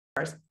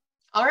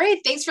All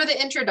right, thanks for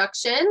the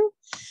introduction.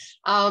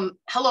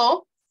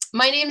 Hello,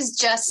 my name is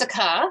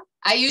Jessica.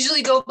 I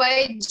usually go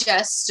by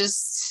Jess,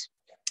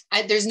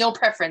 there's no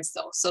preference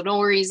though, so no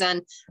worries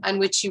on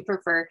which you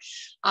prefer.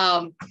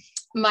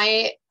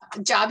 My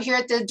job here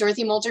at the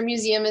Dorothy Molter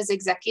Museum is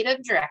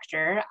executive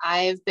director.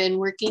 I've been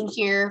working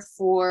here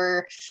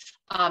for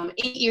 8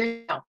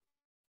 years now.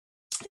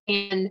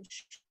 And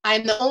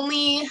I'm the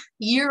only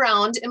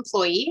year-round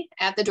employee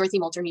at the Dorothy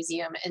Molter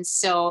Museum. And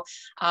so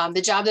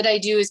the job that I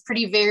do is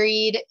pretty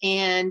varied.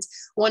 And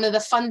one of the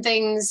fun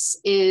things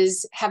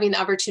is having the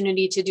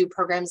opportunity to do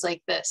programs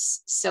like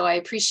this. So I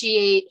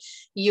appreciate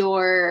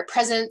your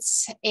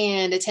presence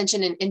and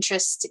attention and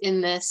interest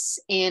in this.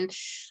 And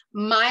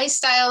my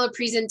style of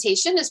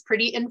presentation is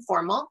pretty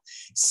informal.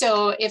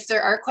 So if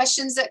there are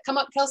questions that come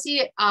up,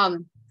 Kelsey,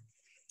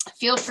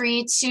 feel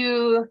free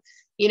to,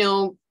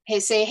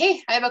 say, hey,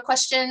 I have a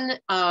question,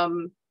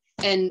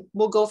 and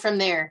we'll go from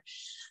there.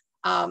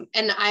 And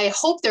I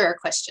hope there are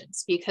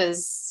questions,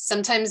 because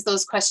sometimes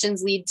those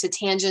questions lead to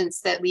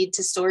tangents that lead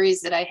to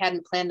stories that I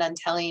hadn't planned on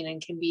telling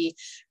and can be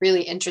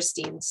really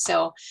interesting.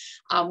 So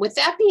with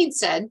that being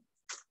said,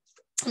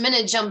 I'm going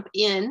to jump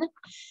in.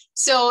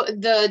 So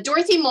the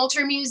Dorothy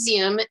Molter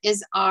Museum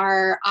is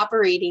our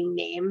operating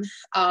name.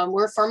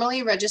 We're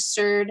formally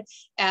registered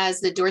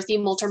as the Dorothy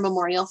Molter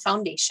Memorial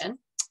Foundation.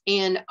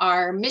 And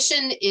our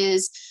mission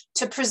is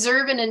to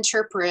preserve and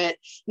interpret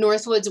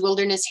Northwoods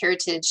wilderness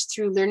heritage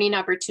through learning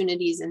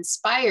opportunities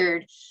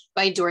inspired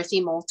by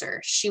Dorothy Molter.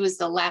 She was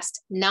the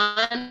last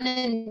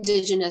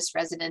non-indigenous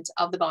resident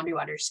of the Boundary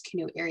Waters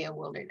Canoe area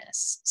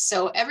wilderness.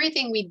 So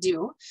everything we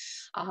do,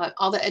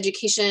 all the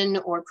education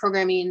or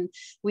programming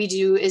we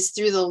do, is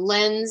through the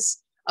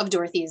lens of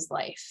Dorothy's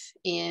life.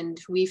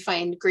 And we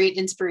find great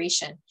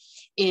inspiration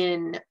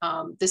in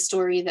the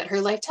story that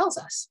her life tells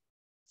us.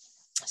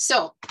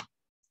 So,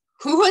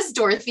 who was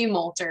Dorothy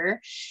Molter?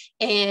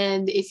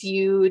 And if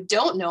you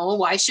don't know,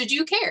 why should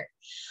you care?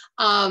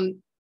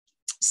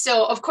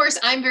 So of course,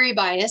 I'm very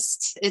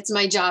biased. It's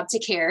my job to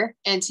care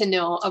and to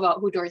know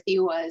about who Dorothy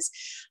was.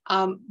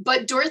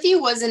 But Dorothy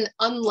was an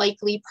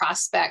unlikely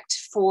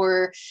prospect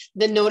for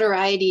the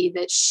notoriety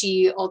that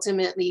she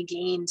ultimately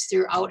gained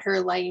throughout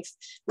her life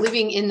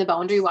living in the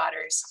Boundary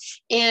Waters.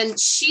 And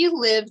she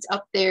lived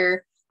up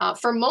there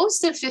for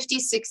most of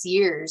 56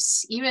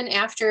 years, even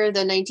after the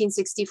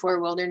 1964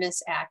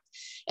 Wilderness Act.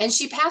 And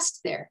she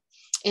passed there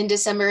in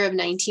December of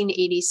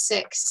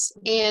 1986.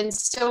 And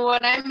so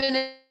what I'm going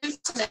to do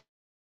tonight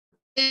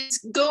is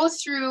go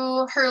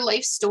through her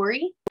life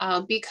story,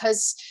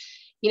 because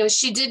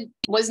she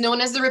was known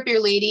as the Rip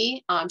Ear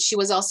Lady. She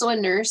was also a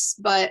nurse,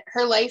 but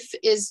her life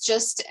is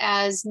just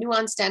as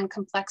nuanced and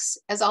complex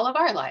as all of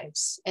our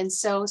lives. And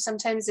so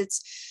sometimes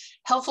it's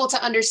helpful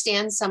to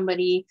understand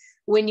somebody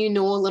when you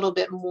know a little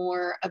bit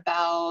more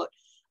about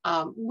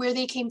where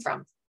they came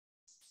from.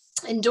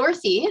 And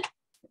Dorothy,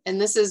 and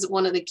this is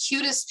one of the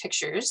cutest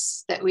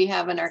pictures that we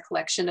have in our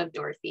collection of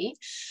Dorothy,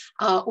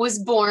 was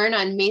born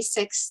on May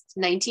 6th,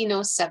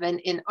 1907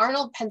 in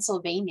Arnold,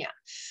 Pennsylvania,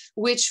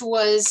 which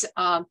was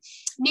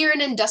near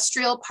an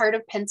industrial part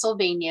of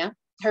Pennsylvania.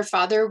 Her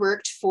father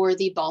worked for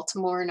the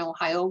Baltimore and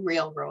Ohio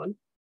Railroad,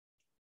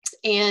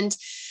 and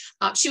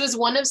she was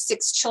one of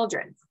 6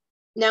 children.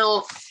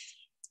 Now,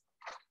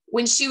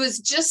 when she was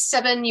just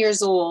 7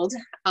 years old,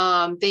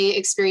 they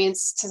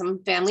experienced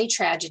some family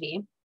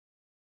tragedy,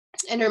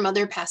 and her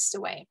mother passed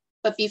away.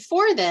 But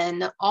before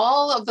then,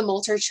 all of the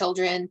Molter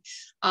children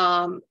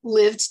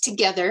lived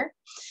together.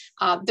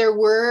 There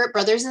were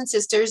brothers and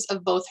sisters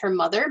of both her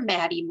mother,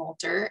 Maddie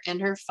Molter,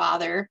 and her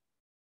father,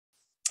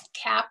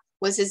 Cap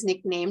was his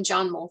nickname,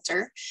 John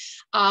Molter.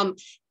 And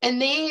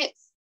they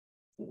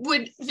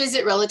would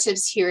visit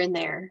relatives here and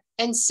there.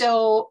 And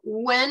so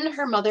when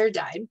her mother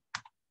died,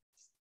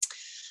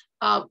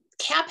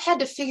 Cap had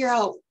to figure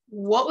out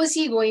what was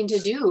he going to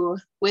do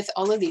with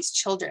all of these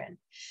children.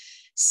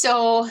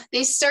 So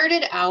they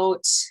started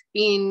out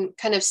being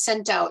kind of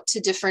sent out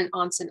to different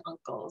aunts and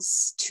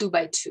uncles, 2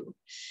 by 2.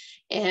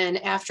 And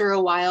after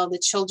a while, the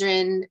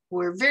children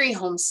were very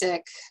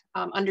homesick.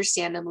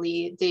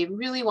 Understandably, they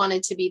really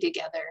wanted to be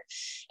together.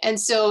 And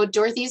so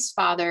Dorothy's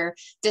father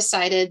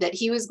decided that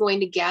he was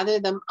going to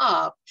gather them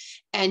up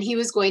and he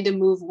was going to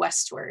move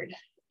westward.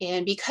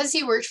 And because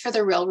he worked for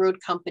the railroad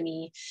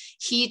company,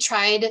 he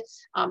tried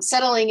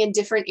settling in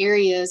different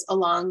areas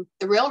along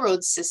the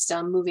railroad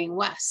system moving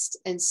west.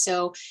 And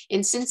so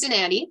in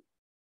Cincinnati,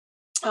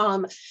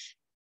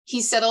 he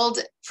settled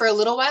for a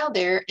little while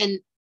there and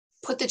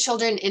put the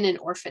children in an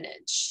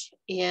orphanage.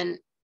 And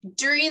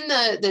during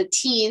the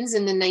teens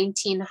in the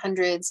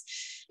 1900s,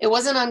 it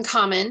wasn't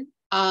uncommon.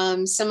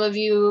 Some of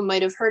you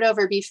might have heard of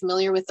or be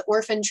familiar with the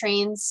orphan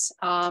trains,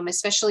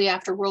 especially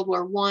after World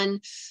War I.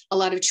 A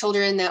lot of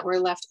children that were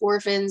left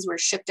orphans were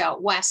shipped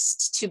out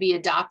west to be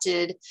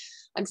adopted.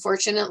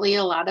 Unfortunately,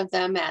 a lot of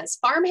them as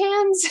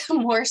farmhands,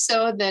 more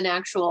so than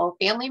actual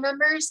family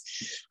members.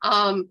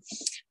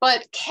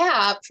 But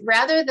Cap,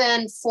 rather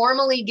than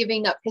formally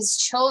giving up his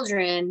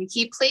children,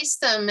 he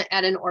placed them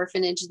at an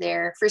orphanage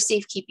there for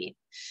safekeeping.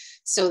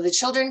 So the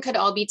children could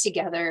all be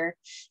together.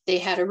 They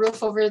had a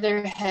roof over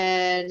their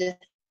head.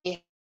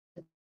 They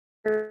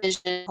had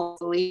vision,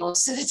 hopefully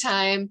most of the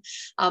time,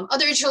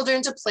 other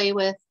children to play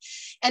with.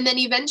 And then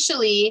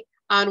eventually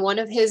on one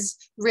of his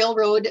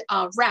railroad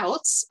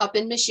routes up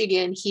in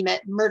Michigan, he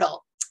met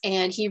Myrtle,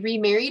 and he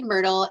remarried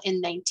Myrtle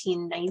in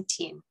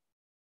 1919.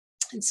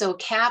 And so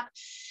Cap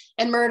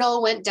and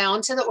Myrtle went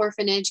down to the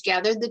orphanage,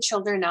 gathered the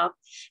children up,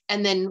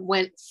 and then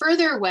went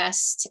further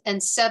west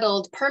and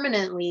settled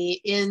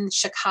permanently in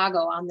Chicago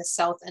on the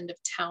south end of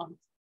town.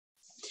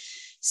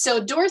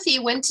 So Dorothy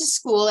went to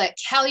school at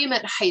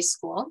Calumet High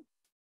School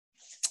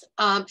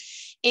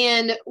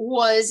and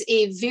was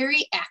a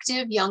very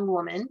active young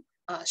woman.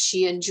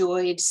 She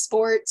enjoyed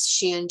sports,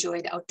 she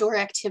enjoyed outdoor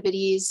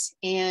activities,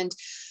 and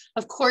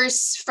of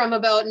course, from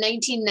about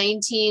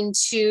 1919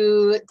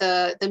 to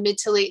the mid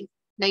to late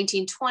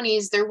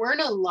 1920s, there weren't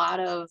a lot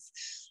of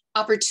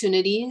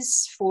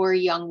opportunities for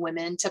young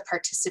women to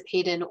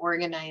participate in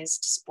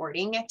organized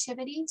sporting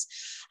activities.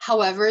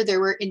 However, there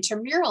were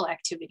intramural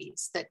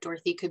activities that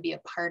Dorothy could be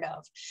a part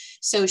of.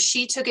 So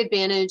she took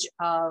advantage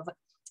of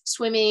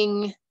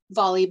swimming,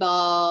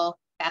 volleyball,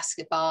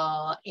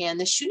 basketball, and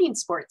the shooting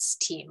sports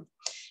team,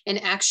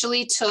 and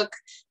actually took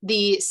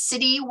the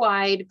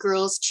citywide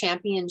girls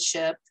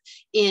championship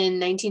in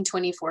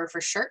 1924 for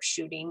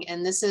sharpshooting.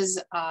 And this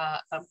is a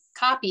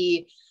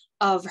copy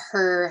of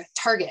her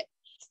target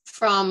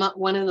from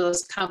one of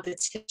those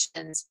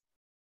competitions.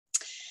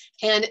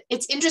 And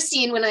it's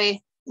interesting when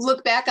I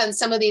look back on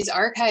some of these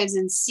archives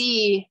and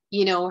see,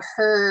 you know,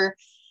 her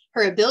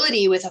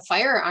ability with a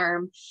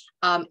firearm.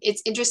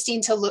 It's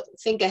interesting to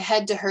think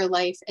ahead to her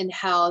life and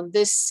how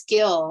this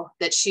skill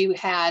that she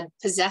had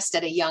possessed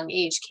at a young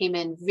age came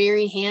in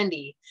very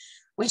handy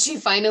when she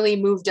finally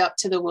moved up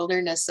to the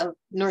wilderness of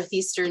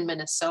northeastern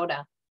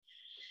Minnesota.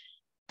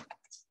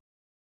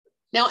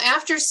 Now,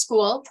 after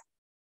school,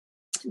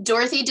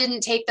 Dorothy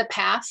didn't take the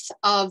path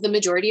of the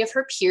majority of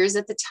her peers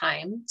at the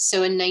time. So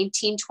in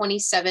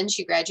 1927,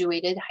 she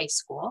graduated high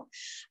school.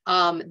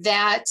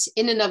 That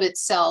in and of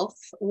itself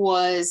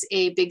was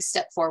a big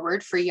step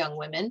forward for young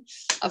women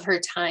of her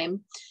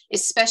time,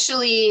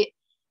 especially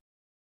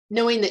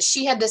knowing that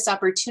she had this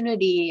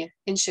opportunity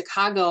in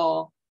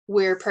Chicago,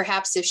 where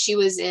perhaps if she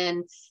was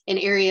in an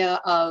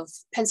area of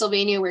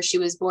Pennsylvania where she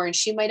was born,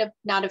 she might have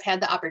not have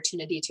had the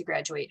opportunity to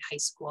graduate high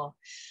school.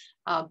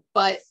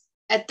 But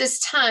at this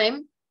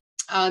time,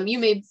 you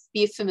may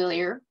be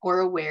familiar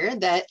or aware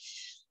that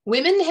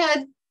women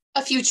had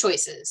a few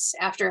choices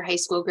after high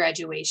school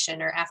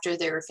graduation or after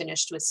they were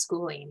finished with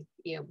schooling.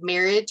 You know,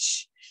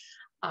 marriage,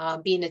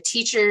 being a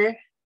teacher,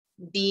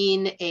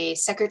 being a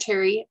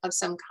secretary of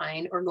some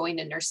kind, or going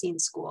to nursing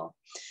school.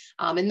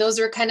 And those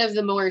were kind of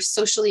the more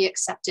socially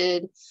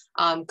accepted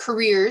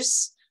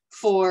careers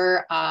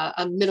for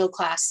a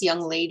middle-class young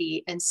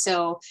lady. And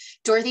so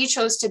Dorothy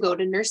chose to go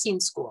to nursing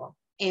school,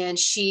 and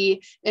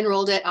she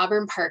enrolled at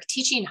Auburn Park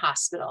Teaching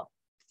Hospital.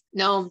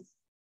 Now,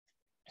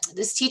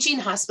 this teaching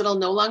hospital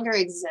no longer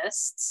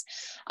exists.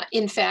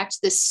 In fact,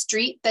 the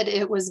street that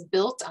it was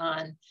built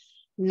on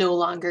no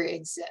longer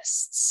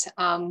exists.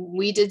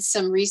 We did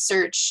some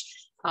research,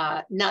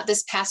 not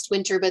this past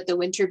winter, but the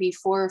winter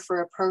before,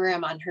 for a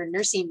program on her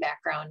nursing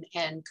background,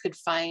 and could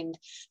find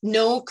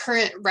no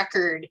current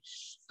record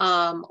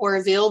or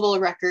available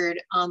record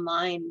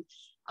online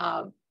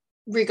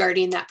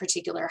regarding that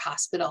particular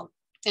hospital.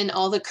 And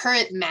all the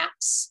current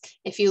maps,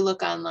 if you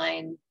look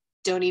online,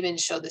 don't even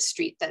show the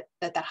street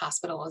that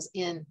hospital was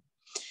in.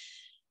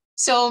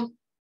 So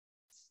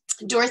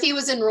Dorothy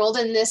was enrolled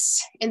in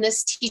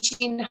this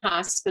teaching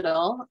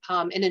hospital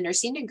in a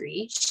nursing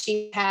degree.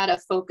 She had a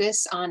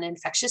focus on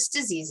infectious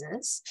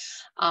diseases.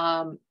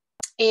 And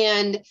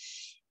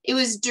it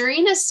was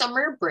during a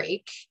summer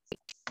break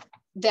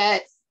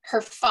that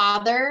her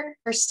father,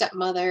 her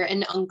stepmother,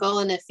 an uncle,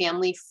 and a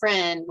family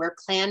friend were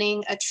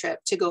planning a trip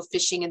to go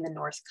fishing in the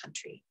North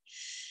Country.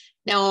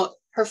 Now,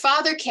 her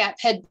father, Cap,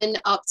 had been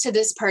up to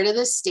this part of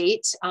the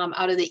state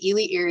out of the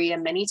Ely area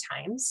many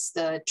times.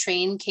 The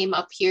train came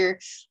up here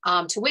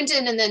to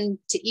Winton and then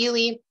to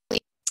Ely.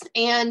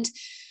 And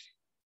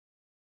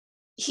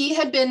he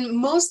had been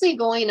mostly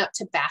going up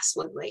to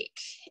Basswood Lake.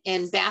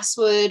 And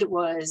Basswood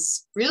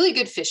was really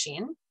good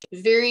fishing,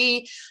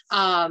 very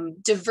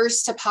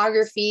diverse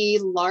topography,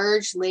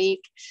 large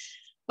lake.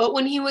 But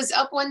when he was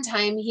up one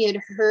time, he had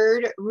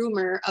heard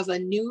rumor of a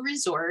new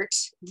resort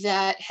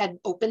that had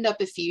opened up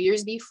a few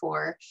years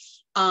before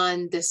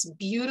on this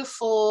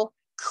beautiful,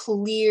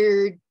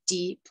 clear,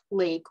 deep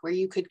lake where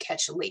you could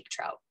catch a lake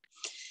trout.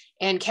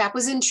 And Cap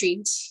was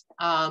intrigued.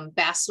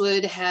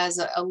 Basswood has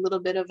a little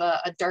bit of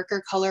a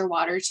darker color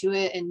water to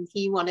it, and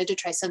he wanted to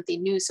try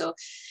something new. So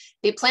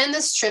they planned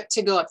this trip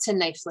to go up to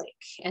Knife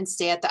Lake and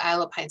stay at the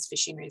Isle of Pines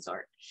Fishing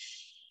Resort.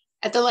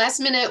 At the last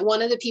minute,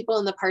 one of the people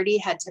in the party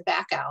had to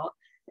back out,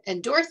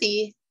 and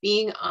Dorothy,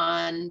 being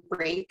on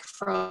break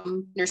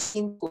from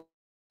nursing school,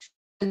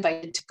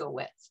 invited to go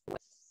with.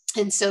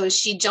 And so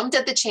she jumped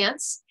at the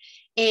chance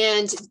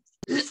and,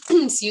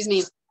 excuse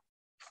me,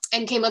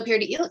 and came up here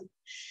to Ely.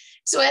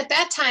 So at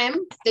that time,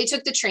 they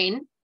took the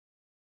train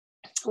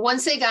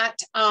Once they got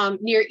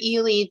near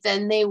Ely,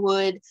 then they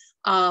would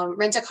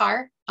rent a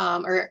car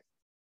or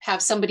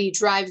have somebody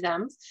drive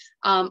them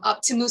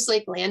up to Moose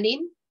Lake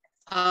Landing.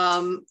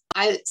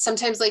 I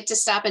sometimes like to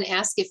stop and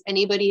ask if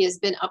anybody has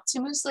been up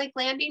to Moose Lake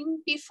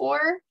Landing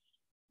before.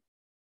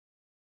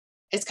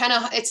 It's kind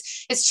of,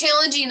 it's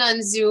challenging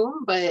on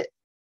Zoom, but.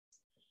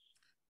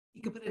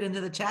 You can put it into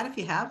the chat if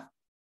you have.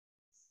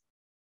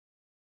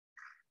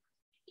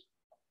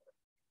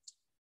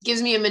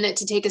 Gives me a minute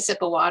to take a sip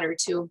of water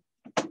too.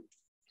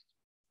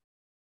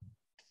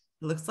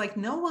 Looks like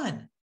no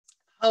one.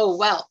 Oh,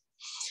 well,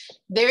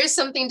 there is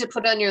something to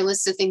put on your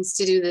list of things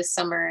to do this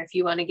summer if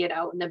you want to get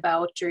out and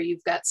about, or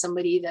you've got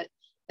somebody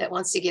that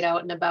wants to get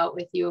out and about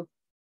with you.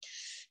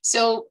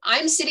 So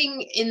I'm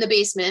sitting in the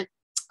basement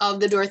of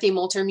the Dorothy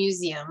Molter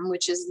Museum,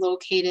 which is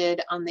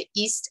located on the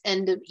east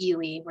end of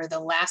Ely. We're the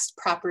last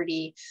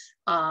property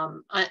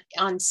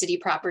on city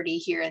property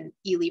here in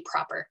Ely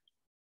proper.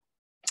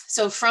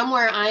 So from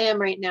where I am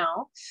right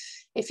now,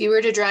 if you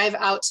were to drive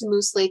out to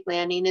Moose Lake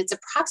Landing, it's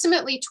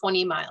approximately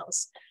 20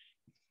 miles,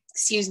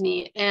 excuse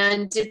me.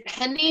 And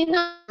depending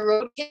on the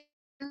road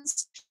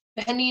conditions,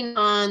 depending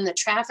on the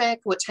traffic,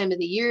 what time of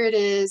the year it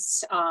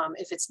is,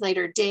 if it's night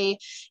or day,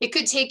 it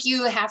could take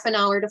you a half an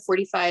hour to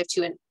 45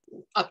 to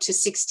up to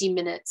 60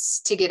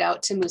 minutes to get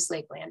out to Moose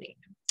Lake Landing.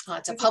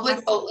 It's a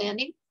public boat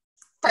landing.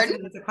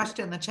 Pardon? There's a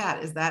question in the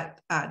chat. Is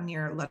that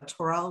near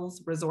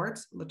Littorals Resort?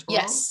 Littorals?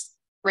 Yes,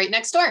 right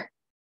next door.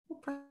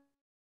 Okay.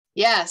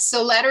 Yeah,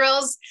 so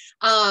Lateral's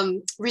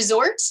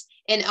resort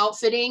and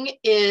outfitting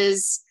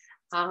is,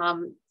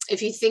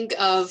 if you think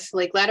of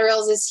like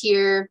Lateral's is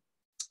here,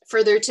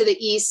 further to the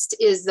east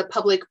is the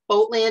public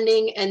boat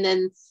landing, and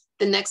then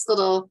the next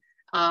little,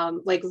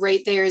 like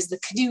right there is the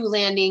canoe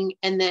landing,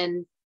 and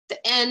then the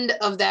end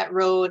of that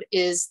road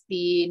is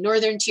the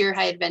Northern Tier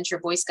High Adventure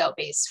Boy Scout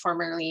Base,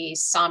 formerly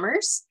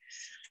Somers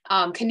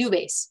Canoe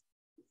Base.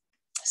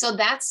 So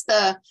that's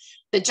the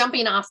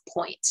jumping off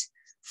point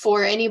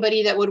for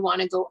anybody that would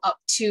want to go up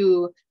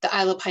to the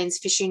Isle of Pines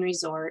Fishing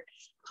Resort,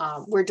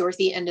 where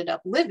Dorothy ended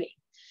up living.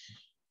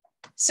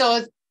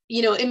 So,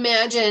 you know,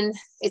 imagine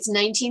it's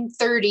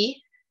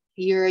 1930,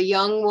 you're a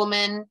young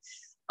woman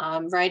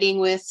riding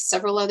with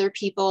several other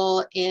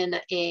people in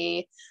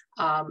a,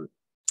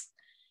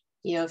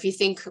 you know, if you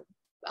think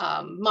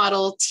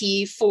Model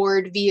T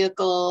Ford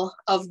vehicle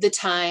of the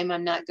time,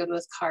 I'm not good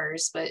with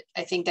cars, but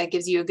I think that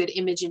gives you a good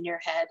image in your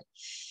head.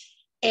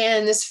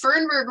 And this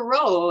Fernberg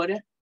Road,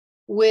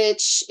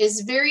 which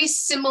is very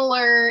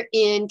similar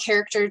in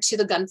character to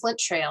the Gunflint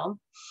Trail,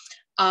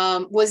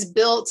 was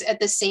built at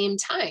the same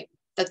time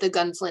that the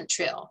Gunflint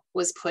Trail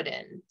was put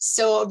in.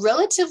 So a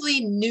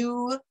relatively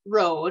new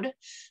road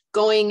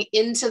going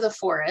into the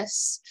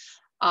forest,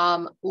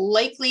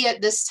 likely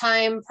at this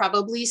time,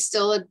 probably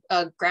still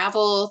a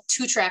gravel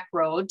 2-track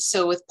road.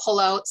 So with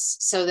pullouts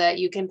so that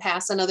you can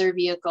pass another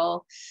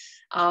vehicle.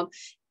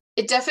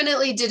 It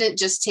definitely didn't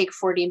just take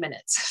 40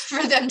 minutes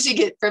for them to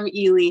get from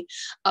Ely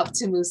up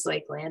to Moose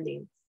Lake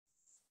Landing.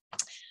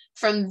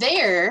 From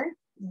there,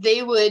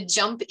 they would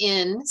jump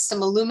in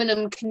some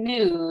aluminum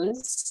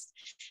canoes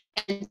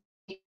and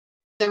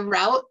the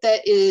route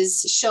that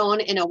is shown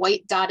in a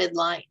white dotted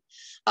line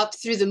up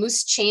through the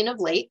Moose Chain of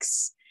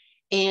Lakes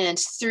and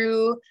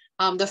through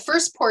the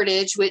first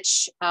portage,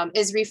 which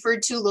is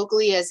referred to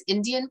locally as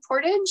Indian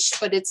Portage,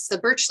 but it's the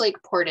Birch Lake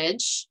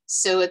Portage.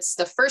 So it's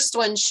the first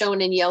one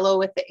shown in yellow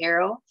with the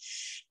arrow.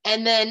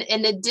 And then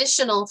an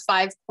additional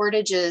 5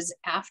 portages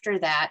after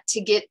that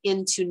to get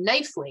into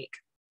Knife Lake,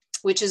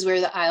 which is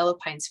where the Isle of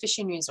Pines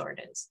Fishing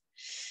Resort is.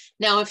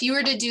 Now, if you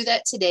were to do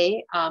that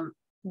today,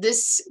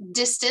 this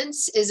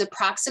distance is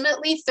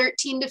approximately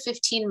 13 to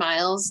 15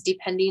 miles,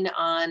 depending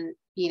on,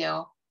 you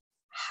know,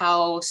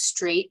 how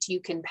straight you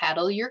can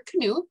paddle your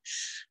canoe.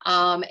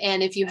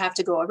 And if you have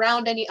to go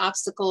around any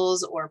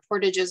obstacles or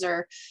portages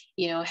or,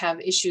 you know,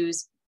 have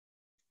issues.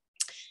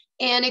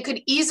 And it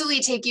could easily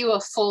take you a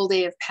full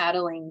day of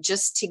paddling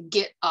just to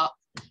get up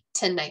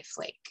to Knife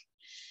Lake.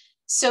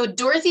 So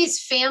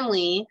Dorothy's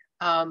family,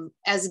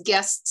 as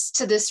guests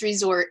to this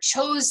resort,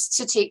 chose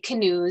to take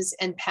canoes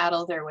and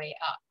paddle their way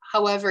up.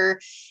 However,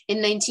 in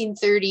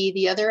 1930,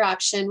 the other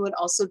option would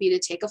also be to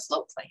take a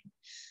float plane.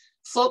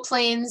 Float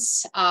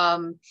planes,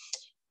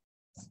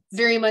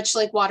 very much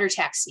like water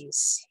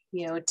taxis,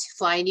 you know,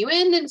 flying you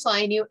in and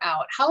flying you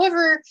out.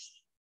 However,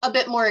 a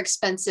bit more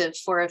expensive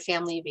for a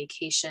family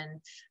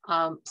vacation.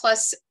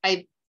 Plus,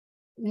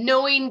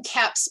 knowing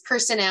Cap's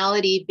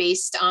personality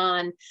based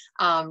on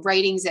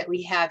writings that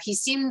we have, he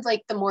seemed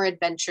like the more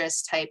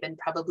adventurous type and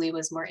probably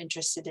was more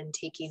interested in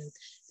taking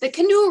the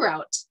canoe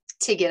route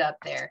to get up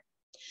there.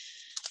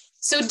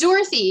 So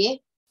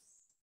Dorothy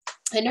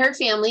and her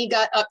family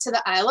got up to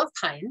the Isle of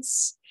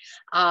Pines.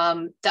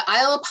 The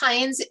Isle of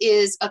Pines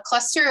is a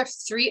cluster of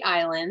 3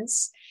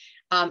 islands.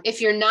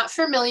 If you're not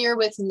familiar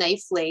with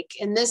Knife Lake,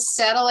 and this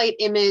satellite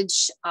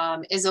image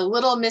is a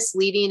little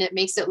misleading. It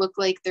makes it look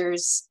like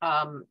there's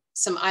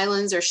some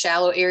islands or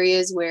shallow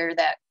areas where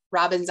that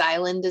Robbins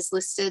Island is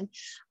listed.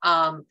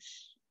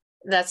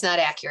 That's not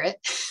accurate,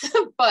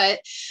 but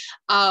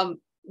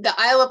The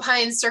Isle of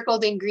Pines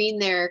circled in green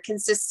there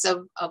consists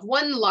of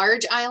one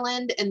large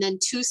island and then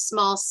two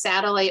small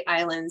satellite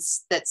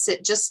islands that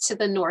sit just to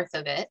the north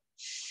of it.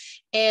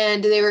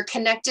 And they were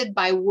connected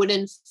by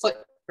wooden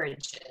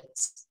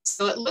footbridges.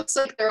 So it looks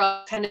like they're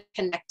all kind of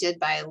connected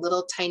by a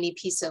little tiny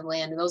piece of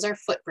land. Those are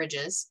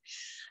footbridges.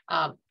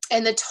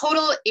 And the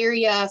total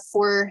area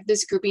for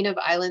this grouping of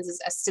islands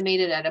is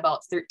estimated at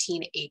about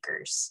 13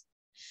 acres.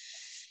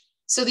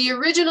 So the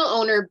original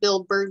owner,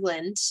 Bill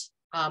Berglund,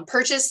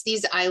 purchased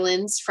these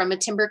islands from a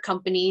timber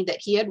company that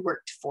he had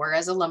worked for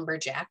as a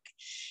lumberjack.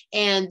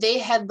 And they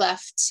had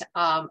left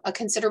a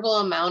considerable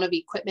amount of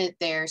equipment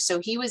there. So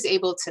he was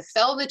able to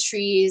fell the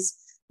trees,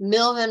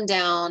 mill them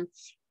down,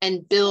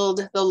 and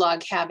build the log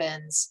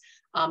cabins,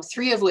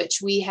 3 of which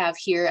we have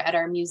here at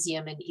our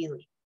museum in Ely.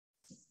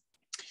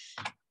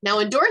 Now,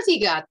 when Dorothy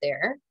got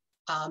there,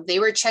 they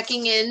were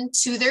checking in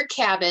to their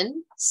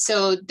cabin.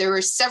 So there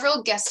were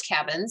several guest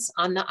cabins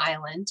on the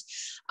island.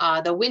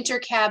 The winter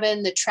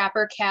cabin, the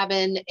trapper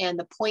cabin, and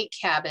the point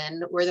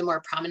cabin were the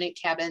more prominent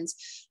cabins.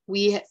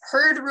 We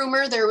heard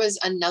rumor there was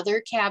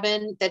another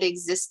cabin that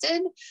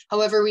existed.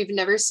 However, we've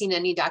never seen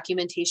any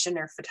documentation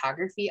or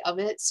photography of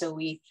it, so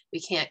we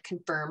can't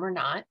confirm or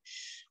not.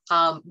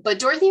 But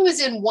Dorothy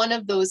was in one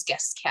of those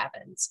guest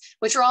cabins,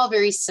 which are all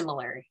very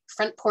similar.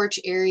 Front porch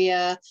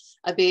area,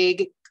 a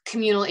big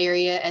communal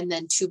area, and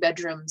then 2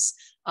 bedrooms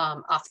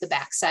off the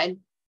backside.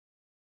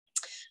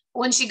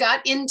 When she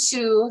got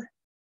into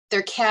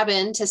their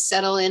cabin to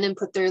settle in and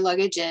put their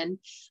luggage in,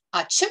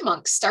 a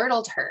chipmunk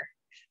startled her,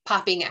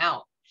 popping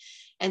out.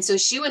 And so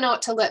she went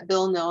out to let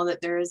Bill know that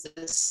there is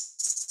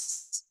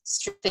this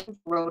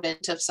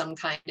rodent of some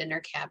kind in her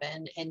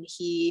cabin. And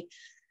he,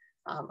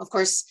 of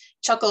course,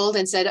 chuckled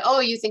and said, "Oh,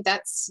 you think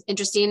that's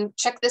interesting?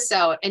 Check this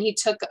out." And he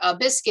took a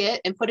biscuit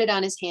and put it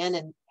on his hand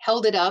and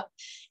held it up.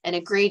 And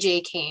a gray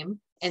jay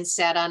came and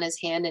sat on his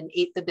hand and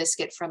ate the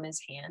biscuit from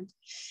his hand.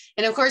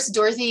 And of course,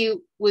 Dorothy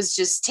was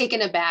just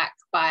taken aback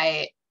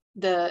by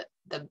the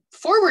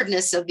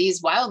forwardness of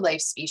these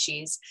wildlife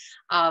species,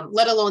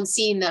 let alone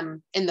seeing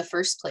them in the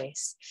first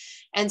place.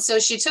 And so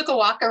she took a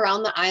walk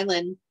around the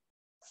island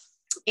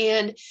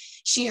and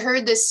she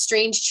heard this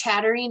strange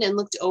chattering and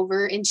looked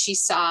over, and she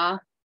saw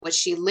what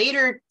she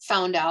later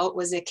found out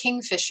was a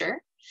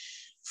kingfisher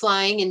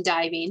flying and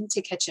diving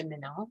to catch a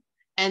minnow.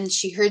 And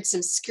she heard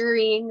some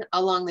scurrying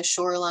along the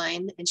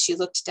shoreline, and she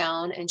looked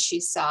down and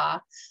she saw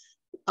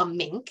a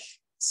mink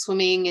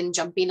swimming and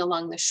jumping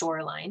along the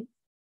shoreline.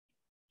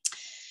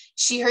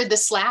 She heard the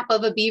slap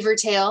of a beaver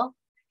tail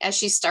as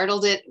she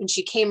startled it when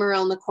she came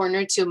around the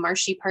corner to a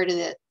marshy part of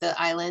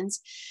the islands.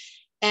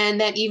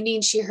 And that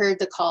evening she heard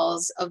the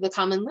calls of the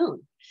common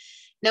loon.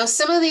 Now,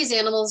 some of these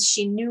animals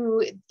she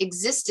knew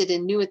existed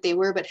and knew what they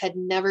were, but had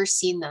never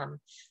seen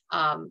them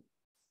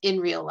in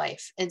real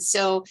life. And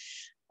so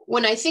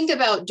when I think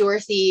about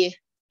Dorothy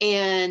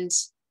and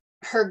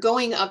her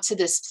going up to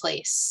this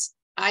place,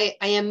 I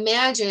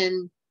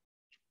imagine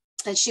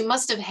that she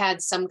must have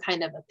had some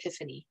kind of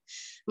epiphany,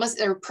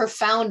 a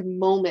profound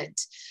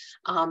moment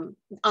on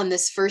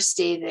this first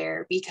day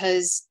there,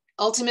 because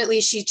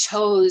ultimately she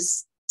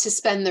chose to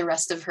spend the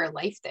rest of her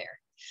life there.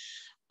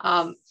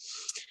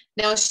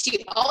 Now,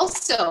 she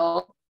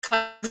also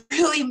caught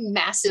really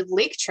massive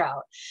lake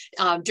trout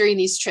during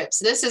these trips.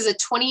 This is a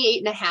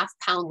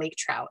 28.5-pound lake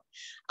trout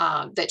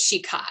that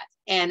she caught.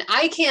 And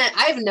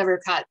I've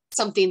never caught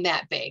something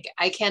that big.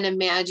 I can't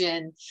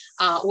imagine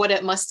what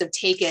it must have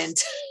taken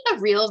to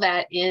reel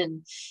that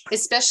in,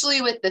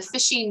 especially with the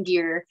fishing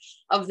gear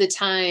of the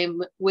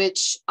time,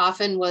 which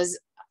often was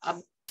a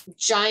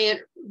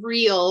giant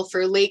reel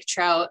for lake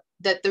trout,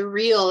 that the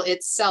reel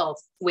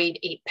itself weighed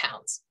 8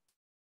 pounds.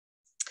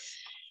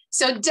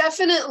 So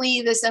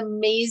definitely this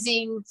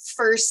amazing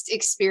first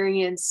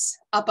experience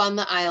up on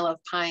the Isle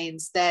of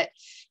Pines that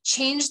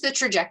changed the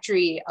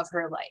trajectory of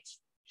her life.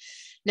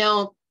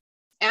 Now,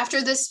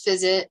 after this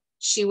visit,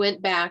 she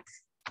went back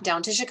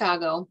down to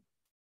Chicago,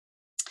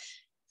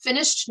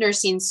 finished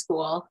nursing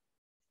school,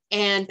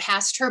 and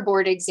passed her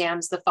board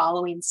exams the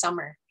following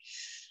summer.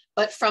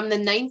 But from the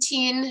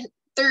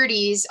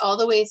 1930s all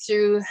the way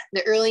through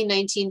the early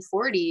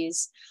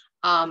 1940s,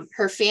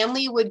 her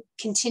family would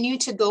continue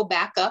to go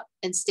back up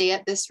and stay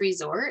at this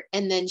resort,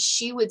 and then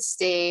she would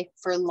stay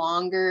for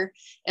longer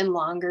and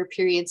longer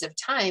periods of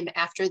time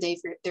after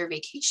their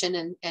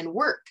vacation and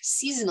work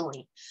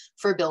seasonally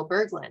for Bill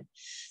Berglund.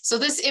 So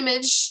this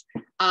image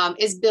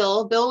is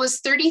Bill. Bill was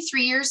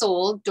 33 years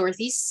old,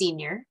 Dorothy's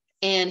senior,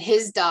 and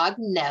his dog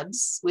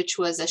Nebs, which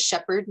was a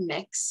shepherd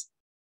mix.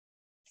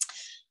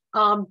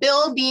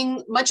 Bill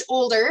being much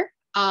older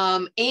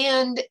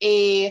and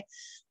a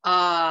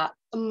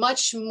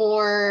much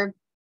more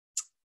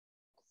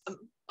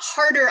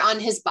harder on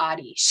his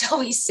body, shall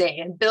we say.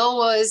 And Bill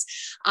was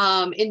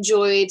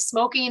enjoyed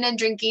smoking and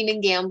drinking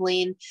and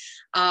gambling,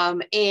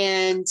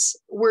 and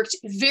worked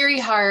very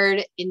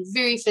hard in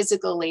very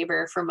physical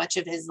labor for much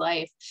of his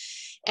life.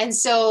 And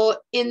so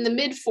in the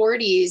mid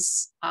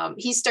 40s,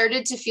 he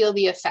started to feel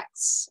the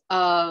effects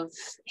of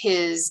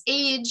his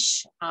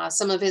age,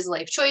 some of his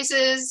life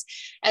choices,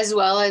 as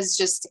well as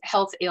just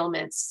health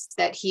ailments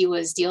that he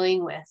was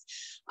dealing with.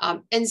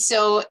 And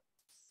so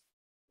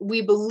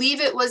we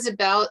believe it was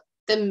about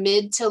the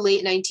mid to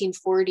late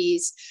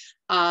 1940s.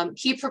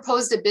 He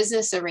proposed a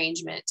business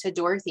arrangement to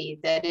Dorothy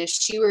that if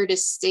she were to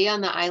stay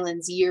on the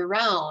islands year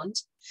round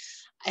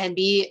and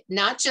be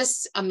not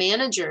just a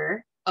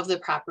manager of the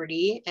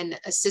property and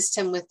assist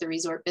him with the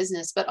resort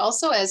business, but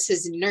also as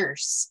his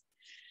nurse,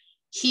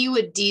 he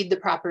would deed the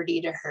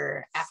property to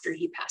her after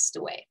he passed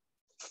away.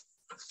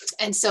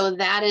 And so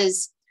that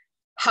is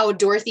how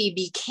Dorothy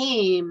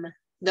became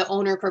the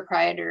owner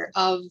proprietor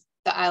of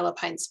the Isle of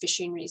Pines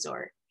Fishing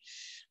Resort.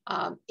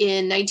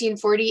 In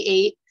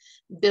 1948,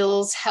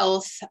 Bill's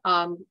health,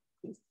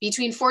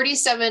 between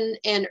 47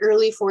 and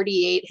early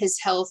 48, his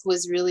health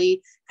was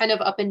really kind of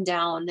up and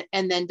down.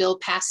 And then Bill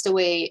passed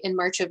away in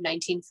March of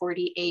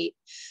 1948.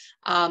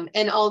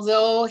 And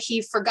although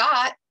he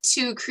forgot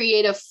to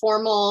create a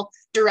formal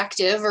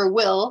directive or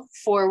will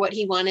for what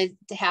he wanted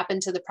to happen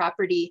to the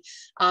property,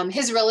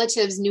 his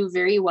relatives knew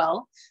very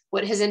well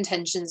what his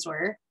intentions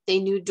were. They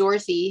knew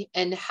Dorothy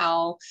and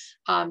how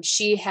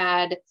she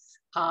had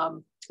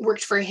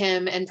worked for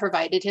him and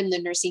provided him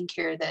the nursing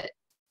care that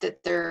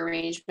their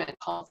arrangement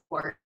called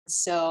for.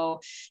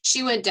 So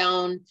she went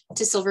down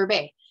to Silver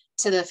Bay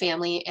to the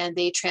family and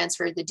they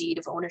transferred the deed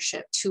of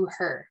ownership to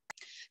her.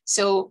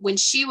 So when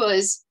she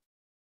was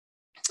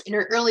in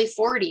her early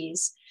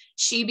 40s,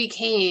 she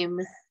became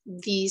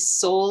the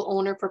sole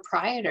owner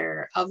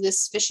proprietor of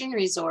this fishing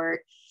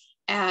resort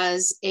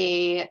as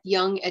a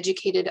young,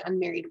 educated,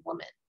 unmarried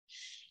woman.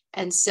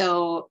 And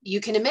so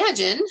you can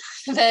imagine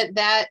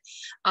that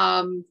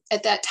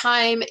at that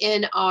time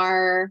in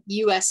our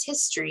US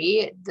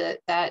history,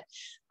 that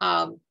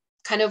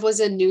kind of was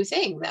a new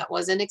thing that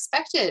wasn't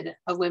expected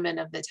of women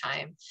of the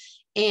time.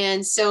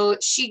 And so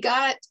she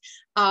got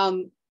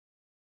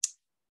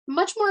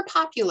much more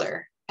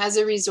popular as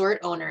a resort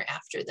owner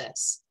after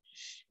this.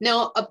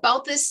 Now,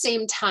 about this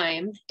same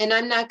time, and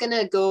I'm not going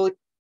to go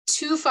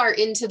too far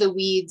into the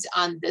weeds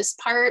on this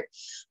part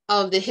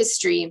of the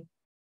history,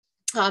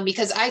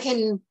 because I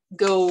can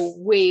go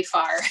way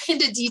far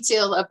into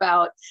detail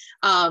about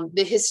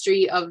the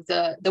history of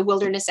the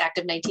Wilderness Act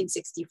of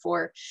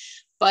 1964.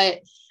 But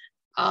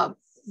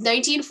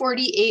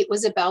 1948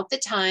 was about the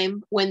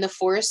time when the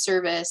Forest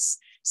Service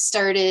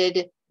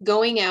started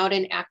going out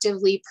and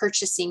actively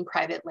purchasing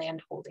private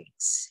land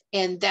holdings.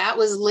 And that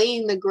was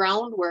laying the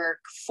groundwork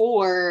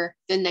for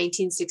the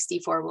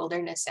 1964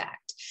 Wilderness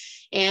Act.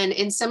 And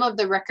in some of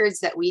the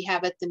records that we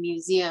have at the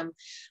museum,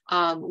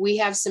 we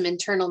have some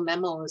internal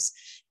memos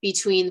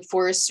between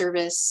Forest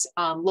Service,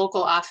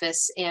 local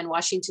office, and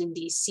Washington,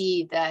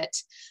 D.C. that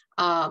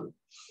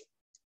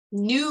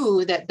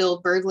knew that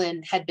Bill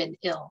Berglund had been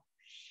ill.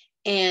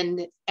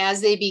 And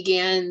as they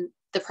began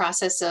the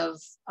process of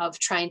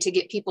trying to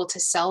get people to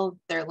sell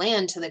their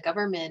land to the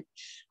government,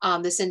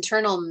 this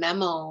internal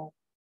memo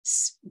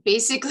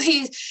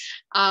basically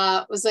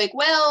was like,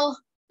 well,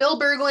 Bill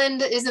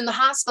Berglund is in the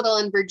hospital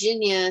in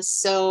Virginia,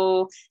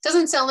 so it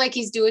doesn't sound like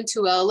he's doing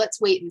too well.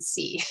 Let's wait and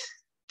see.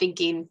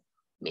 Thinking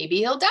maybe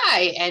he'll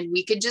die and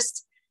we could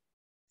just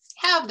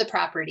have the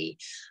property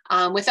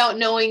without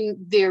knowing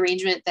the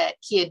arrangement that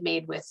he had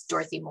made with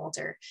Dorothy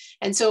Molter.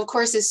 And so, of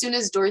course, as soon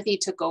as Dorothy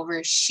took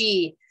over,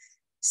 she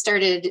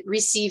started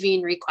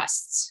receiving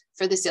requests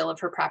for the sale of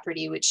her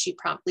property, which she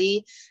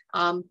promptly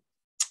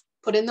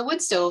put in the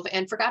wood stove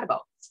and forgot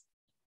about.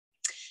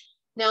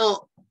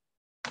 Now,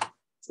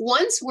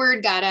 once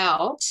word got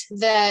out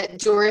that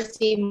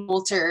Dorothy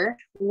Molter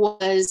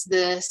was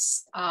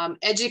this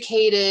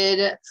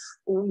educated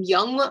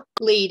young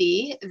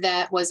lady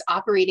that was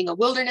operating a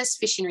wilderness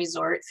fishing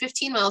resort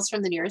 15 miles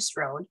from the nearest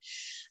road,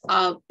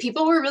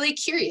 people were really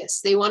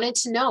curious. They wanted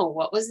to know,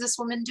 what was this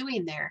woman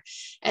doing there?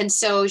 And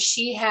so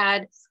she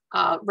had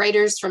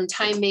writers from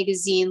Time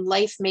Magazine,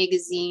 Life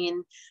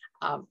Magazine,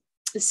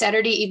 the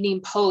Saturday Evening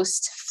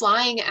Post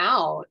flying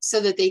out so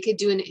that they could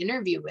do an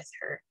interview with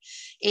her.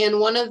 And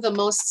one of the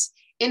most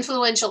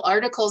influential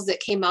articles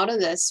that came out of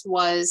this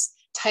was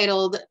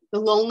titled "The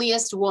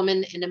Loneliest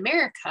Woman in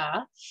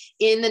America"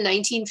 in the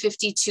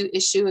 1952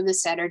 issue of the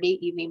Saturday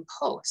Evening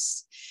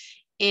Post.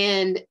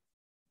 And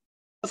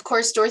of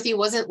course, Dorothy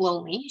wasn't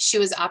lonely. She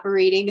was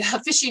operating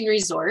a fishing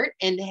resort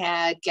and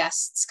had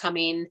guests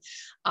coming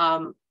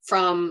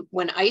from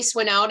when ice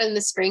went out in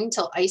the spring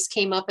till ice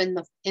came up in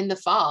the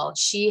fall.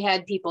 She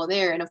had people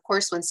there. And of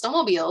course, when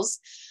snowmobiles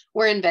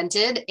were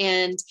invented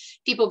and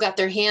people got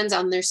their hands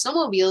on their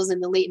snowmobiles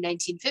in the late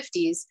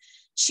 1950s,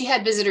 she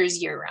had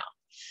visitors year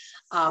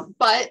round.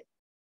 But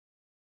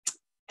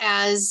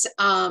as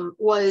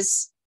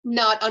was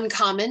not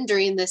uncommon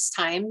during this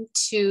time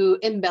to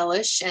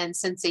embellish and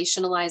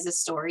sensationalize a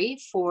story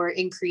for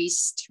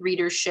increased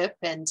readership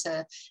and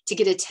to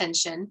get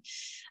attention,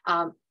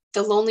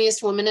 The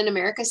Loneliest Woman in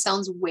America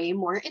sounds way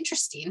more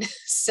interesting.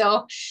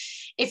 So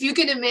if you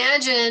can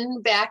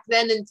imagine back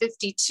then in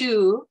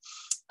 52,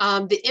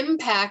 the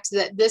impact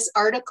that this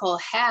article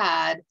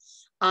had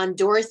on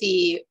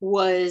Dorothy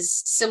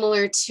was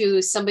similar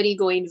to somebody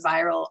going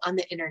viral on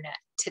the internet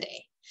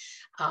today.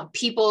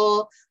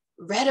 People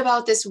read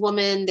about this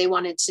woman. They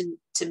wanted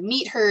to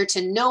meet her,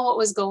 to know what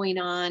was going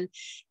on.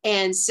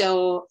 And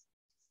so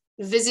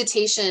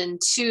visitation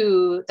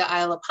to the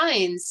Isle of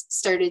Pines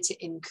started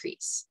to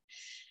increase.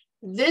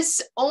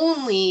 This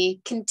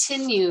only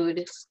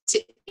continued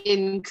to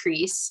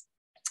increase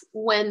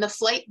when the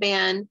flight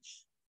ban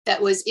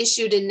that was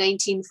issued in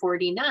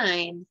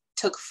 1949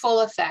 took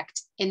full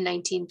effect in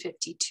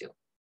 1952.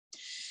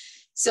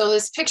 So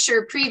this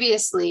picture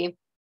previously,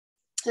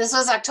 this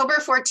was October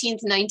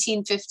 14th,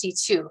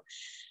 1952.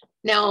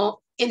 Now,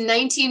 in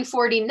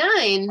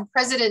 1949,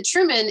 President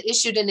Truman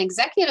issued an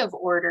executive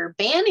order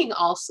banning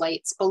all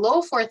flights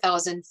below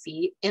 4,000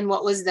 feet in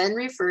what was then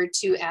referred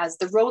to as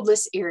the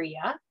roadless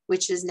area,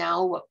 which is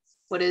now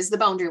what is the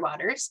Boundary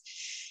Waters,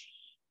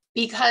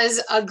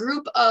 because a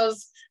group of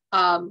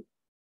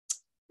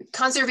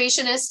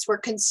conservationists were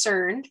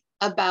concerned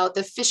about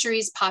the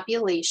fisheries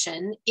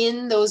population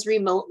in those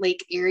remote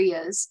lake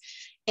areas,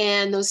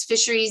 and those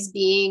fisheries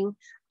being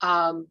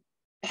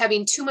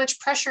having too much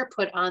pressure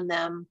put on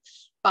them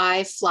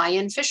by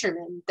fly-in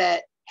fishermen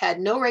that had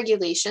no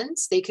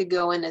regulations. They could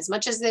go in as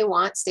much as they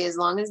want, stay as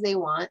long as they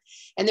want,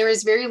 and there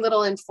was very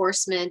little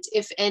enforcement,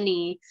 if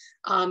any,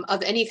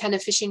 of any kind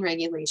of fishing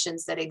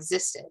regulations that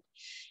existed.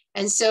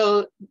 And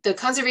so the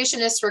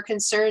conservationists were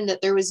concerned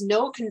that there was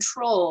no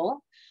control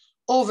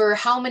over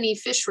how many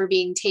fish were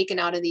being taken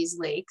out of these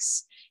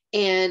lakes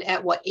and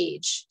at what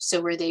age.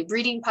 So were they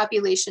breeding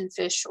population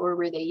fish or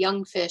were they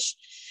young fish?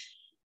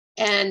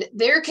 And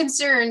their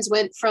concerns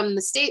went from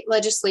the state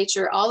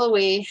legislature all the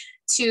way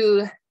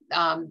to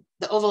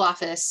the Oval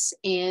Office,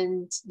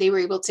 and they were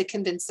able to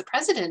convince the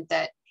president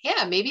that,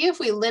 yeah, maybe if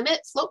we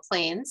limit float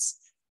planes,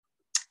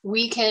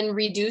 we can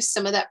reduce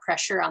some of that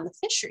pressure on the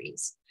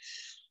fisheries.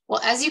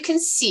 Well, as you can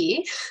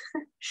see,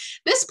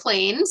 this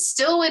plane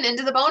still went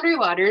into the Boundary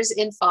Waters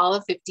in fall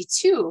of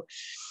 52.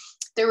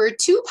 There were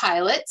two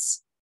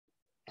pilots.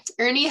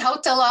 Ernie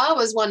Hautala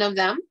was one of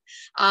them.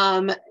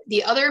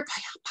 The other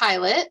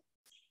pilot,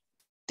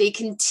 they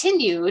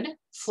continued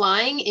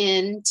flying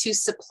in to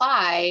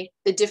supply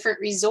the different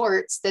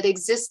resorts that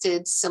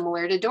existed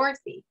similar to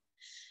Dorothy.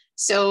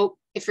 So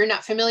if you're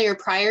not familiar,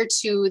 prior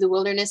to the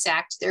Wilderness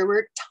Act, there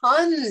were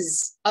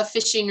tons of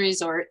fishing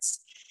resorts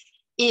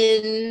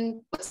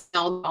in what's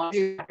now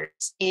Boundary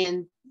Waters.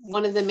 And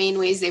one of the main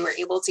ways they were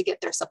able to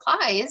get their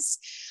supplies,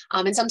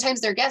 and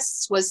sometimes their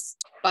guests, was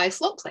by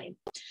float plane.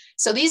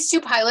 So these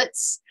two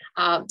pilots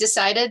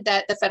decided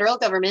that the federal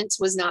government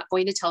was not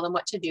going to tell them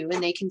what to do,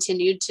 and they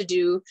continued to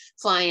do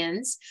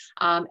fly-ins.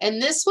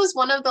 And this was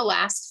one of the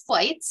last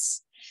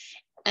flights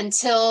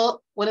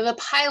until one of the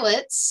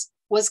pilots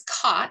was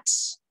caught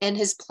and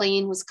his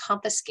plane was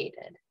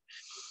confiscated.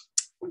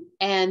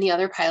 And the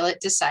other pilot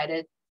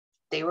decided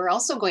they were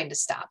also going to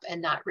stop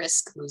and not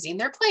risk losing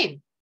their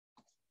plane.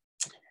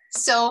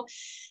 So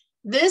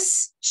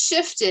this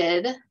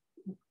shifted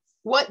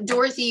what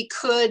Dorothy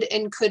could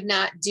and could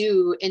not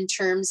do in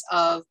terms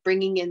of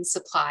bringing in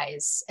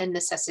supplies and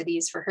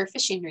necessities for her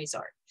fishing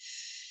resort.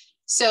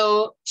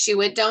 So she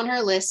went down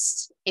her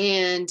list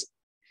and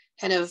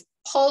kind of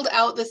pulled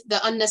out the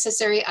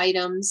unnecessary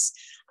items,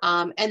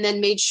 and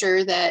then made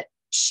sure that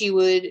she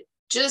would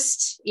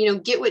just,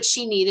 get what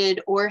she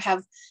needed or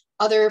have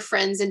other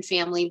friends and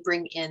family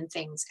bring in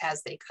things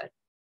as they could.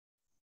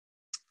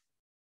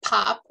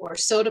 Pop or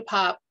soda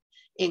pop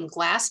in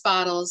glass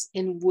bottles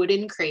in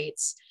wooden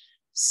crates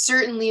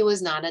certainly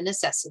was not a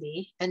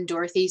necessity, and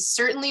Dorothy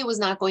certainly was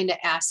not going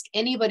to ask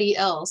anybody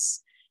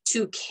else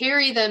to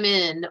carry them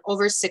in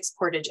over 6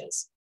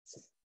 portages.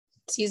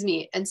 Excuse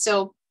me. And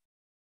so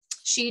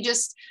she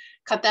just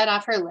cut that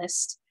off her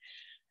list.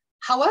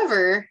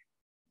 However,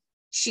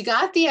 she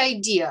got the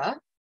idea,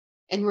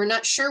 and we're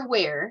not sure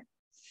where,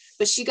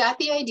 but she got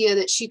the idea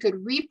that she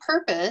could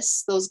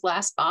repurpose those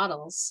glass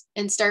bottles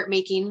and start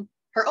making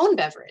her own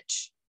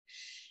beverage.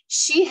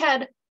 She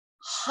had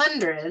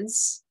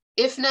hundreds,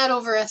 if not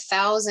over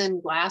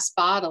 1,000 glass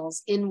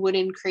bottles in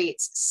wooden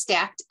crates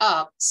stacked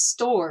up,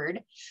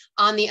 stored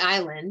on the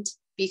island,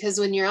 because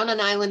when you're on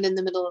an island in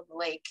the middle of the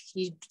lake,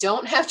 you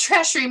don't have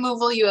trash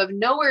removal. You have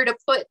nowhere to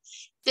put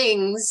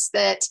things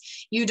that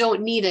you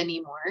don't need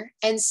anymore.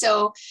 And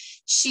so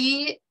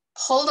she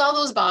pulled all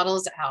those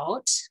bottles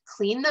out,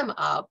 cleaned them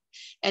up,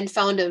 and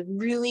found a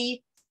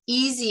really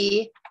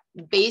easy,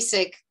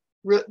 basic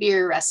root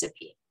beer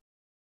recipe.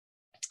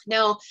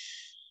 Now,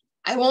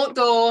 I won't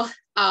go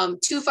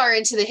too far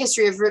into the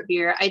history of root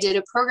beer. I did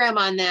a program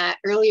on that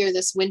earlier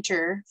this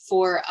winter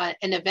for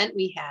an event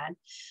we had,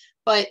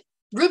 but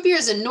root beer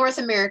is a North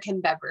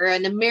American beverage,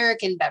 an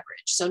American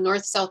beverage, so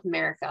North, South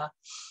America.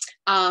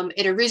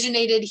 It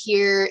originated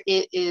here.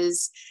 It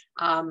is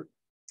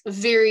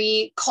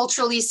very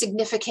culturally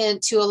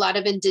significant to a lot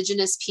of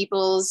indigenous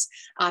peoples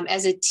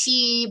as a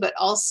tea, but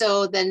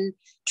also then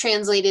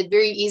translated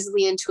very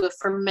easily into a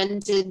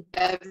fermented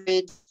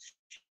beverage.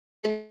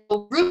 And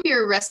root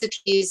beer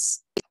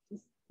recipes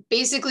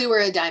basically were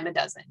a dime a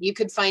dozen. You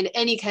could find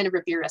any kind of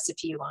root beer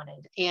recipe you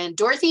wanted. And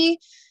Dorothy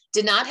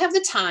did not have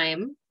the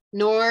time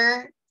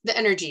nor the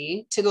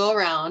energy to go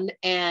around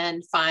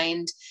and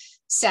find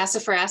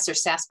sassafras or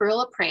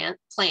sarsaparilla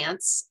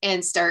plants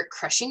and start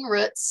crushing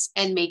roots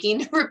and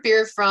making root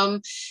beer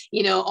from,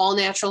 all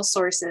natural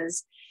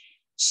sources.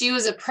 She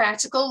was a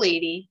practical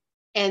lady.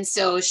 And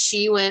so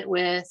she went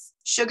with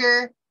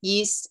sugar,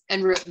 yeast,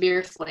 and root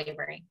beer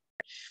flavoring.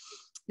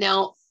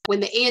 Now, when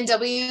the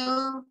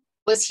A&W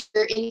was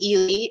here in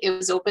Ely, it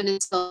was open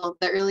until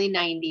the early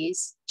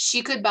 90s.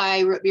 She could buy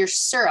root beer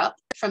syrup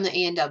from the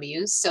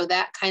A&Ws. So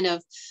that kind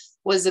of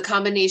was a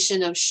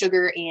combination of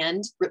sugar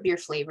and root beer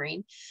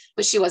flavoring,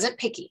 but she wasn't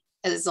picky.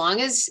 As long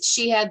as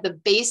she had the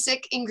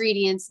basic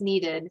ingredients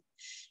needed,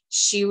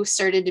 she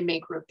started to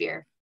make root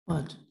beer.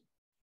 What?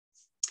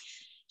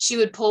 She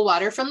would pull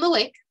water from the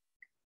lake,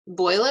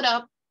 boil it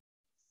up,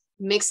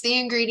 mix the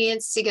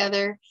ingredients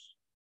together,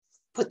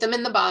 put them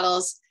in the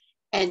bottles,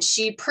 and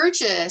she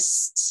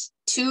purchased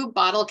 2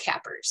 bottle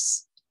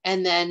cappers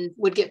and then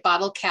would get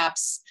bottle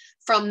caps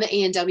from the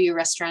A&W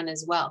restaurant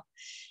as well,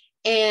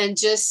 and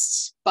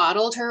just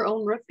bottled her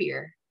own root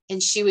beer.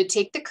 And she would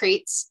take the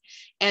crates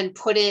and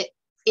put it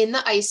in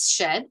the ice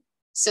shed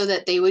so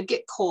that they would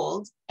get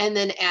cold. And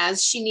then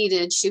as she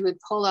needed, she would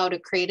pull out a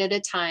crate at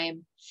a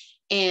time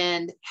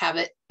and have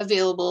it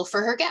available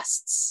for her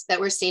guests that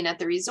were staying at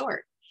the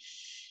resort.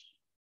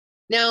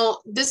 Now,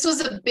 this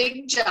was a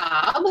big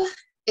job,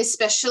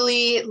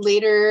 especially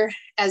later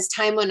as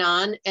time went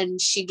on and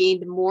she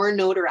gained more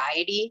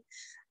notoriety.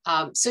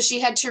 So she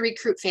had to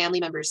recruit family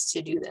members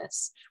to do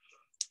this.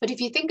 But if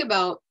you think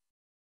about,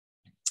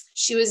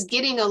 she was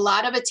getting a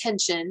lot of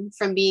attention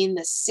from being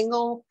the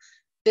single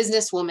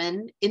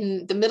businesswoman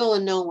in the middle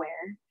of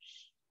nowhere.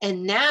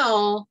 And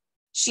now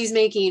she's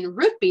making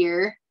root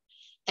beer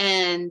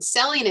and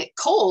selling it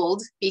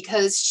cold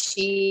because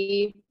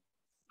she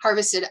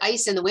harvested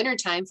ice in the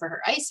wintertime for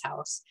her ice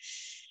house.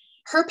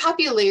 Her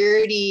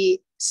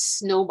popularity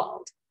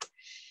snowballed.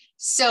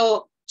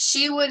 So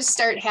she would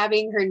start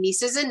having her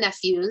nieces and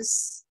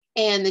nephews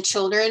and the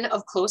children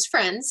of close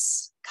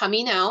friends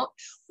coming out,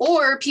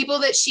 or people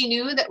that she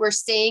knew that were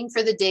staying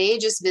for the day,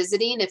 just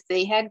visiting if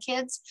they had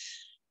kids.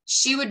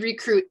 She would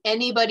recruit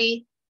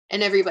anybody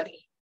and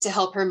everybody to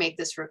help her make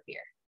this root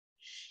beer.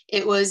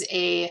 It was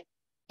a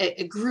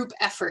group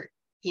effort.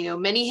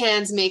 Many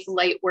hands make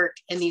light work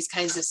in these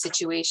kinds of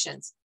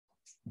situations.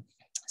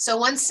 So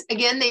once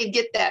again, they'd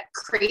get that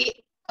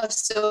crate of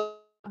soda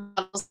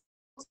bottles.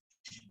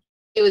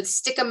 They would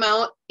stick them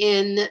out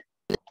in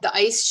the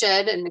ice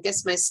shed. And I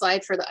guess my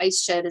slide for the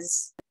ice shed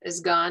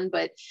is gone.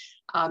 But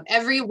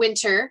every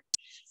winter,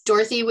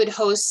 Dorothy would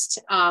host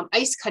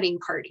ice cutting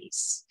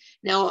parties.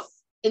 Now,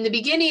 in the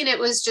beginning, it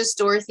was just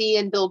Dorothy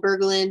and Bill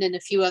Berglund and a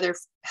few other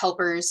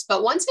helpers.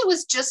 But once it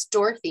was just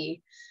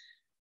Dorothy,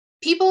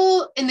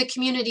 people in the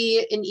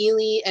community in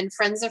Ely and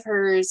friends of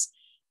hers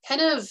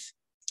kind of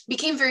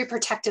became very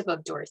protective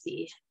of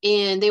Dorothy,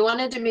 and they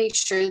wanted to make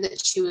sure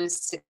that she was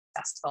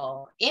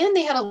successful. And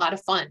they had a lot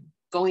of fun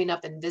going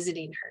up and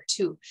visiting her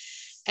too.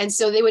 And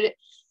so they would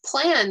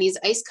plan these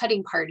ice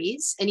cutting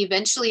parties, and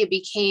eventually it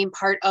became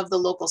part of the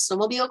local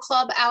snowmobile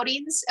club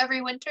outings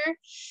every winter.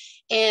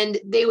 And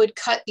they would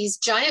cut these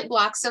giant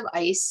blocks of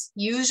ice,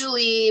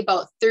 usually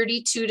about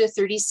 32 to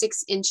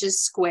 36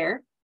 inches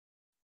square,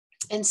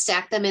 and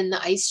stack them in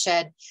the ice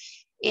shed.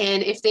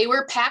 And if they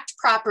were packed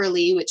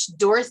properly, which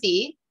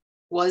Dorothy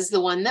was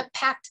the one that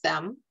packed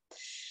them,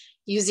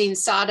 using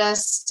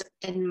sawdust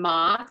and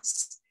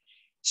moss,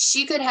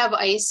 she could have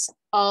ice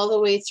all the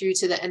way through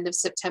to the end of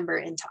September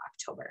into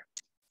October.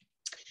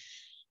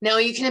 Now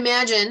you can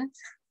imagine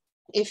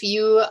if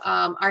you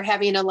are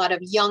having a lot of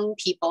young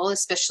people,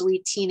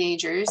 especially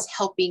teenagers,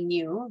 helping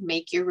you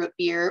make your root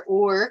beer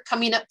or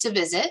coming up to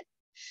visit.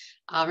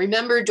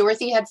 Remember,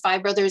 Dorothy had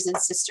 5 brothers and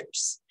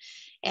sisters,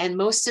 and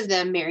most of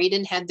them married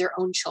and had their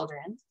own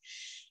children.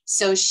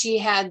 So she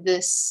had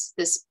this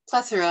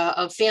plethora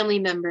of family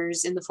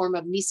members in the form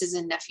of nieces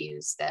and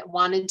nephews that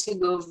wanted to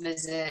go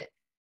visit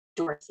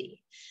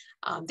Dorothy.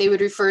 They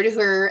would refer to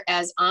her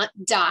as Aunt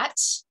Dot,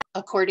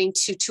 according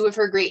to 2 of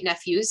her great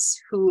nephews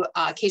who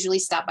occasionally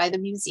stopped by the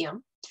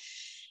museum.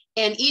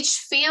 And each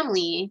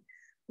family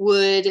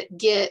would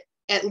get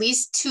at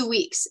least 2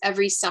 weeks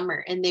every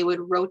summer, and they would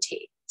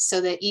rotate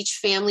so that each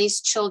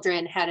family's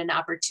children had an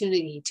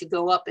opportunity to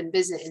go up and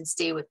visit and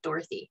stay with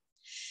Dorothy.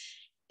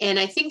 And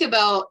I think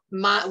about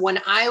when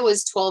I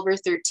was 12 or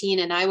 13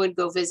 and I would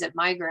go visit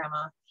my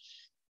grandma,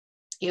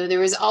 there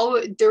was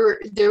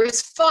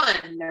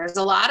fun. There was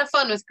a lot of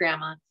fun with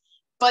grandma,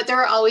 but there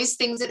were always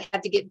things that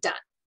had to get done.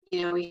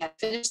 We had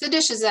to finish the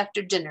dishes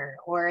after dinner,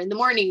 or in the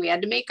morning we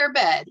had to make our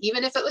bed,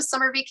 even if it was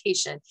summer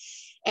vacation.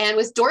 And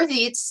with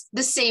Dorothy, it's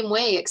the same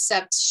way,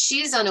 except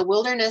she's on a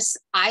wilderness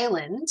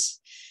island.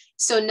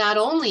 So not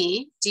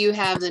only do you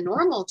have the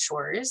normal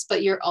chores,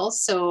 but you're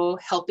also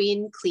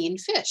helping clean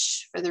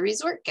fish for the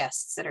resort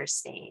guests that are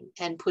staying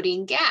and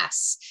putting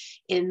gas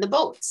in the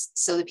boats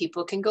so that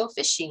people can go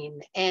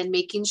fishing and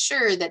making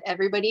sure that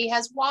everybody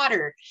has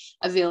water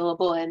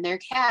available in their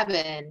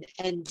cabin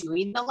and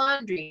doing the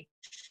laundry.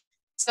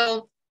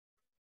 So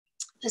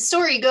the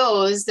story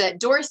goes that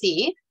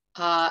Dorothy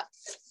got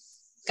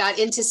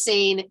into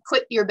saying,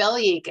 "Quit your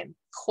belly aching,"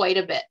 quite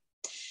a bit.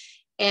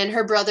 And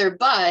her brother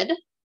Bud,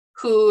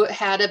 who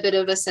had a bit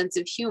of a sense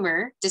of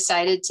humor,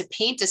 decided to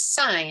paint a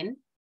sign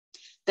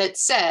that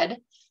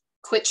said,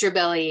 "Quit your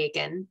belly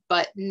aching,"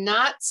 but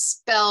not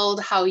spelled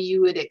how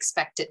you would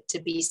expect it to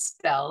be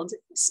spelled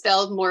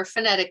more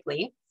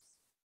phonetically,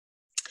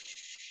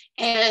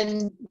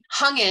 and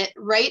hung it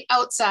right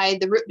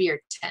outside the root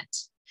beer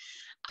tent.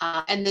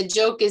 And the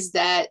joke is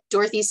that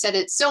Dorothy said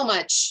it so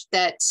much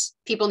that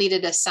people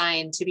needed a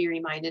sign to be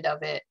reminded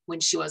of it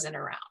when she wasn't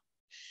around.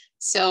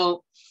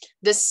 So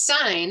the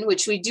sign,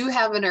 which we do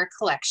have in our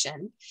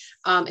collection,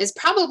 is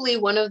probably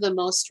one of the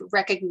most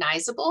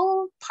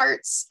recognizable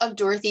parts of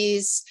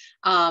Dorothy's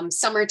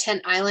summer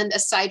tent island,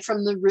 aside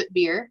from the root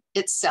beer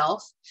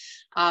itself.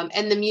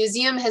 And the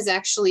museum has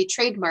actually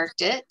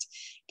trademarked it,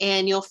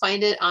 and you'll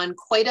find it on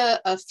quite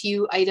a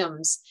few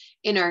items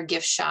in our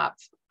gift shop.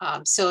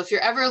 So if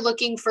you're ever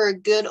looking for a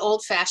good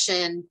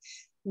old-fashioned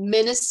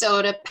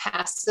Minnesota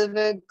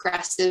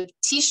passive-aggressive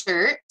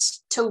t-shirt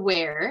to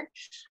wear,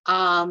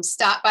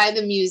 stop by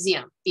the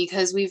museum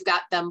because we've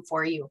got them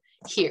for you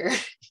here.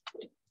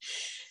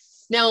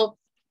 Now,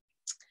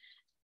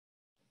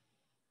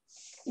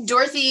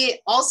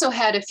 Dorothy also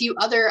had a few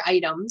other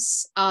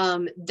items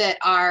that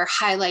are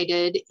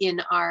highlighted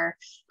in our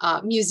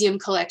museum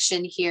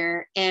collection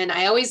here, and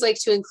I always like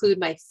to include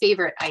my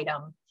favorite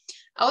item.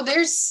 Oh,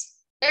 there's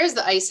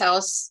the ice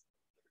house,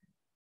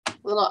 a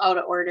little out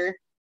of order.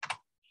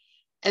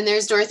 And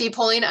there's Dorothy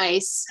pulling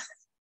ice.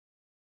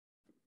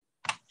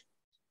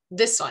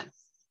 This one.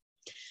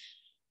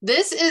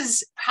 This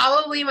is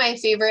probably my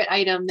favorite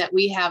item that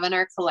we have in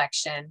our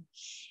collection.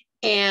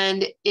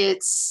 And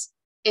it's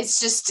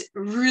just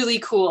really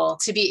cool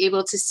to be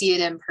able to see it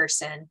in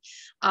person.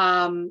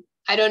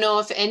 I don't know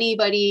if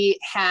anybody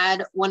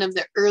had one of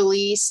the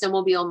early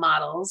snowmobile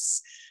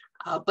models,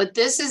 but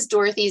this is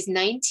Dorothy's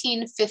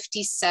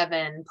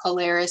 1957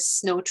 Polaris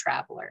Snow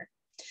Traveler.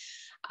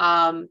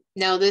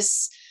 Now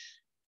this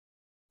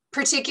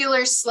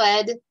particular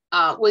sled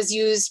was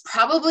used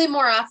probably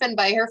more often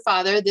by her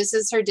father. This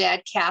is her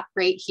dad, Cap,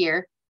 right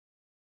here.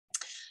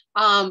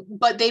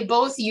 But they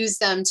both use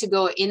them to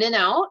go in and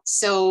out.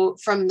 So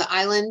from the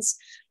islands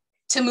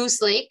to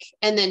Moose Lake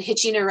and then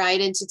hitching a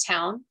ride into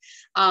town.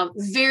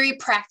 Very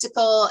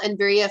practical and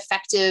very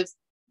effective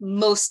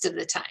most of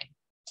the time.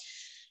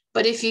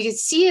 But if you can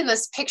see in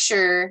this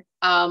picture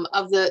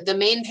of the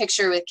main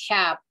picture with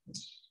Cap,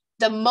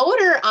 the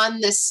motor on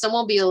this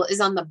snowmobile is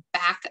on the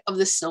back of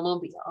the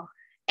snowmobile.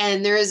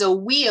 And there is a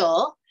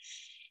wheel,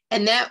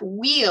 and that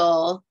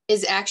wheel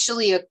is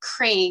actually a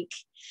crank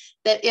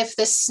that if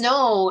the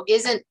snow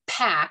isn't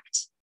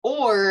packed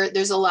or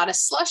there's a lot of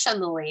slush on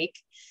the lake,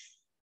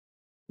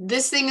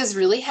 this thing is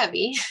really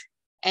heavy.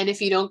 And if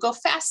you don't go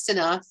fast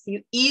enough,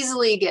 you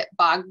easily get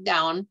bogged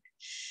down.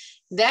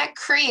 That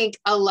crank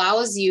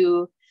allows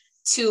you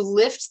to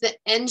lift the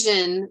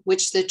engine,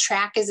 which the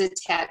track is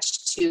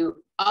attached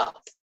to,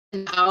 up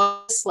and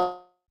out,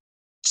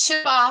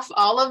 chip off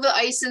all of the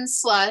ice and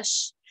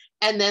slush,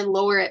 and then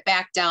lower it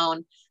back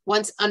down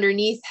once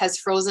underneath has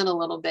frozen a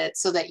little bit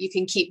so that you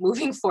can keep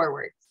moving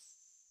forward.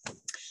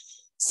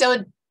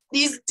 So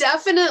these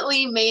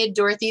definitely made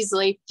Dorothy's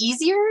life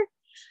easier,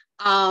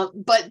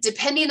 but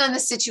depending on the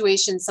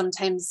situation,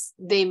 sometimes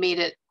they made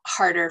it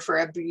harder for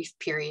a brief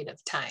period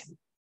of time.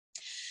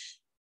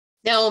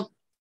 Now,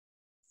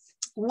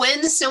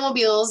 when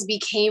snowmobiles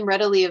became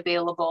readily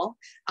available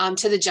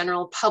to the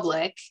general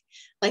public,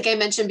 like I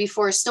mentioned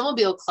before,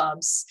 snowmobile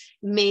clubs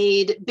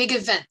made big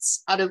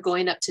events out of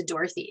going up to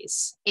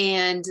Dorothy's.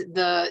 And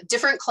the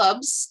different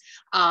clubs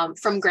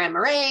from Grand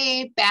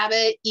Marais,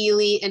 Babbitt,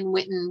 Ely, and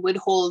Winton would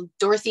hold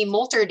Dorothy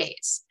Molter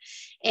days.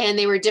 And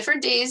they were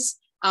different days,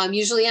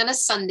 usually on a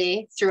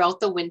Sunday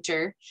throughout the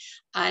winter.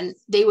 And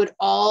they would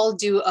all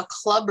do a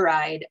club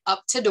ride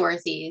up to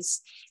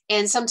Dorothy's.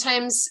 And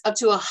sometimes up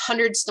to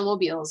 100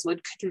 snowmobiles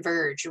would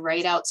converge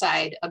right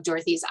outside of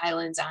Dorothy's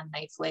Islands on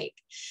Knife Lake.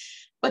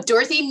 But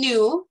Dorothy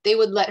knew they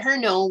would let her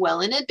know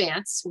well in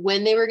advance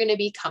when they were going to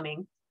be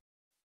coming.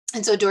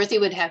 And so Dorothy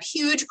would have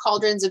huge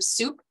cauldrons of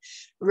soup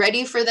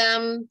ready for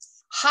them,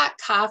 hot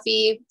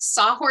coffee,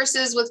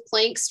 sawhorses with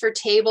planks for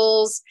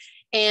tables,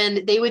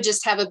 and they would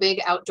just have a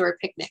big outdoor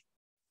picnic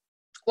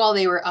while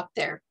they were up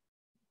there.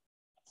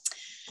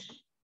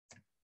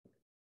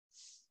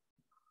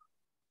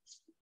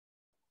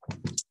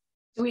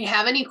 Do we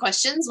have any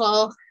questions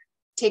while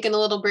taking a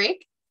little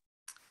break?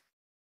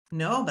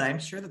 No, but I'm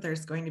sure that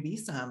there's going to be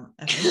some.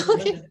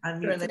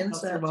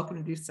 You're welcome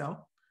to do so.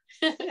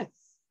 Does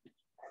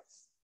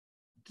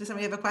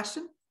somebody have a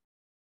question?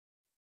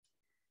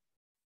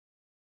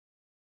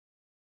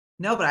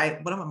 No,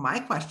 but one of my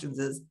questions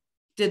is,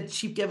 did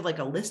she give like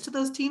a list to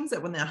those teams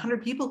that when the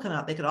 100 people come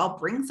out, they could all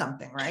bring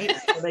something, right?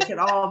 So they could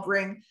all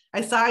bring,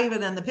 I saw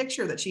even in the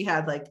picture that she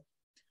had like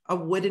a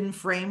wooden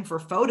frame for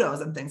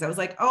photos and things. I was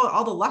like, oh,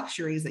 all the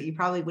luxuries that you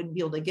probably wouldn't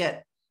be able to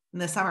get in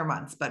the summer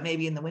months, but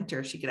maybe in the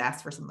winter she could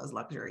ask for some of those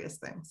luxurious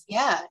things.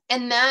 Yeah.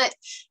 And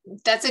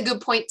that's a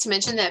good point to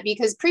mention that,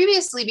 because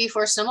previously,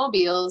 before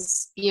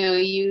snowmobiles,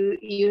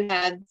 you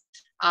had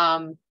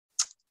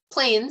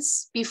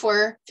planes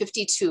before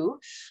 52,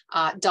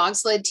 dog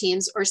sled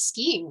teams, or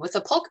skiing with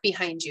a pulk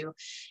behind you.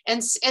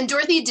 And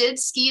Dorothy did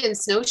ski and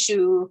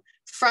snowshoe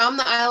from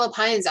the Isle of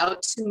Pines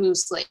out to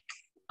Moose Lake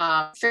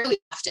fairly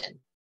often.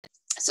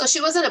 So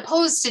she wasn't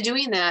opposed to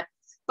doing that.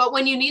 But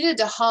when you needed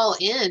to haul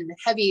in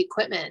heavy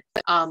equipment,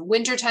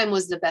 wintertime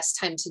was the best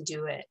time to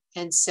do it.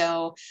 And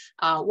so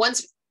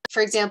once,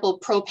 for example,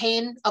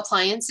 propane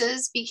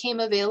appliances became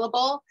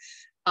available,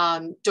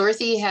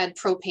 Dorothy had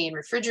propane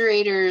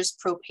refrigerators,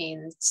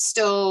 propane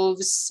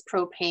stoves,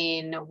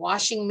 propane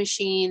washing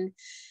machine.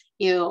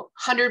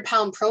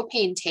 100-pound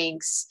propane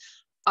tanks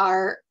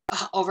are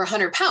over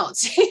 100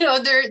 pounds.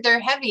 They're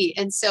heavy.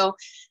 And so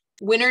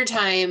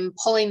wintertime,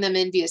 pulling them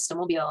in via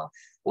snowmobile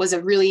was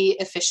a really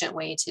efficient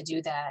way to do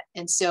that.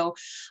 And so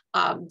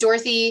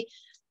Dorothy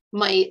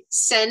might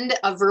send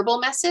a verbal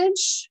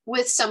message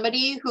with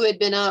somebody who had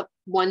been up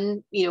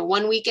one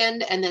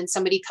weekend, and then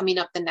somebody coming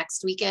up the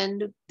next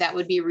weekend that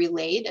would be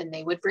relayed and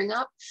they would bring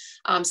up.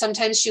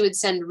 Sometimes she would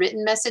send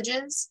written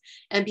messages,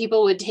 and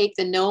people would take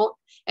the note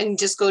and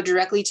just go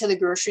directly to the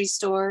grocery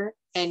store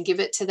and give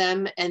it to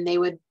them, and they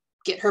would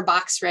get her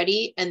box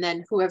ready. And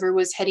then whoever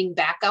was heading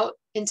back out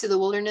into the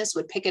wilderness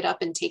would pick it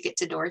up and take it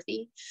to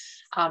Dorothy.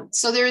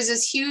 So there was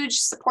this huge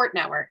support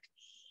network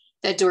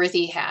that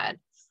Dorothy had.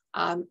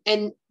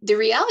 And the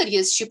reality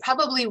is she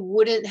probably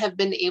wouldn't have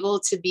been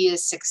able to be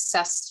as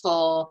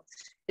successful,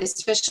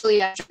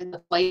 especially after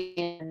the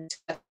flight,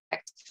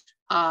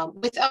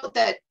 without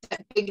that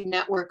big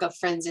network of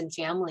friends and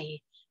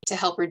family to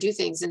help her do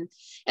things. And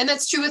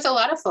that's true with a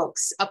lot of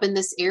folks up in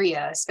this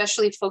area,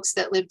 especially folks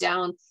that live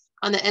down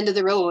on the end of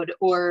the road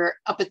or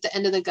up at the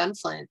end of the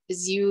Gunflint,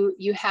 is you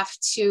have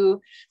to,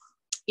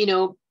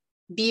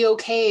 be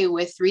okay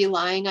with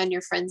relying on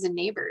your friends and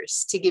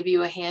neighbors to give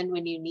you a hand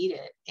when you need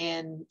it.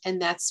 And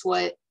that's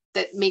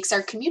that makes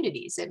our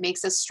communities. It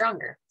makes us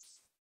stronger.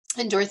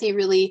 And Dorothy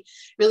really,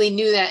 really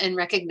knew that and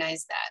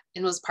recognized that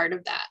and was part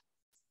of that.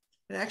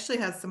 It actually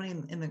has somebody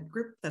in the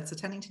group that's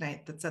attending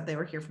tonight that said they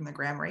were here from the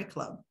Graham Ray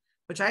Club,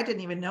 which I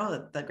didn't even know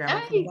that the Graham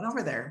Ray Club went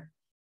over there.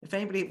 If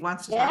anybody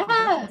wants to talk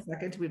about it for a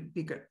second, we'd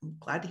be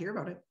glad to hear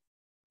about it.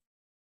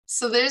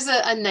 So there's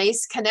a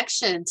nice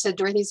connection to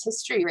Dorothy's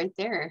history right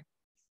there.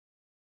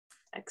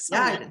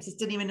 Excellent. Yeah, I just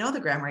didn't even know the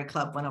Graham Ray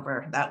Club went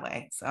over that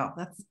way. So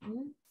that's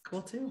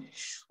cool too.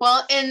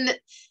 Well, and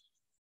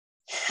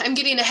I'm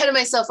getting ahead of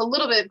myself a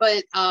little bit,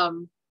 but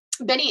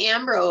Benny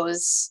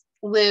Ambrose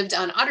lived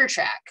on Otter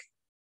Track,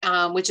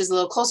 which is a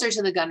little closer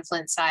to the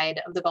Gunflint side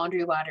of the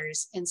Boundary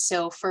Waters. And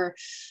so for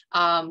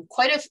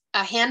quite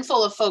a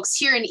handful of folks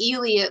here in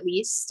Ely, at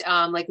least,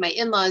 like my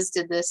in-laws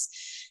did this,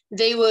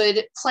 they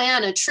would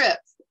plan a trip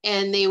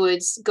and they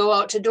would go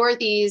out to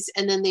Dorothy's,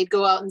 and then they'd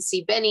go out and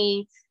see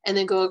Benny, and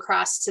then go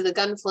across to the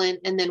Gunflint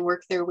and then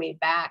work their way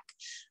back.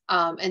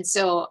 And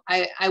so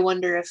I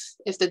wonder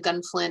if the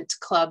Gunflint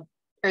Club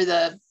or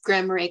the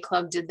Graham Ray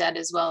Club did that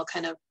as well,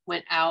 kind of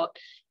went out,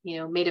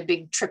 made a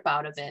big trip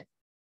out of it.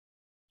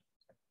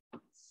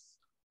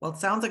 Well, it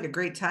sounds like a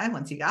great time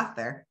once you got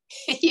there.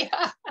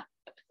 Yeah.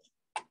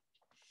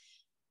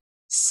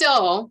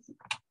 So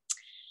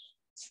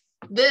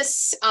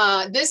this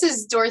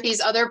is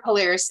Dorothy's other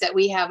Polaris that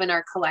we have in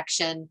our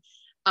collection.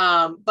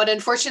 But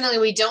unfortunately,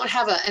 we don't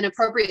have an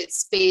appropriate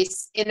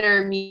space in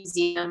our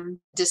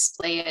museum to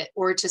display it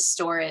or to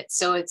store it.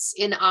 So it's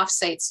in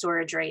offsite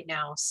storage right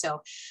now.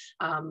 So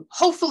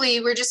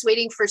hopefully we're just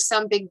waiting for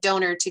some big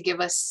donor to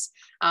give us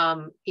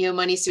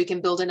money so we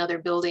can build another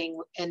building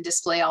and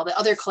display all the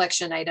other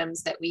collection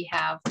items that we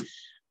have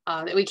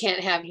that we can't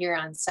have here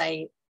on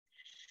site.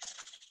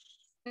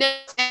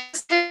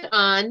 Next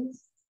on,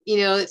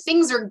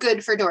 things are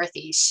good for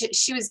Dorothy.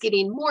 She was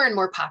getting more and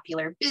more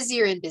popular,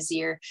 busier and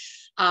busier.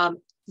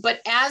 But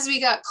as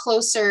we got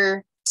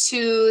closer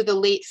to the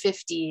late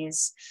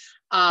 50s,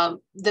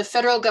 the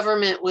federal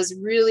government was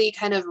really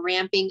kind of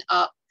ramping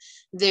up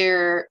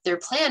their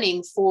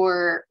planning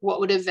for what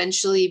would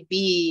eventually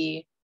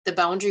be the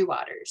Boundary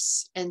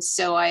Waters. And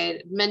so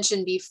I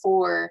mentioned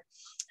before,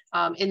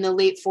 in the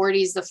late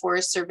 40s, the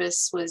Forest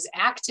Service was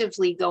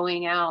actively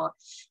going out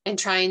and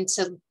trying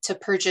to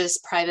purchase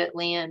private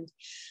land.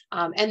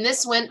 And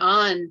this went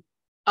on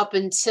up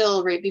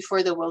until right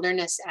before the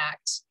Wilderness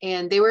Act.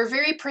 And they were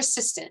very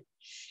persistent.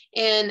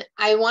 And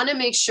I want to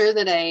make sure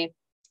that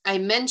I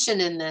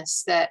mention in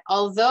this that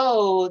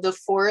although the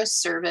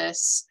Forest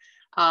Service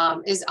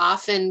is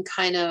often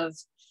kind of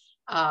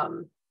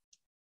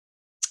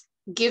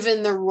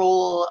given the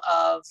role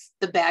of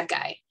the bad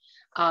guy,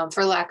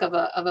 for lack of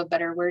a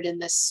better word in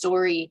this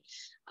story,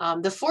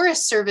 the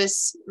Forest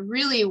Service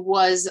really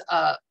was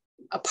a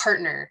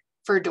partner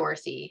for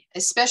Dorothy,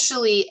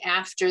 especially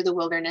after the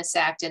Wilderness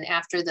Act and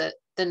after the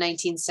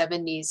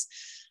 1970s.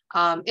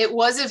 It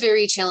was a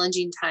very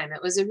challenging time.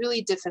 It was a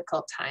really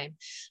difficult time.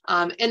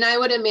 And I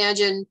would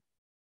imagine,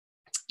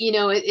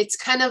 it's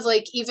kind of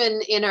like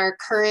even in our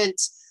current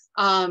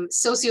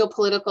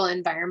socio-political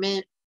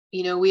environment,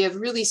 we have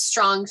really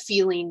strong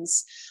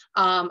feelings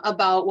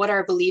about what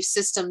our belief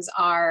systems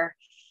are.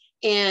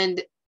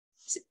 And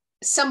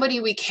somebody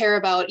we care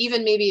about,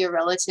 even maybe a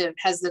relative,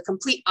 has the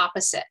complete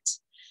opposite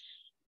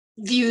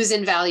views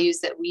and values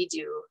that we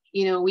do.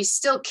 We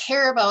still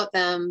care about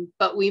them,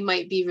 but we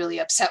might be really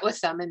upset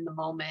with them in the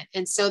moment.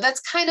 And so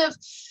that's kind of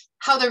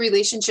how the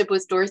relationship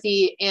with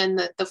Dorothy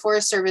and the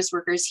Forest Service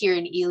workers here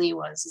in Ely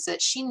was, is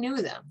that she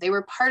knew them. They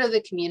were part of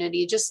the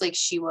community, just like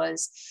she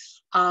was.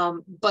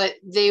 But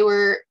they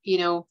were,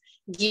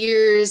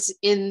 gears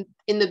in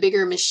the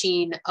bigger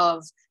machine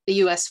of the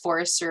U.S.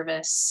 Forest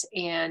Service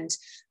and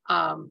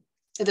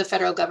the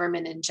federal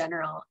government in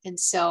general. And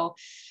so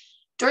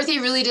Dorothy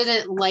really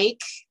didn't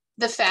like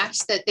the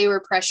fact that they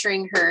were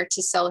pressuring her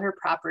to sell her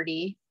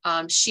property.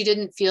 She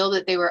didn't feel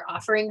that they were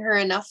offering her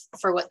enough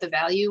for what the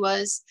value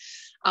was.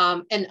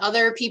 And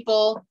other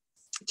people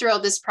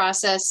throughout this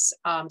process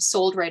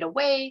sold right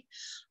away,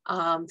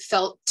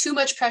 felt too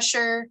much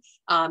pressure,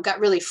 got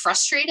really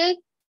frustrated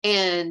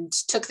and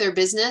took their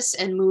business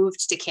and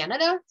moved to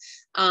Canada.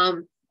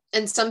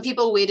 And some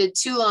people waited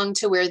too long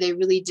to where they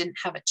really didn't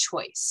have a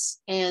choice.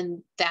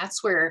 And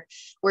that's where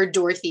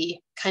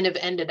Dorothy kind of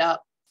ended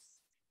up.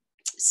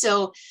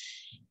 So,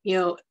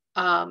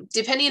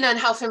 depending on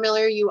how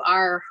familiar you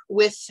are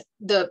with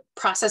the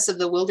process of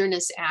the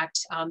Wilderness Act,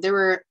 there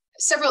were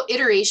several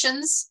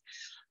iterations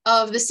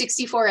of the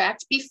 64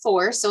 Act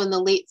before. So in the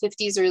late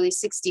 50s, early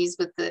 60s,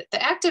 but the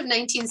Act of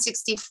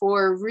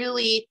 1964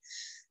 really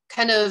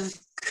kind of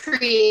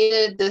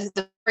created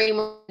the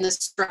framework and the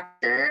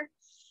structure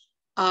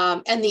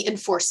and the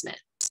enforcement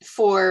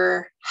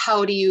for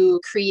how do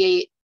you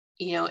create,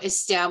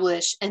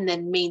 establish and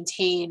then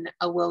maintain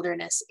a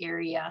wilderness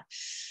area.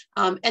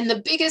 And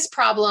the biggest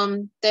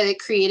problem that it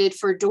created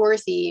for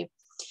Dorothy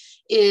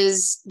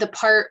is the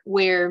part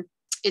where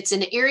it's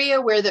an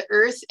area where the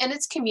earth and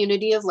its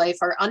community of life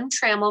are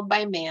untrammeled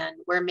by man,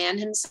 where man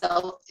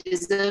himself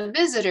is the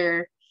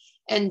visitor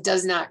and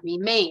does not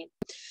remain.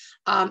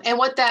 And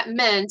what that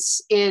meant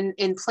in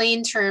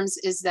plain terms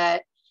is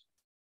that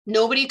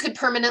nobody could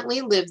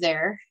permanently live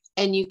there,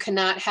 and you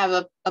cannot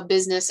have a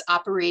business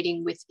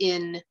operating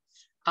within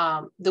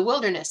the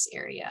wilderness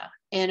area.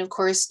 And of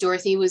course,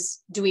 Dorothy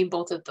was doing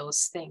both of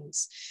those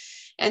things.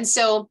 And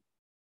so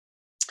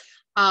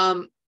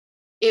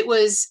it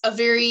was a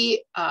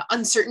very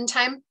uncertain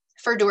time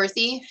for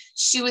Dorothy.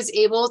 She was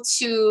able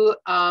to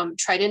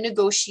try to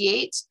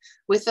negotiate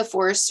with the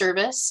Forest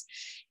Service.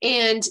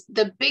 And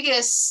the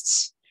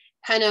biggest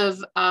kind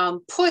of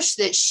push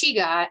that she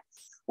got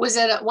was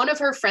that one of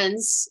her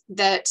friends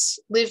that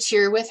lived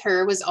here with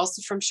her was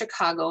also from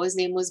Chicago. His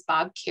name was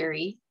Bob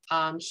Carey.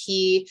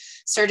 He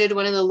started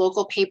one of the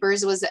local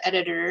papers, was the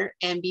editor.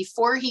 And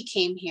before he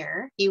came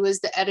here, he was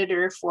the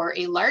editor for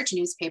a large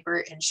newspaper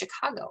in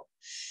Chicago.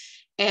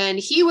 And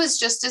he was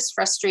just as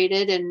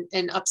frustrated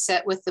and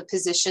upset with the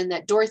position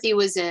that Dorothy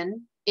was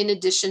in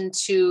addition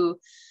to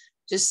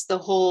just the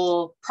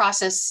whole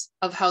process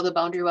of how the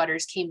Boundary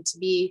Waters came to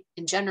be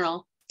in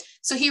general.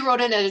 So he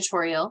wrote an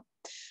editorial.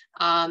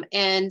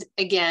 And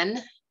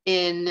again,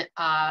 in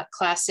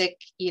classic,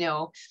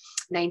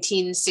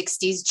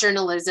 1960s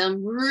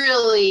journalism,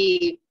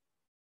 really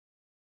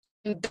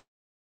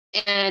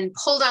and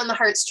pulled on the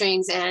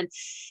heartstrings and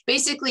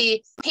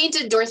basically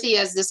painted Dorothy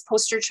as this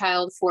poster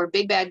child for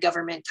big bad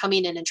government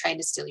coming in and trying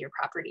to steal your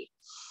property.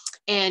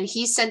 And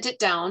he sent it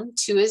down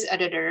to his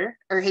editor,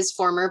 or his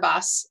former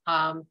boss,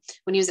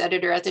 when he was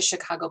editor at the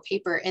Chicago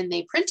paper, and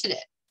they printed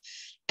it.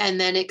 And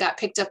then it got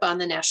picked up on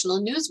the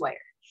national newswire.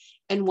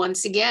 And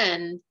once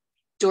again,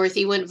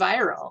 Dorothy went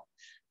viral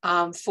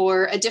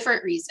for a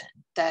different reason,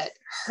 that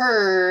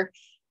her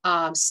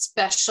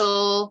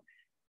special,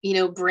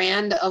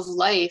 brand of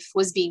life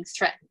was being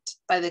threatened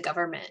by the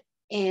government.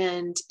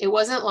 And it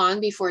wasn't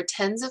long before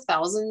tens of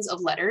thousands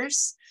of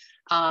letters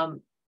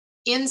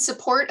in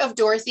support of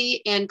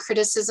Dorothy and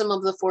criticism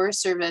of the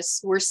Forest Service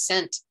were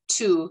sent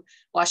to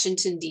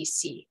Washington,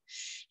 D.C.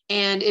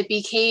 And it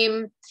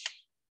became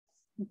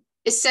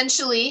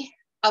essentially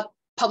a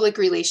public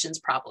relations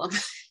problem.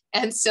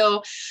 And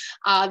so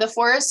the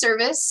Forest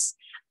Service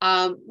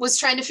was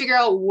trying to figure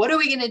out, what are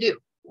we going to do?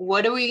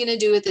 What are we going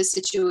to do with this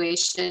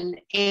situation?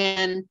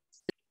 And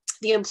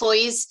the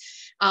employees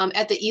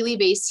at the Ely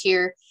base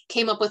here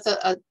came up with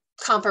a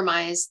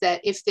compromise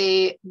that if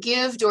they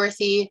give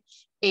Dorothy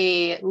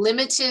a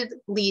limited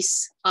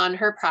lease on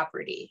her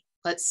property,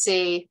 let's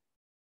say,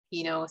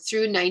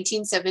 through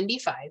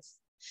 1975,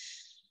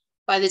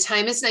 by the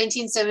time it's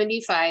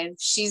 1975,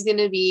 she's going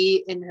to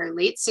be in her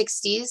late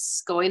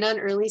 60s, going on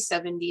early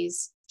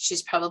 70s.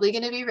 She's probably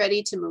going to be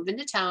ready to move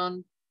into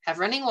town, have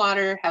running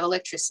water, have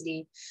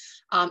electricity,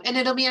 and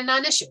it'll be a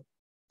non-issue.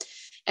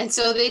 And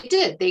so they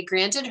did. They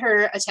granted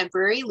her a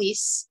temporary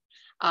lease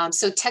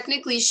So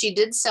technically she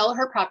did sell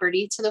her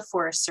property to the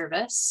Forest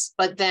Service,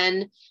 but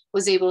then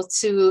was able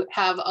to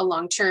have a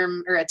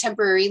long-term or a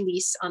temporary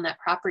lease on that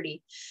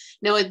property.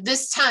 Now at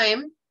this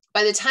time,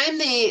 by the time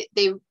they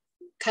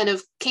kind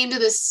of came to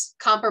this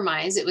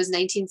compromise, it was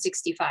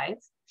 1965.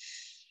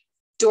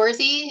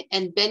 Dorothy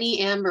and Benny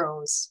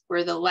Ambrose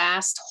were the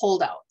last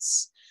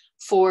holdouts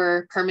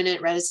for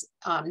permanent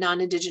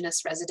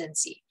non-indigenous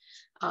residency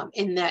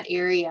in that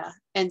area.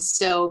 And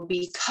so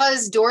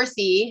because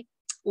Dorothy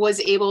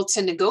was able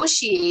to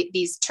negotiate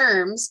these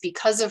terms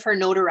because of her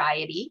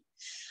notoriety,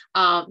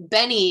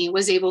 Benny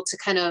was able to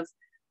kind of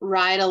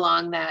ride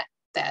along that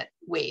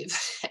wave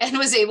and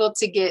was able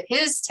to get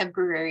his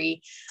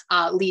temporary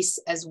lease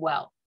as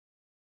well.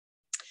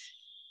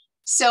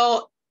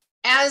 So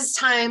as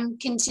time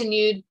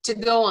continued to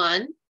go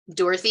on,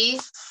 Dorothy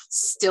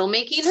still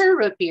making her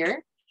root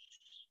beer.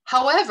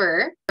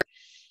 However,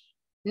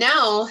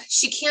 now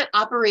she can't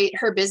operate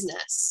her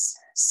business.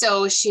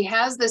 So she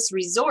has this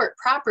resort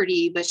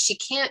property, but she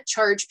can't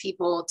charge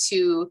people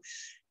to,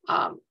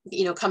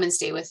 come and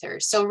stay with her.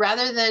 So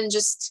rather than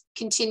just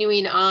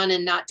continuing on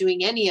and not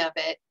doing any of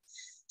it,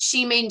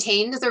 she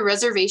maintained the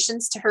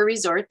reservations to her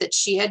resort that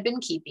she had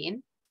been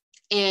keeping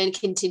and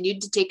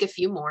continued to take a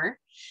few more,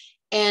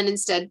 and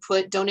instead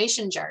put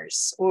donation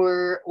jars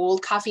or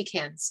old coffee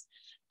cans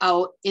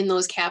out in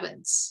those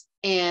cabins.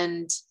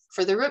 And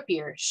for the root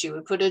beer, she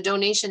would put a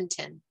donation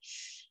tin.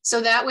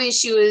 So that way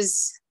she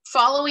was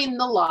following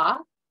the law,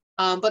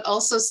 but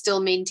also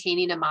still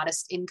maintaining a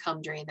modest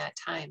income during that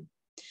time.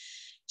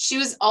 She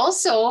was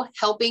also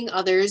helping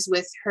others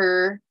with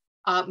her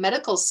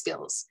medical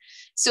skills.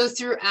 So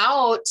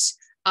throughout,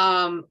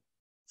 up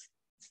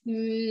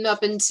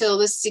until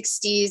the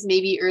 60s,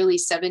 maybe early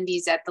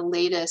 70s at the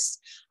latest,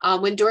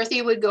 when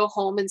Dorothy would go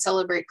home and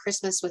celebrate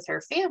Christmas with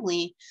her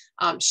family,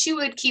 she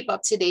would keep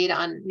up to date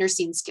on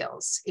nursing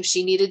skills. If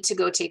she needed to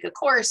go take a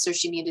course or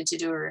she needed to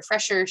do a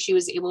refresher, she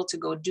was able to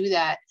go do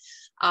that.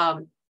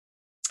 And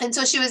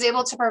so she was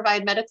able to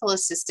provide medical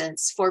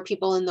assistance for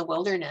people in the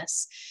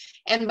wilderness.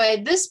 And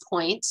by this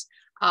point,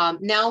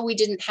 now we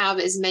didn't have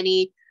as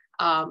many,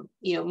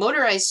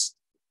 motorized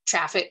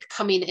traffic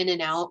coming in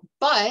and out,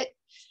 but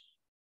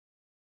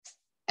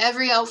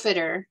every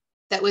outfitter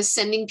that was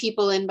sending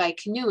people in by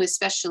canoe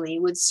especially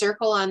would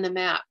circle on the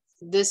map,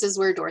 this is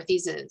where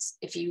Dorothy's is.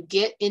 If you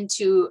get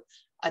into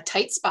a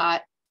tight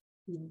spot,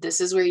 this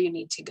is where you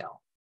need to go.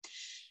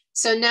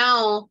 So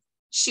now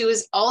she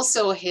was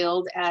also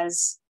hailed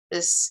as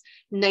this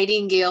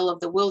nightingale of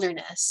the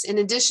wilderness, in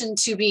addition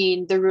to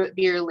being the root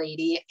beer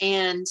lady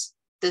and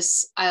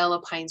this Isle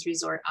of Pines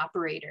resort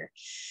operator.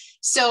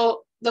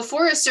 So the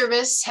Forest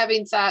Service,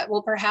 having thought,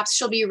 well, perhaps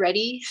she'll be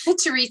ready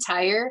to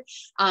retire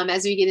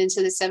as we get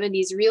into the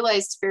 70s,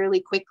 realized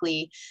fairly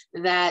quickly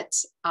that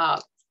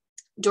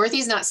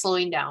Dorothy's not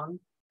slowing down.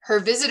 Her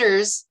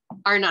visitors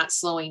are not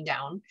slowing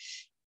down.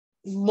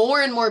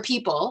 More and more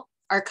people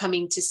are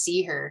coming to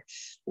see her.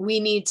 We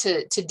need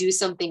to do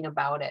something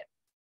about it.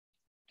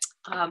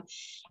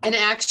 And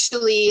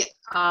actually,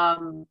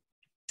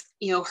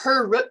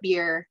 her root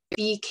beer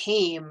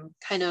became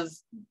kind of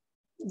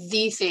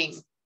the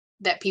thing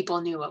that people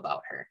knew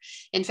about her.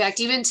 In fact,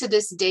 even to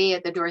this day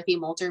at the Dorothy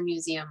Molter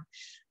Museum,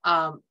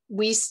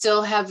 we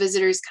still have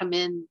visitors come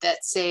in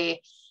that say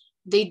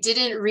they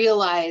didn't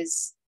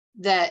realize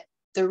that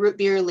the root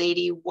beer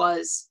lady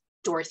was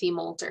Dorothy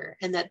Molter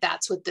and that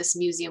that's what this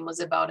museum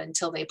was about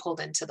until they pulled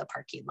into the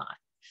parking lot.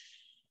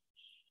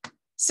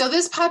 So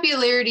this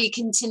popularity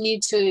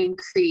continued to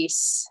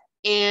increase.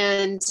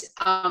 And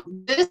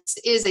this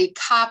is a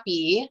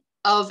copy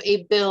of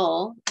a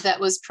bill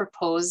that was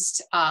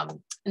proposed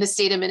in the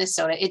state of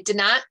Minnesota. It did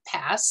not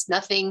pass.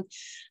 Nothing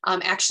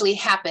actually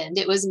happened.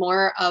 It was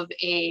more of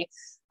a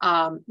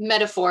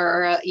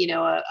metaphor, or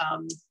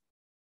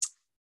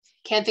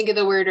can't think of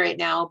the word right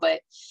now, but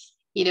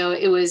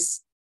it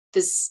was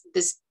this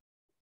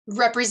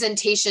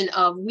representation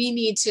of, we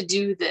need to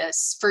do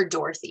this for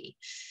Dorothy.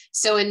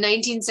 So in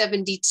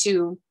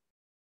 1972,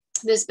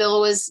 this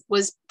bill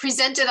was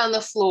presented on the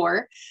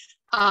floor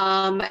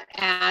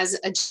as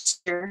a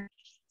gesture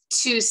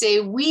to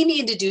say, we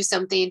need to do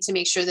something to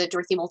make sure that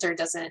Dorothy Molter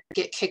doesn't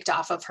get kicked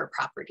off of her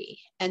property.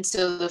 And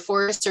so the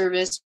Forest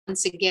Service,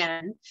 once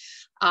again,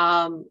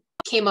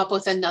 came up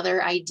with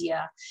another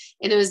idea.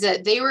 And it was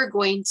that they were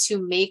going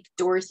to make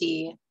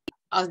Dorothy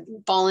a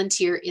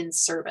volunteer in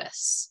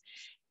service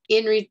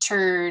in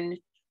return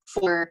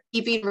for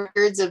keeping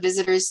records of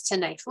visitors to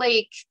Knife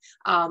Lake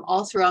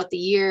all throughout the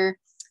year,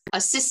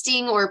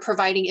 assisting or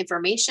providing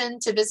information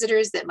to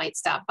visitors that might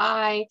stop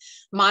by,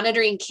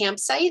 monitoring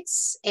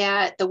campsites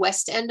at the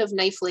west end of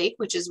Knife Lake,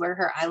 which is where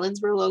her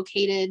islands were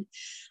located.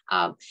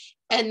 And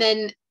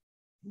then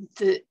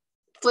the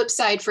flip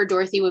side for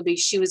Dorothy would be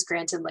she was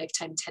granted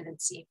lifetime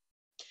tenancy.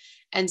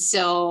 And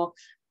so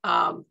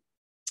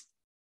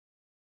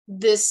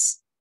this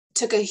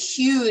took a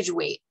huge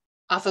weight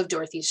off of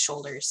Dorothy's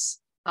shoulders.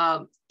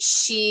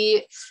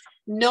 She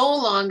no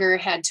longer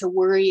had to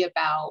worry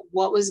about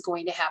what was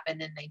going to happen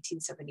in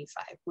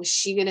 1975. Was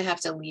she going to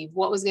have to leave?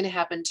 What was going to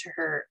happen to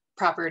her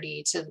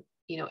property, to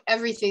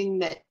everything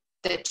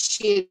that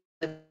she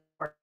had.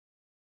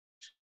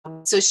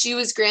 So she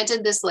was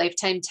granted this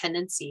lifetime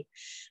tenancy.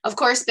 Of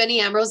course, Benny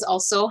Ambrose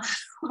also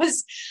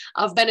was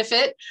of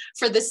benefit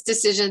for this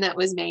decision that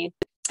was made.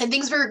 And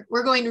things were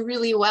going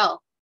really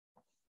well.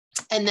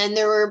 And then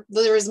there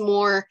was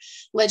more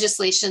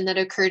legislation that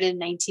occurred in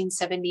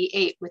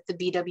 1978 with the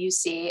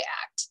BWCA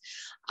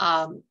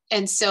Act.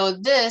 And so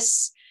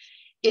this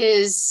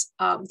is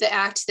the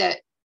act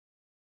that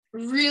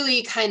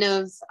really kind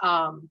of,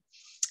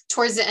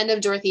 towards the end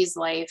of Dorothy's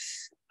life,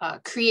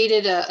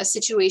 created a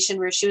situation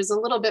where she was a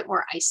little bit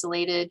more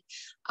isolated.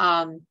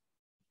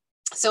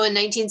 So in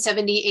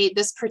 1978,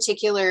 this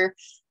particular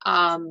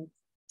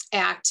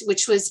act,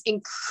 which was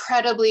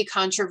incredibly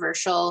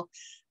controversial,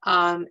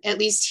 at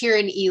least here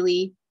in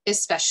Ely,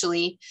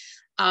 especially,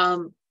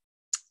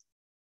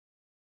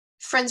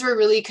 friends were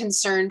really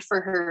concerned for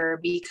her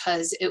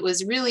because it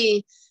was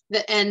really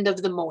the end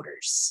of the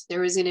motors. There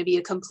was going to be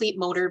a complete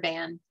motor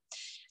ban.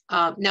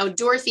 Now,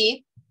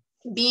 Dorothy,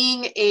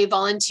 being a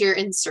volunteer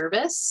in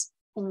service,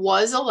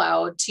 was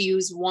allowed to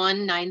use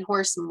one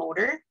 9-horse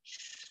motor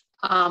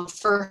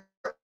for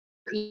her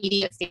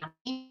immediate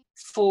family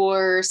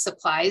for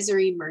supplies or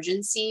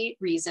emergency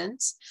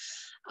reasons.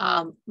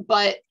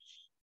 But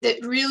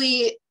that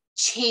really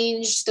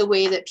changed the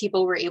way that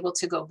people were able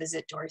to go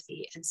visit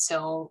Dorothy. And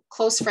so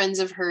close friends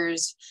of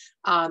hers,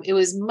 it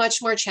was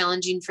much more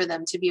challenging for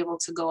them to be able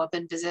to go up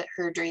and visit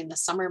her during the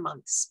summer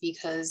months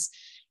because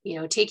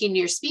taking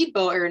your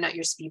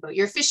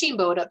your fishing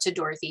boat up to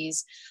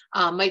Dorothy's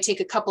might take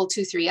a couple,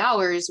 2-3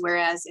 hours,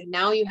 whereas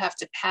now you have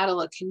to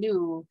paddle a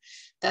canoe.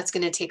 That's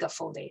going to take a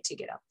full day to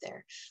get up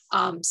there.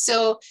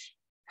 So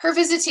her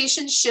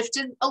visitation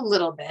shifted a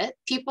little bit.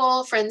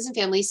 People, friends and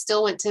family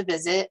still went to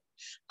visit.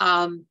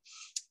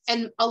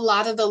 And a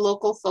lot of the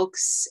local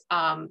folks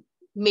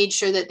made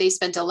sure that they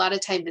spent a lot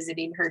of time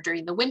visiting her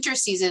during the winter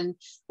season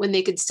when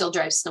they could still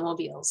drive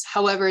snowmobiles.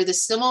 However, the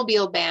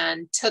snowmobile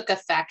ban took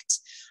effect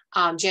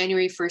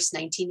January 1st,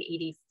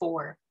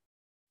 1984.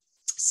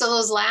 So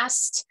those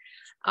last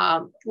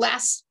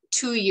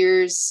 2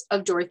 years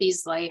of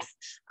Dorothy's life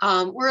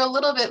were a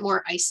little bit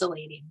more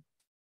isolating.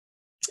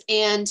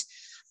 And,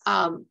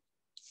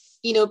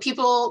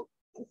 people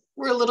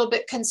were a little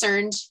bit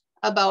concerned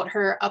about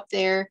her up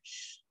there.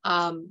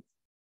 One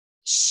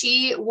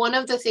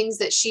of the things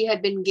that she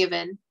had been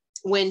given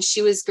when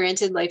she was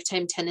granted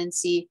lifetime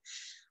tenancy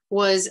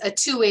was a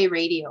 2-way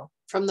radio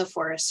from the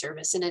Forest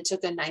Service, and it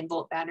took a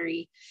 9-volt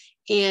battery,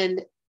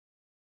 and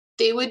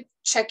they would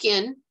check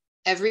in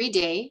every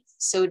day.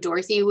 So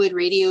Dorothy would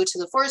radio to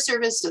the Forest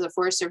Service, or the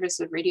Forest Service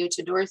would radio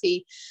to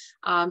Dorothy.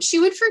 She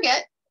would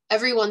forget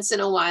every once in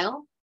a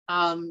while.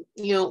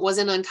 It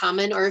wasn't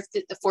uncommon, or if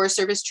the Forest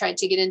Service tried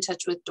to get in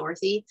touch with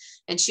Dorothy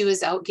and she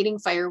was out getting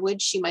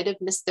firewood, she might have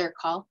missed their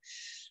call.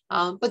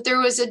 But there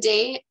was a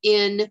day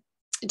in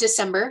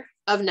December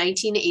of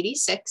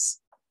 1986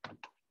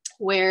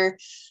 where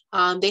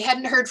they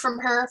hadn't heard from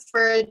her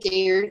for a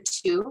day or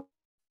two.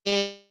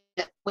 And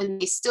when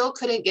they still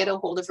couldn't get a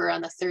hold of her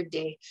on the 3rd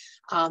day,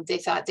 they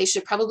thought they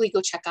should probably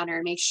go check on her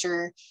and make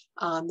sure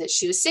that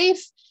she was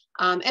safe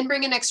and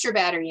bring an extra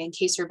battery in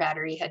case her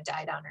battery had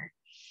died on her.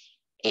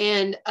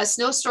 And a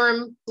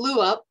snowstorm blew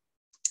up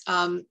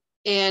and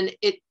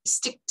it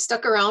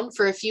stuck around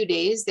for a few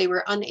days. They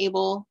were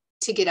unable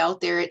to get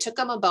out there. It took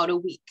them about a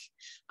week.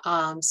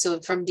 So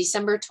from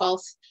December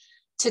 12th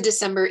to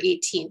December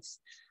 18th.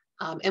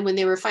 And when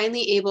they were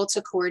finally able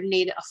to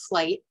coordinate a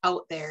flight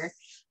out there,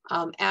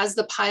 as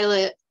the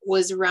pilot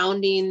was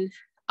rounding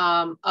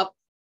up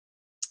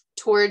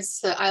towards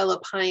the Isle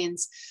of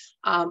Pines,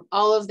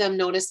 all of them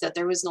noticed that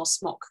there was no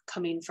smoke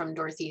coming from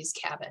Dorothy's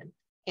cabin.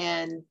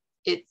 And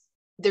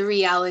the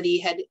reality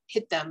had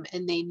hit them,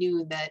 and they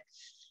knew that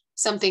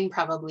something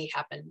probably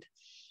happened.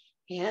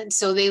 And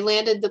so they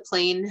landed the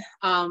plane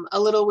a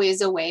little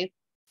ways away,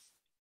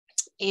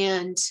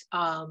 and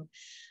a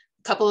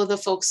couple of the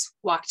folks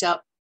walked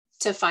up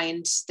to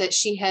find that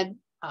she had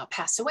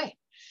passed away.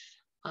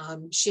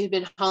 She had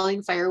been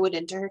hauling firewood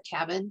into her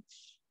cabin.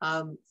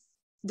 The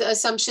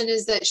assumption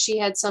is that she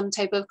had some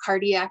type of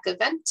cardiac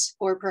event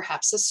or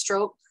perhaps a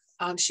stroke.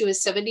 She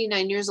was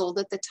 79 years old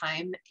at the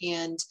time,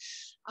 and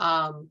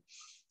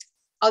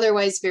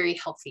otherwise very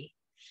healthy.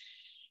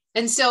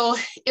 And so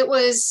it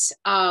was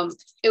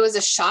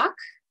a shock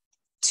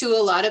to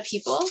a lot of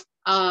people.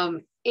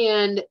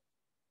 And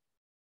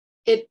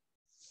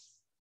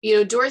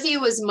Dorothy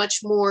was much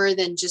more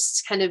than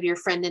just kind of your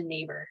friend and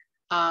neighbor.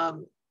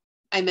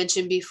 I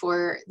mentioned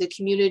before, the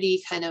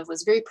community kind of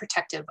was very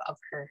protective of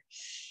her.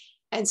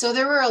 And so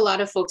there were a lot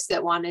of folks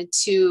that wanted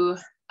to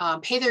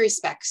pay their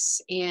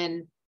respects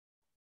and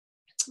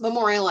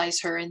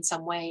memorialize her in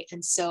some way.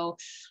 And so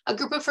a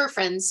group of her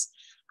friends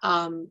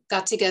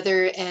got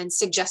together and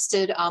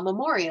suggested a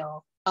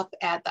memorial up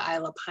at the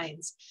Isle of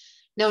Pines.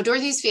 Now,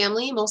 Dorothy's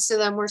family, most of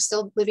them were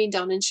still living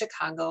down in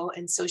Chicago.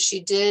 And so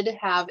she did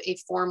have a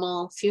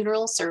formal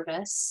funeral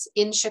service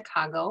in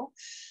Chicago.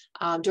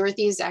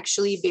 Dorothy is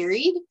actually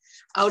buried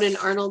out in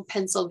Arnold,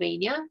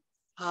 Pennsylvania.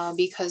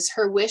 because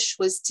her wish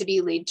was to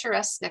be laid to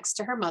rest next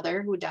to her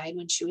mother, who died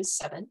when she was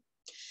 7.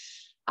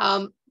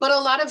 But a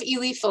lot of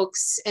Ely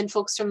folks and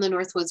folks from the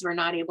Northwoods were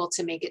not able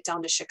to make it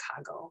down to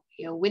Chicago.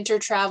 Winter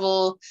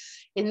travel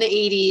in the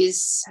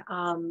 80s,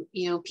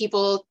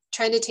 people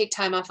trying to take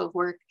time off of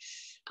work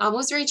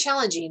was very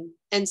challenging.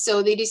 And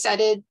so they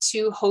decided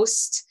to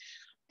host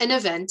an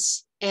event,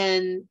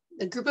 and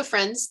a group of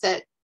friends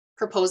that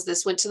proposed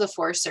this went to the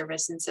Forest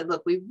Service and said,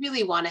 look, we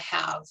really want to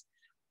have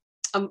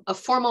a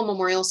formal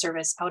memorial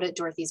service out at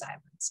Dorothy's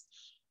Islands.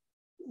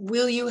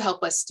 Will you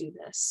help us do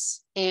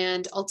this?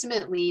 And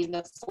ultimately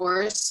the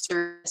Forest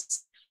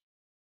Service,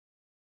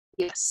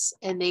 yes,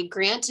 and they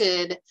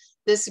granted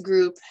this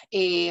group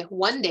a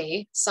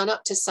 1-day sun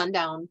up to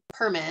sundown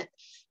permit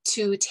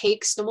to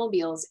take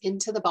snowmobiles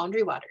into the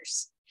Boundary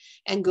Waters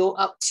and go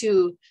up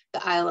to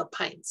the Isle of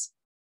Pines.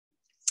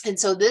 And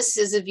so this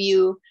is a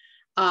view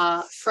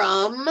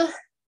from,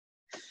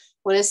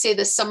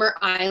 the Summer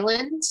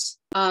Island,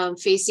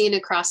 facing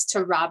across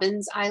to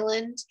Robbins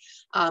Island,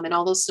 and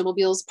all those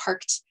snowmobiles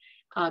parked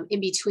in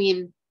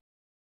between.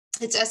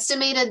 It's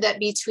estimated that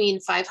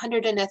between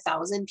 500 and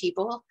 1,000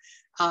 people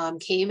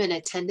came and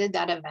attended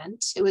that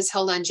event. It was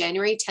held on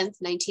January 10th,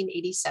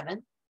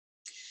 1987.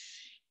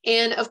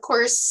 And of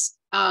course,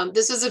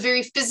 this was a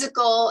very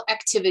physical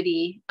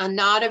activity.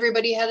 Not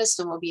everybody had a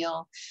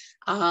snowmobile.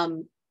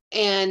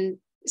 And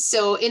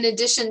so in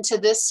addition to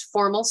this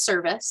formal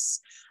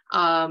service,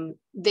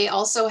 they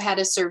also had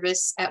a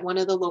service at one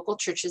of the local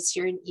churches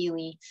here in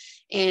Ely,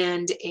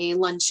 and a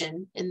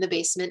luncheon in the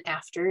basement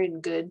after,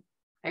 in good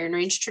Iron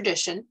Range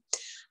tradition.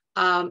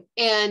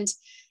 And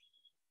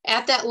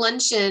at that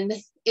luncheon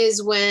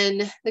is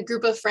when the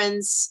group of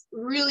friends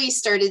really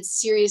started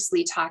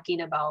seriously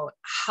talking about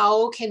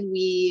how can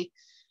we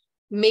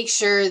make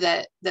sure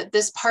that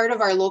this part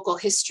of our local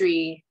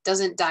history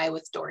doesn't die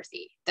with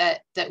Dorothy,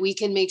 that we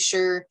can make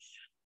sure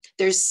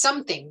there's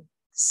some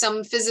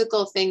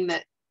physical thing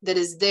that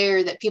is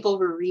there, that people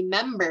will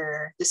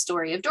remember the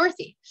story of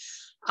Dorothy.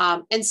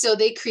 And so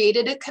they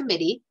created a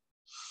committee,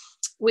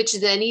 which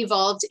then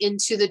evolved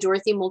into the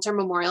Dorothy Molter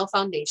Memorial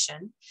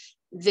Foundation.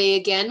 They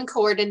again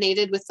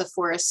coordinated with the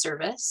Forest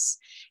Service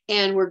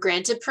and were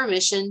granted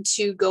permission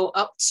to go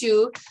up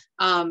to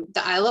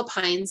the Isle of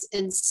Pines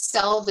and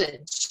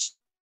salvage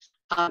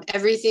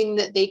everything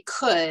that they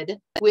could,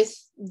 with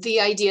the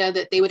idea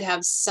that they would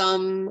have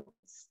some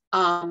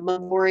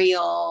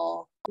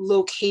memorial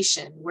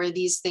location where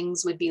these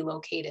things would be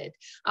located.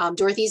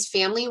 Dorothy's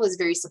family was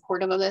very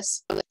supportive of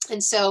this.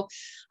 And so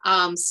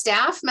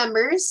staff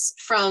members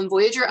from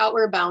Voyager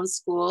Outward Bound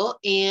School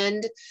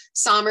and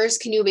Somers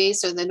Canoe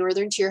Base, or the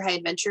Northern Tier High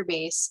Adventure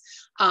Base,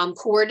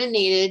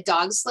 coordinated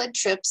dog sled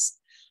trips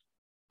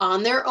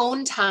on their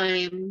own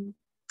time,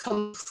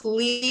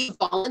 completely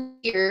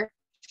volunteer,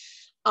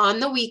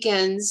 on the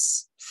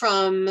weekends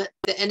from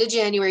the end of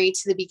January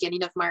to the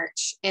beginning of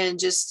March, and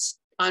just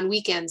on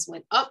weekends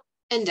went up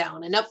and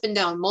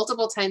down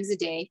multiple times a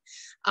day.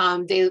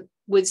 They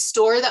would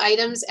store the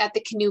items at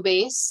the canoe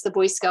base, the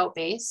Boy Scout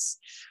base.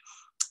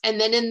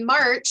 And then in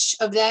March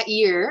of that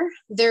year,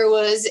 there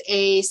was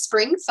a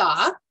spring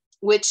thaw,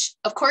 which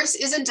of course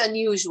isn't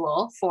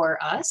unusual for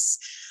us,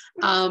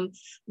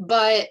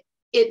 but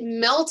it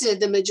melted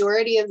the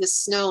majority of the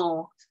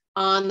snow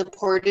on the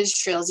portage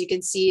trails. You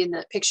can see in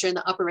the picture in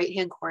the upper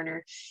right-hand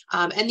corner.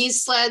 And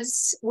these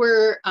sleds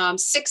were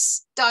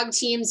 6 dog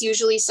teams,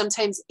 usually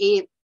sometimes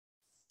 8.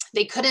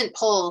 They couldn't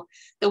pull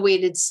the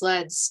weighted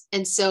sleds.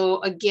 And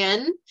so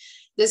again,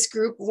 this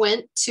group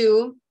went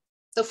to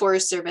the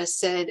Forest Service,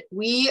 said,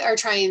 we are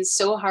trying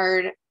so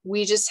hard.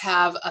 We just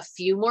have a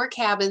few more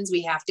cabins.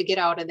 We have to get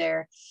out of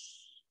there.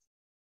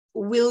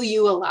 Will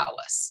you allow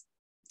us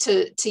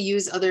to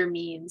use other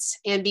means?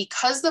 And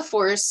because the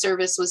Forest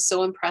Service was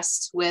so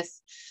impressed with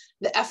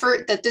the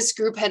effort that this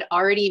group had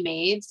already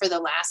made for the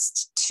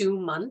last 2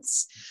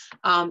 months,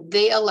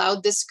 they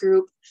allowed this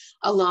group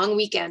a long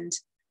weekend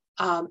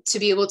to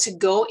be able to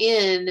go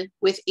in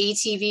with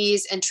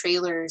ATVs and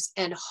trailers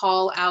and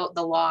haul out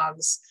the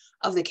logs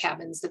of the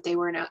cabins that they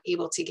were not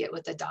able to get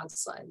with the dog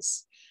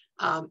sleds.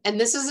 And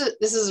this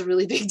is a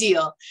really big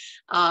deal.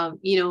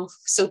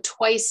 So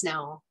twice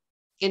now,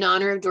 in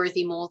honor of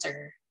Dorothy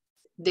Molter,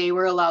 they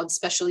were allowed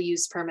special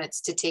use permits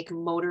to take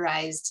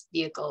motorized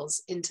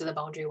vehicles into the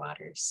Boundary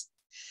Waters.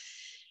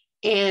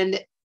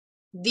 And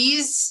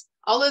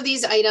all of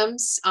these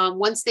items,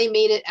 once they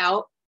made it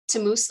out to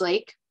Moose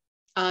Lake,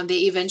 they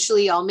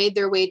eventually all made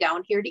their way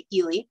down here to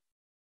Ely.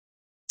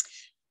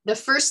 The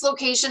first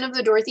location of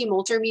the Dorothy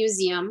Molter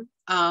Museum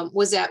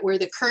was at where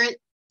the current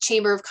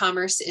Chamber of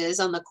Commerce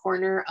is, on the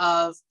corner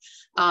of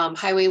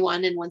Highway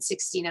 1 and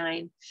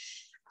 169.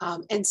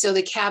 And so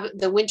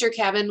the winter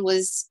cabin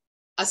was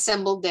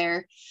assembled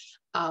there.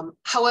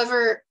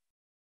 However,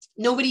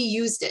 nobody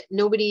used it.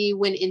 Nobody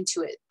went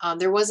into it.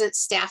 There wasn't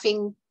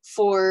staffing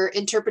for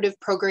interpretive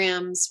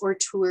programs or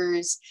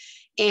tours.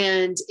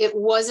 And it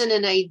wasn't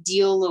an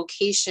ideal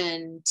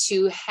location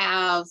to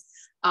have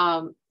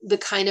the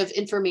kind of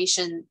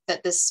information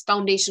that this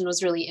foundation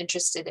was really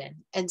interested in.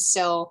 And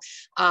so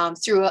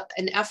through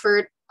an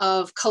effort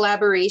of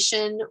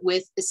collaboration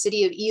with the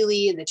city of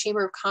Ely and the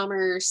Chamber of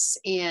Commerce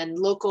and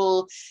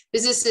local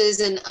businesses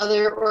and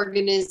other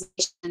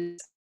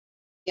organizations.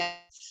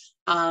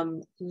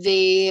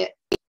 They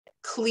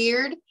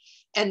cleared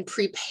and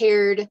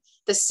prepared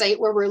the site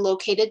where we're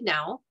located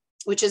now,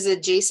 which is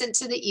adjacent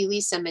to the Ely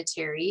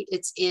Cemetery.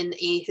 It's in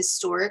a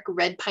historic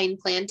red pine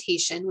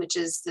plantation, which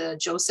is the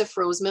Joseph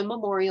Roseman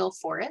Memorial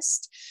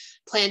Forest,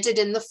 planted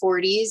in the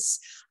 40s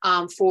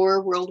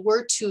for World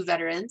War II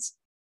veterans,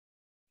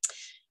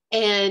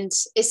 and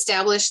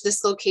established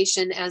this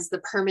location as the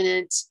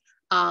permanent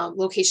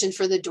location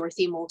for the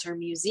Dorothy Molter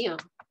Museum.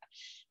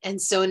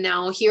 And so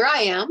now here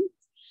I am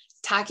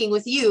talking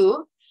with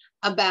you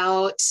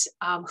about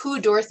who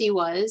Dorothy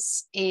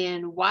was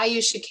and why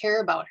you should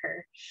care about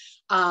her.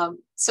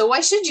 So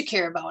why should you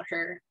care about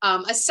her?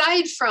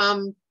 Aside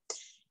from,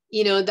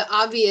 the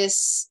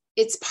obvious,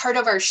 it's part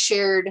of our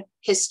shared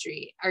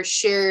history, our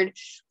shared,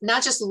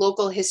 not just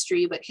local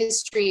history, but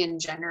history in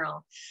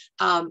general.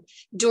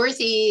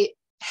 Dorothy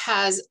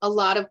has a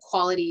lot of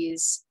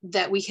qualities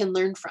that we can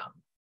learn from.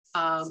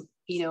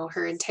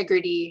 Her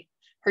integrity,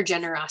 her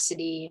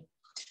generosity,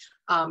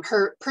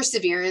 her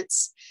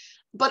perseverance,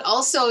 but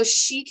also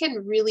she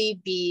can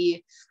really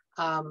be,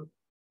 a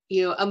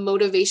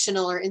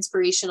motivational or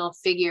inspirational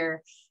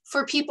figure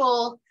for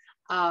people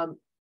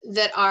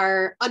that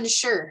are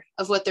unsure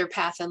of what their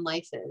path in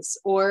life is,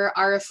 or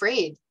are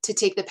afraid to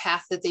take the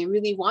path that they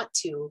really want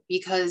to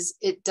because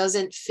it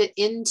doesn't fit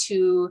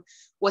into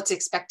what's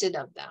expected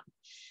of them.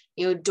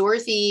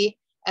 Dorothy,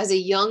 as a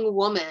young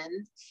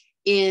woman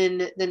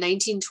in the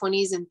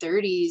 1920s and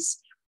 30s,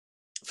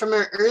 from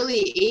her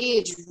early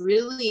age,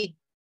 really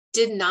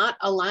did not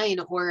align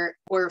or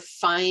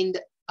find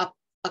a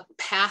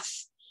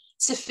path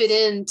to fit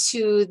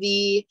into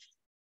the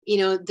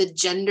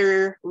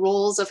gender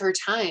roles of her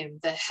time,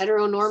 the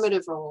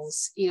heteronormative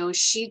roles.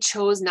 She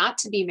chose not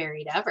to be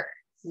married ever,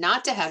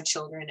 not to have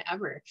children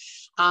ever.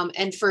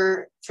 And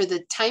for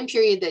the time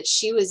period that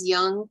she was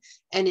young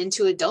and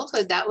into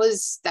adulthood, that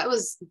was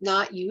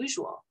not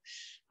usual.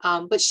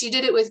 But she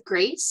did it with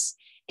grace,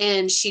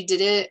 and she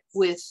did it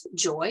with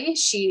joy.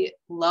 She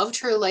loved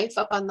her life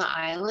up on the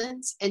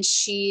islands, and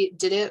she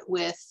did it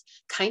with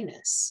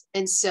kindness.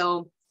 And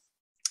so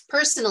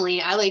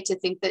personally, I like to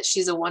think that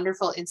she's a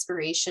wonderful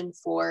inspiration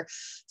for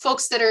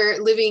folks that are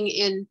living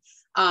in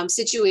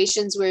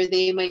situations where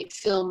they might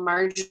feel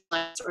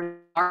marginalized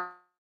or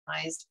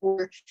marginalized,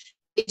 or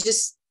they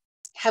just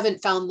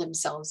haven't found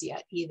themselves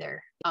yet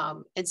either.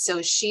 And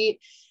so she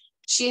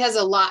has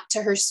a lot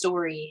to her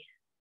story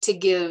to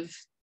give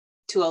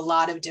to a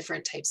lot of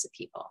different types of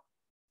people.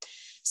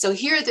 So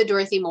here at the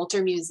Dorothy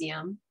Molter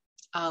Museum,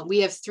 we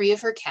have 3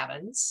 of her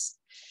cabins.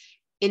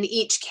 In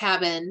each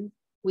cabin,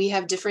 we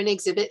have different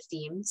exhibit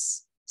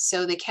themes.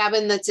 So the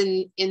cabin that's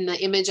in the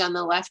image on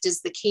the left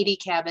is the Katy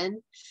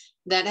cabin.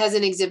 That has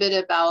an exhibit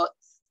about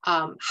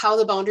how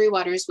the Boundary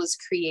Waters was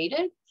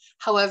created.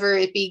 However,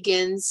 it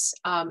begins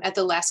at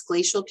the last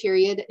glacial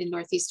period in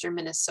northeastern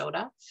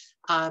Minnesota.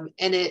 And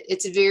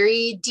it's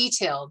very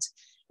detailed.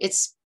 It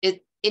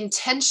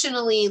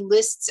intentionally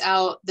lists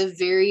out the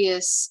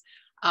various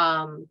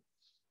cultural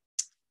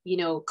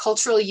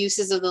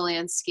uses of the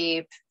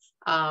landscape,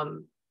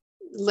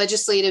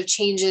 legislative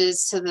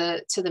changes to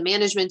the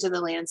management of the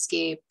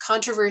landscape,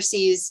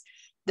 controversies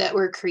that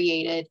were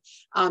created,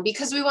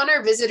 because we want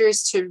our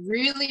visitors to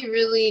really,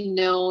 really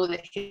know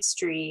the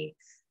history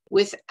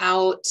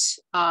without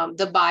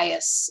the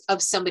bias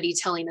of somebody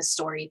telling a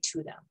story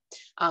to them.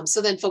 So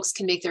then folks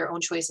can make their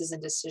own choices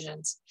and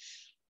decisions.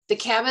 The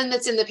cabin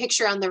that's in the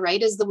picture on the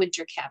right is the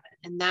winter cabin,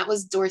 and that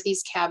was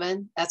Dorothy's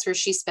cabin. That's where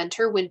she spent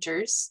her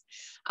winters.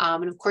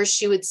 And of course,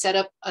 she would set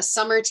up a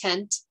summer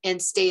tent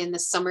and stay in the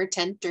summer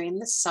tent during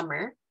the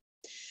summer.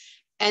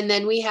 And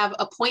then we have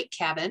a point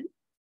cabin.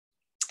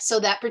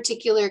 So that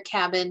particular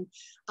cabin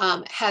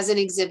has an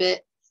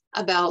exhibit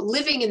about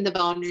living in the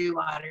Boundary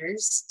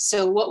Waters.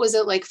 So what was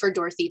it like for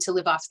Dorothy to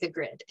live off the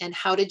grid? And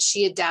how did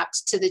she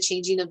adapt to the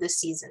changing of the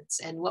seasons?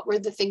 And what were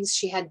the things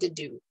she had to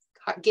do?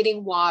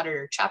 Getting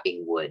water,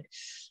 chopping wood.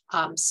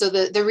 So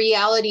the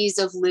realities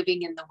of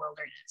living in the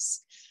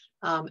wilderness.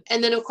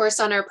 And then of course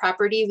on our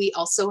property, we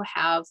also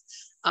have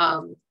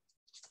a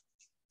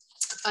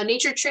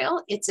nature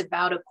trail. It's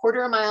about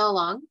 1/4 mile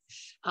long.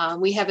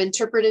 We have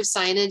interpretive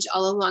signage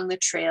all along the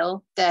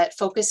trail that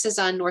focuses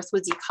on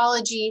Northwoods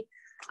ecology.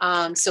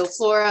 So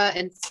flora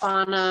and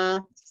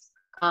fauna,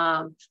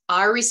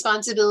 our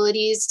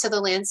responsibilities to the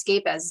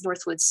landscape as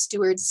Northwoods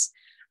stewards.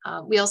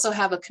 We also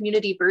have a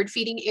community bird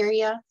feeding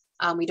area.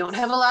 We don't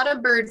have a lot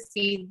of bird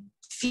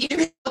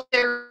feeders out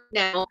there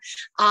now,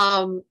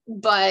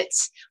 but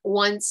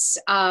once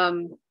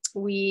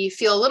we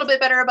feel a little bit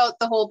better about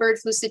the whole bird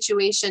flu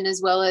situation,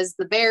 as well as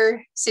the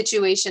bear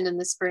situation in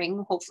the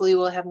spring, hopefully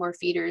we'll have more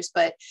feeders.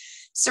 But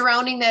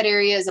surrounding that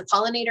area is a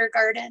pollinator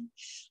garden,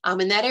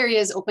 and that area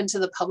is open to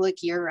the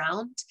public year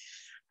round.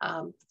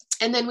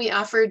 And then we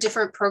offer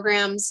different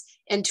programs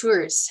and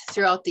tours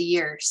throughout the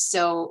year.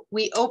 So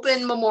we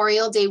open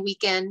Memorial Day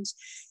weekend.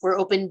 We're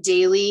open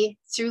daily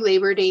through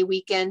Labor Day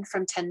weekend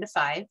from 10 to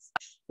 5.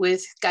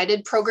 with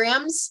guided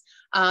programs.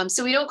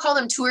 So we don't call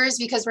them tours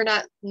because we're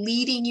not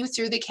leading you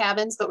through the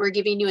cabins, but we're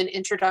giving you an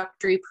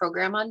introductory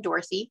program on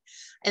Dorothy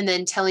and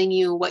then telling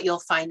you what you'll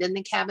find in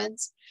the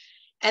cabins.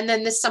 And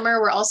then this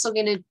summer, we're also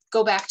going to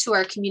go back to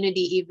our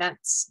community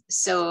events.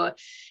 So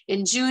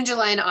in June,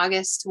 July, and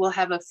August, we'll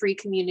have a free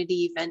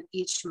community event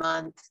each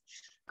month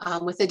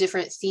with a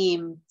different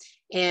theme.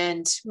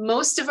 And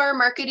most of our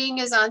marketing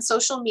is on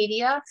social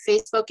media,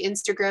 Facebook,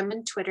 Instagram,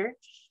 and Twitter.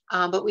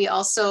 But we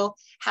also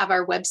have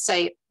our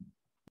website,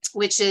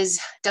 which is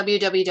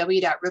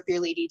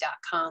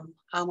www.ropeyourlady.com,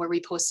 where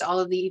we post all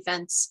of the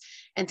events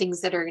and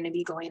things that are going to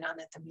be going on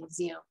at the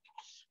museum.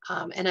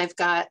 And I've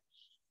got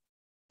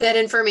that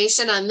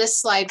information on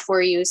this slide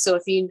for you. So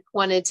if you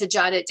wanted to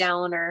jot it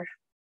down or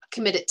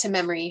commit it to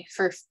memory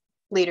for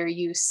later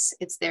use,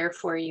 it's there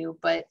for you.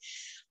 But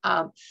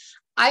I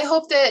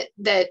hope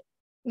that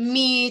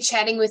me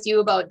chatting with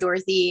you about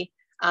Dorothy,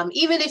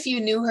 even if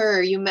you knew her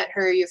or you met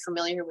her, you're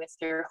familiar with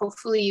her,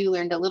 hopefully you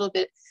learned a little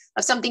bit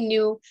of something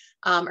new,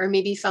 or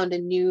maybe found a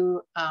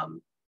new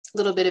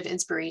little bit of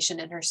inspiration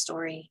in her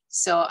story.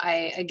 So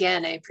I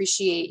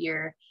appreciate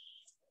your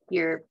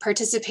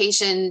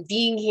participation,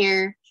 being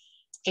here,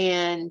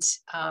 and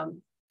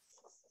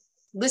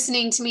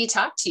listening to me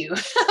talk to you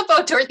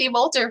about Dorothy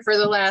Molter for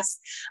the last,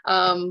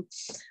 hour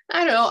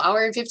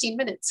and 15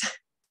 minutes.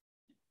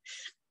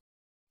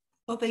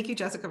 Well, thank you,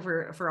 Jessica,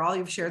 for all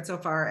you've shared so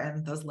far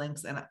and those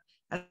links. And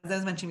as I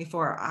was mentioning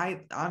before,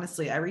 I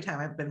honestly, every time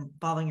I've been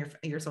following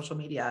your social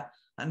media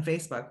on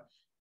Facebook,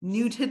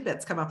 new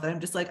tidbits come up that I'm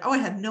just like, oh, I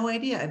had no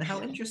idea, and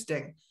how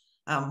interesting.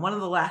 One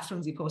of the last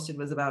ones you posted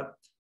was about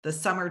the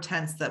summer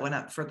tents that went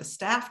up for the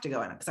staff to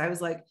go in, because I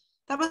was like,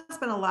 that must have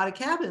been a lot of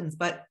cabins,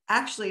 but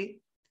actually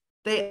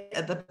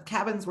the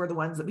cabins were the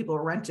ones that people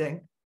were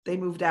renting. They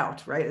moved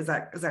out, right? Is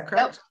that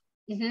correct?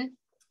 Yep. Mm-hmm.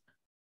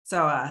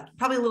 So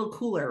probably a little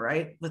cooler,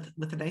 right? With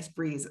a nice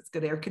breeze. It's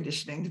good air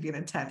conditioning to be in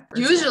a tent.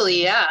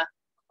 Usually, yeah.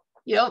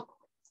 Yep.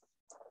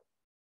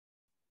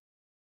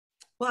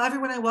 Well,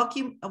 everyone, I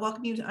welcome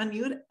you to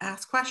unmute,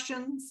 ask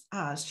questions,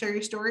 share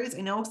your stories.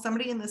 I know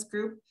somebody in this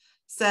group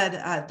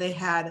said they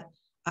had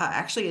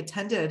actually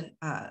attended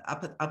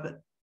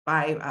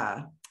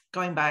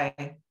going by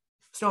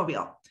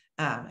snowmobile,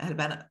 had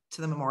been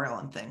to the memorial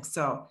and things.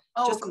 So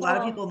just cool. A lot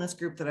of people in this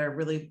group that are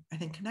really, I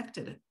think,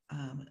 connected.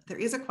 There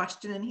is a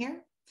question in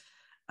here.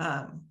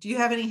 Do you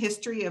have any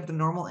history of the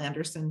Normal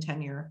Anderson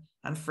tenure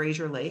on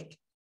Fraser Lake?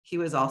 He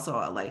was also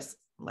a life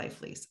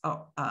lease.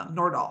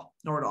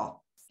 Nordahl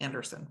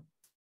Anderson.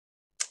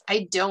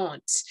 I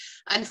don't.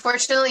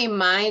 Unfortunately,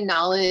 my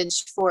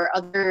knowledge for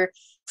other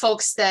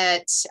folks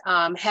that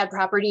had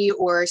property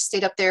or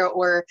stayed up there,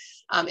 or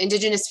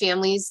Indigenous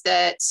families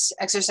that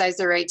exercise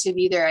the right to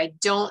be there, I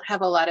don't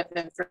have a lot of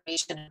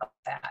information about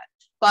that.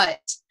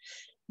 But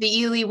the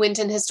Ely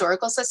Winton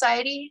Historical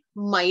Society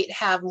might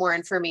have more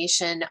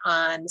information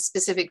on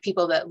specific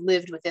people that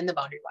lived within the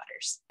Boundary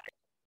Waters.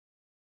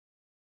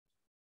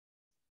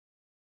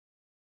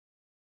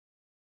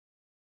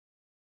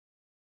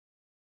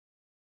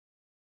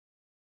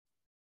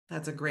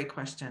 That's a great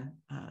question.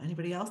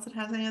 Anybody else that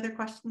has any other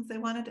questions they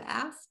wanted to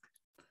ask?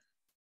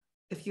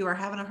 If you are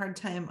having a hard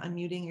time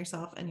unmuting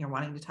yourself and you're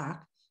wanting to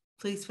talk,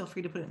 please feel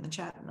free to put it in the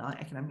chat and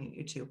I can unmute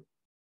you too.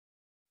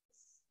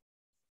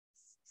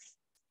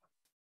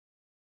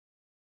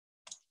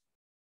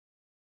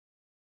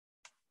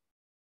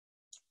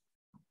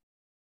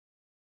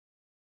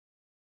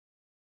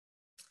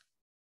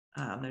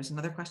 There's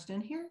another question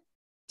in here.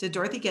 Did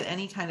Dorothy get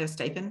any kind of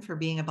stipend for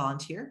being a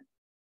volunteer?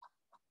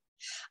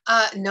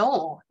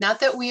 No, not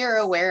that we are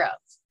aware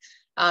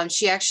of.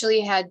 She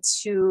actually had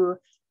to,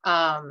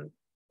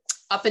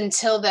 up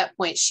until that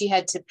point, she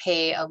had to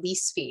pay a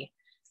lease fee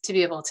to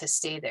be able to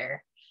stay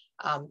there.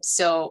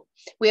 So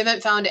we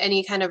haven't found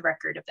any kind of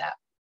record of that.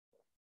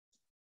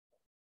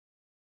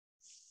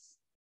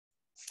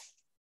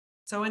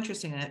 So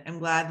interesting. I'm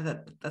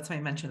glad that's why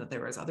I mentioned that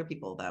there was other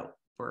people that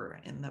were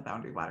in the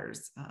Boundary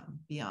Waters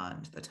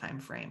beyond the time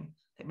frame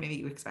that maybe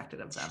you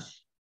expected of them.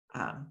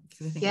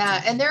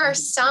 Yeah, and there are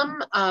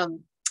some,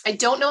 I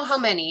don't know how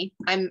many,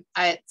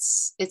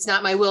 it's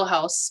not my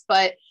wheelhouse,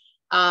 but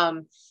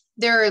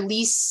there are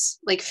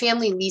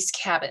family lease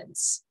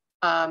cabins.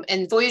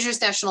 And Voyageurs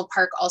National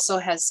Park also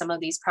has some of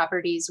these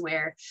properties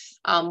where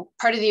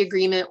part of the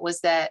agreement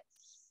was that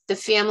the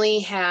family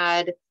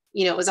had,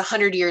 it was a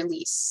 100-year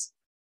lease.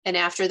 And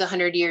after the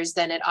 100 years,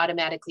 then it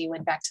automatically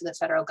went back to the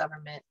federal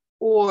government.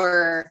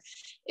 Or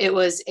it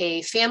was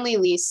a family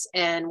lease,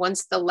 and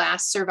once the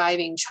last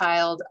surviving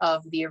child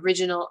of the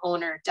original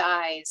owner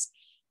dies,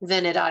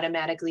 then it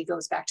automatically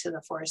goes back to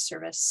the Forest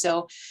Service.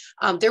 So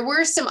there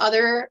were some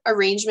other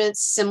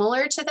arrangements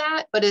similar to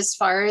that, but as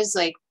far as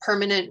like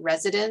permanent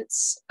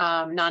residents,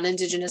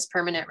 non-Indigenous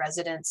permanent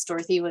residents,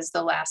 Dorothy was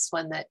the last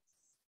one that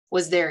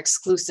was there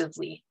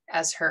exclusively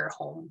as her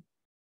home.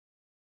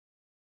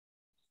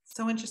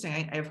 So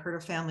interesting. I've heard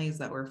of families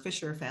that were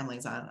Fisher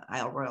families on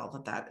Isle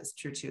Royal, that is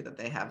true too, that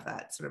they have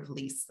that sort of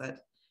lease that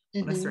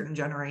when a certain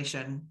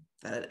generation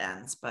that it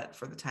ends, but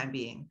for the time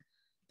being,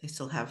 they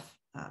still have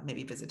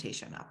maybe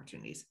visitation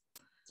opportunities.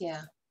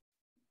 Yeah.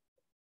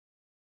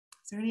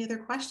 Is there any other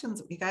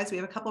questions? You guys, we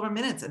have a couple more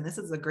minutes, and this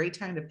is a great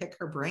time to pick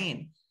her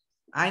brain.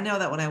 I know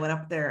that when I went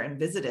up there and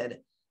visited,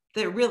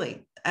 that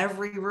really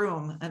every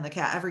room and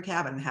every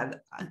cabin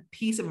had a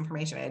piece of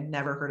information I had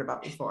never heard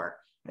about before.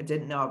 I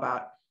didn't know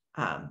about.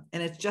 And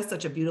it's just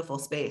such a beautiful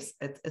space.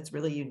 It's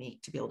really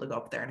unique to be able to go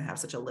up there and have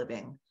such a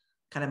living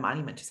kind of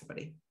monument to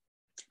somebody.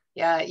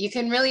 Yeah, you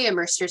can really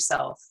immerse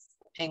yourself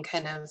and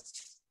kind of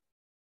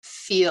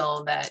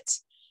feel that,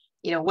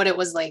 what it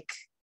was like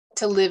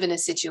to live in a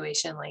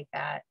situation like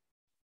that.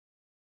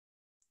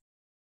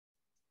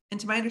 And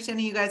to my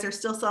understanding, you guys are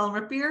still selling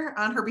root beer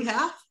on her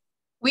behalf?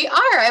 We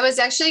are. I was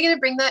actually going to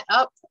bring that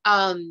up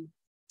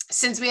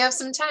since we have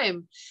some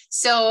time.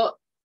 So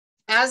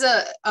as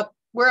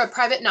we're a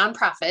private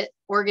nonprofit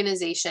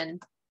organization.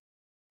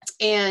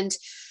 And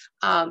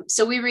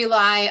so we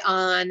rely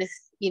on,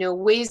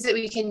 ways that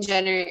we can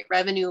generate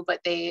revenue,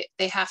 but they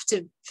have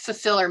to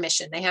fulfill our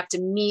mission. They have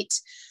to meet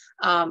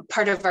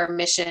part of our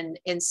mission.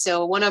 And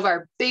so one of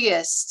our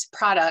biggest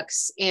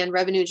products and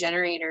revenue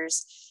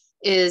generators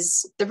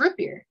is the root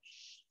beer.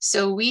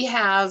 So we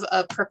have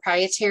a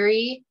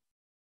proprietary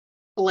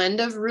blend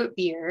of root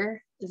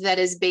beer that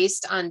is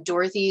based on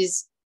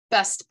Dorothy's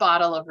best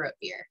bottle of root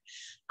beer.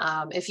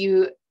 If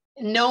you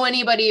know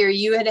anybody or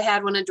you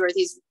had one of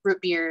Dorothy's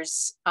root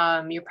beers,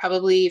 you're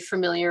probably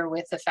familiar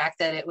with the fact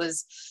that it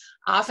was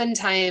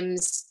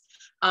oftentimes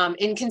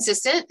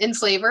inconsistent in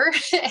flavor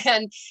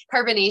and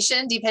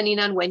carbonation, depending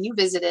on when you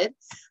visited.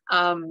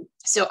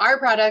 So our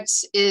product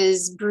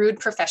is brewed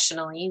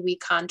professionally. We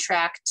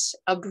contract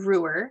a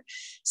brewer.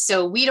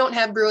 So we don't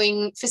have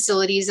brewing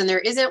facilities, and there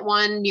isn't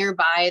one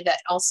nearby that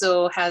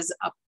also has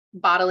a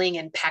bottling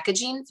and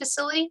packaging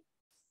facility.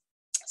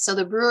 So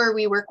the brewer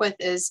we work with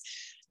is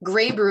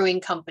Gray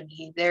Brewing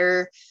Company.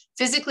 They're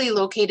physically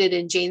located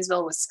in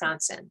Janesville,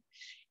 Wisconsin,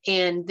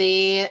 and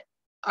they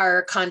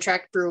are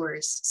contract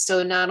brewers.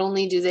 So not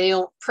only do they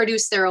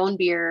produce their own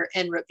beer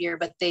and root beer,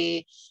 but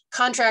they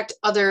contract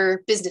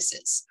other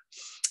businesses.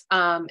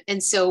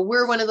 And so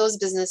we're one of those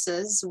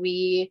businesses.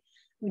 We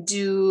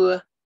do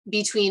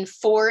between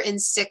 4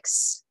 and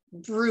 6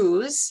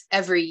 brews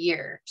every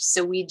year.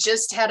 So we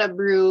just had a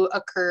brew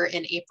occur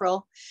in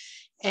April,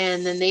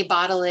 and then they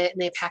bottle it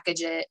and they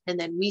package it, and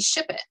then we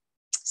ship it.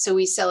 So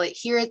we sell it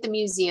here at the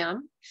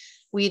museum.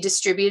 We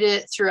distribute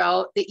it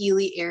throughout the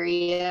Ely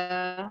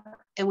area.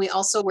 And we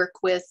also work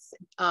with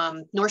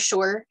North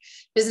Shore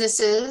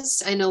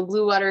businesses. I know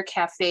Blue Water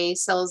Cafe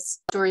sells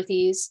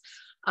Dorothy's,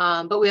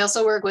 but we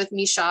also work with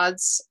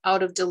Michaud's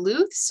out of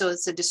Duluth. So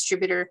it's a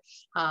distributor,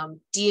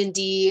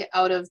 D&D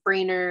out of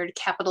Brainerd,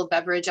 Capital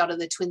Beverage out of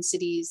the Twin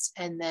Cities,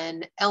 and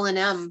then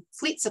L&M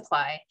Fleet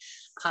Supply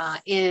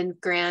in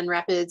Grand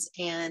Rapids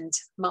and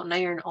Mountain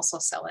Iron also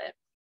sell it.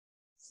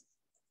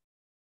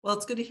 Well,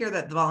 it's good to hear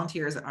that the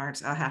volunteers aren't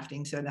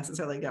having to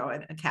necessarily go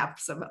and tap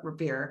some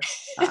beer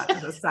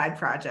as a side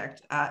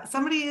project.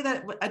 Somebody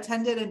that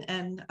attended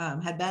and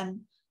had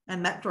been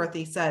and met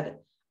Dorothy said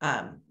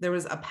there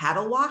was a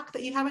paddle walk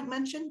that you haven't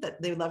mentioned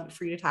that they would love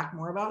for you to talk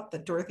more about,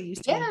 that Dorothy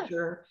used to make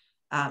sure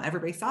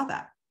everybody saw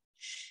that.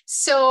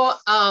 So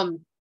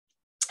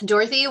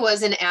Dorothy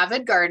was an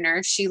avid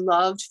gardener. She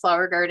loved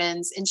flower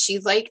gardens, and she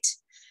liked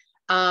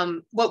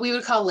what we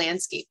would call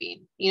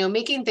landscaping,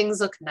 making things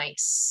look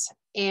nice.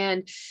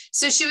 And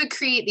so she would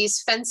create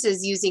these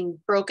fences using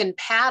broken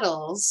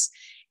paddles.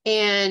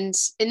 And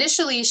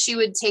initially she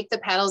would take the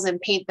paddles and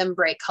paint them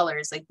bright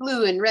colors like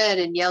blue and red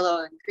and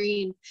yellow and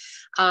green.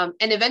 And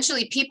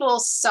eventually people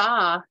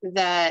saw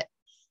that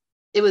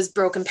it was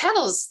broken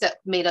paddles that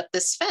made up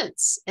this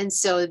fence. And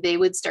so they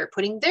would start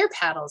putting their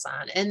paddles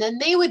on, and then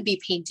they would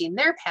be painting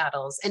their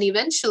paddles. And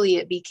eventually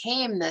it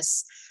became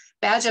this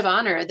badge of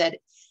honor that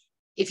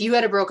if you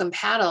had a broken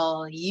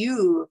paddle,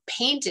 you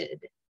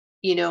painted,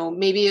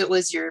 maybe it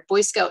was your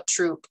Boy Scout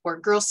troop or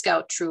Girl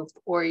Scout troop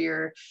or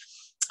your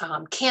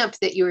camp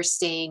that you were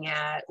staying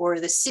at, or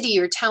the city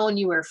or town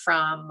you were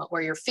from,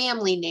 or your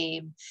family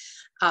name.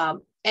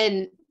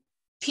 And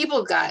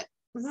people got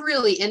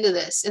really into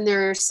this. And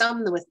there are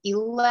some with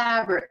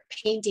elaborate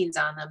paintings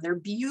on them. They're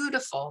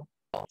beautiful.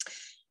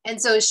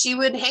 And so she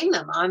would hang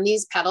them on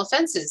these paddle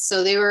fences.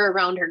 So they were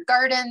around her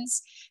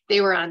gardens,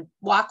 they were on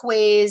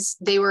walkways,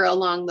 they were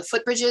along the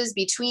footbridges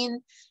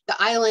between the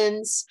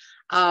islands.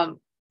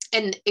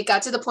 And it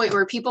got to the point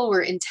where people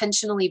were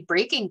intentionally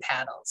breaking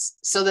paddles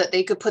so that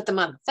they could put them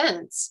on the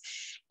fence.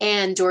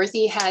 And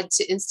Dorothy had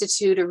to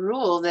institute a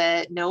rule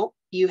that, nope,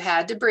 you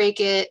had to break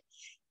it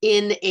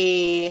in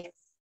a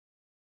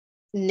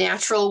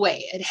natural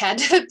way. It had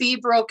to be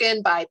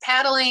broken by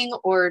paddling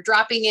or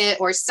dropping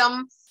it or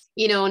some,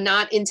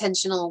 not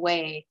intentional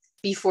way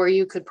before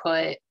you could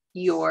put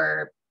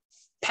your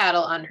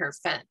paddle on her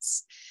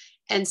fence.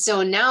 And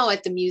so now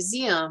at the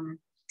museum,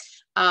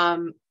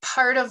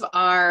 part of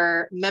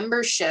our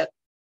membership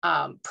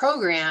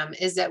program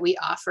is that we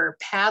offer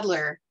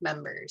paddler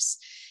members.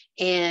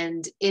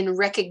 And in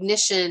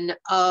recognition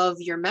of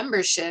your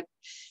membership,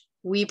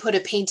 we put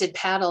a painted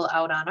paddle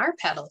out on our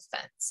paddle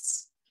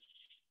fence.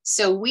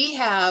 So we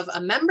have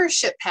a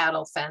membership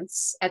paddle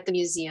fence at the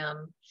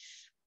museum,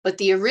 but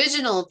the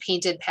original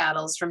painted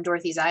paddles from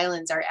Dorothy's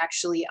Islands are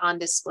actually on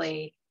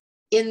display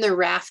in the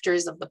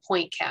rafters of the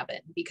point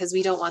cabin because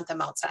we don't want them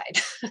outside.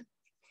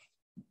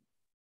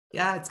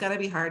 Yeah, it's got to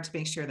be hard to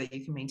make sure that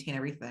you can maintain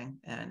everything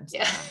and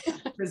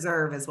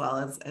preserve as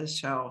well as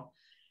show.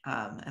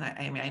 And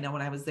I mean, I know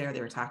when I was there, they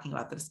were talking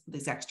about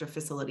these extra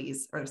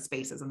facilities or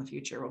spaces in the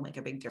future will make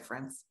a big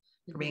difference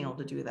for being able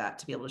to do that,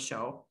 to be able to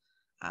show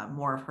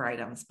more of her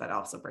items, but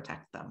also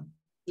protect them.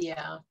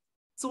 Yeah.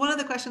 So one of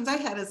the questions I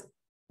had is,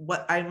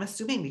 what I'm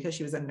assuming, because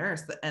she was a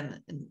nurse and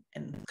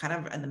kind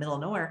of in the middle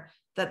of nowhere,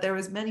 that there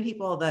was many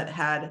people that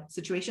had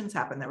situations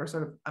happen that were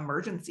sort of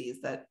emergencies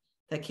that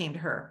came to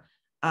her.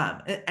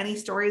 Any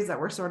stories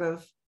that were sort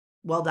of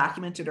well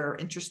documented or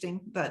interesting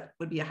that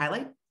would be a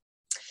highlight?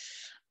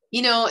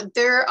 You know,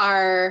 there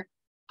are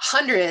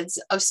hundreds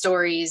of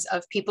stories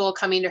of people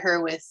coming to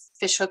her with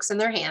fish hooks in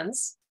their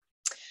hands.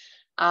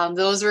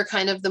 Those were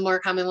kind of the more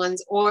common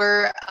ones,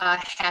 or a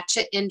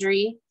hatchet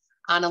injury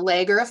on a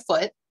leg or a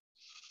foot.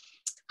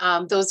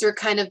 Those were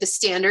kind of the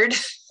standard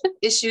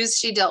issues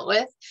she dealt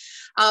with.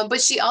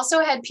 But she also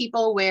had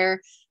people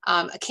where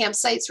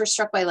campsites were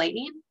struck by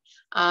lightning.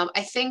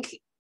 I think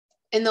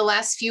in the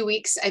last few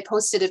weeks, I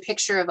posted a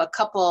picture of a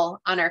couple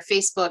on our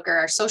Facebook or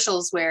our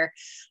socials where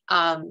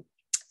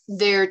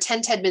their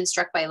tent had been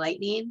struck by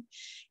lightning,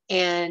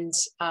 and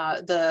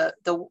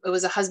it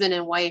was a husband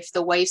and wife.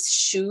 The wife's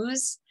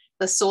shoes,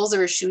 the soles of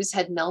her shoes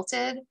had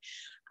melted.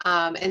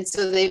 And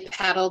so they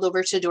paddled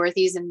over to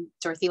Dorothy's, and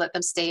Dorothy let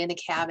them stay in a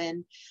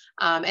cabin.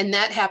 And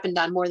that happened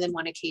on more than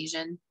one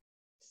occasion.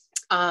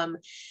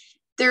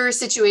 There were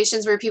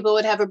situations where people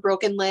would have a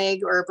broken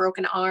leg or a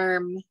broken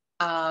arm.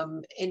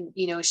 And,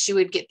 you know, she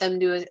would get them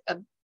to a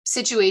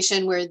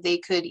situation where they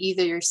could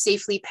either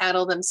safely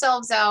paddle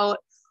themselves out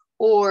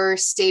or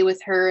stay with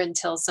her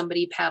until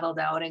somebody paddled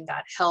out and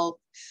got help.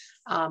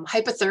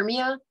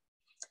 Hypothermia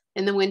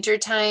in the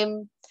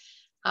wintertime,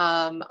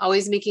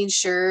 always making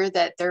sure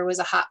that there was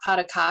a hot pot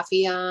of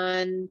coffee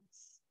on,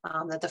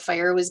 that the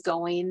fire was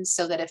going,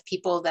 so that if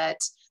people that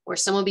were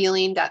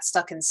snowmobiling got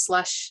stuck in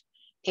slush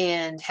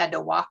and had to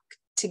walk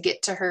to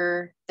get to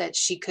her, that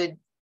she could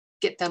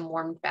get them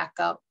warmed back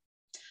up.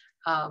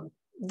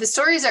 The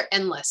stories are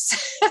endless.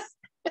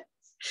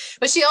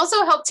 But she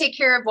also helped take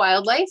care of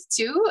wildlife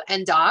too,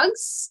 and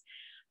dogs.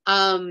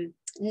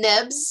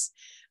 Nebs,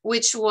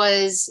 which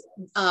was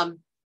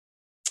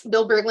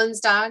Bill Berglund's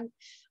dog,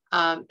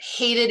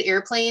 hated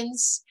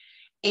airplanes.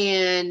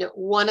 And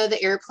one of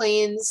the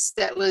airplanes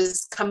that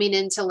was coming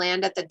in to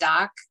land at the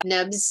dock,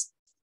 Nebs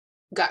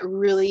got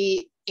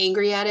really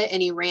angry at it,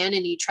 and he ran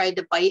and he tried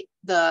to bite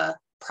the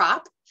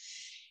prop,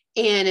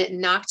 and it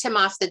knocked him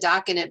off the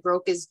dock and it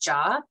broke his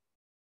jaw.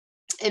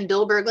 And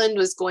Bill Berglund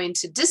was going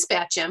to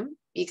dispatch him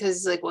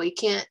because, like, well, he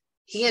can't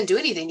do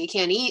anything. He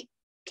can't eat,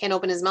 can't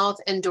open his mouth.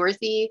 And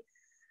Dorothy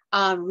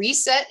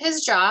reset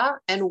his jaw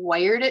and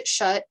wired it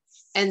shut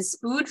and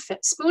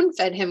spoon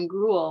fed him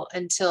gruel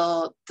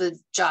until the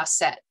jaw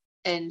set,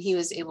 and he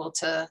was able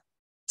to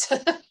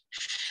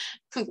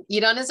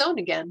eat on his own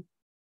again.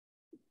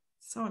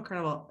 So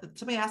incredible.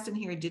 Somebody asked in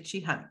here, did she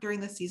hunt during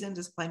the season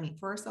to supply meat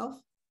for herself?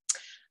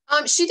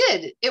 She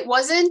did. It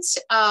wasn't,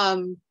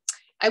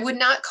 I would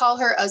not call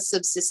her a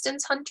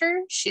subsistence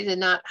hunter. She did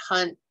not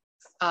hunt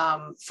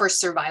for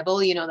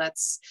survival. You know,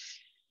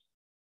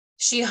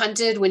 she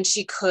hunted when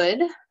she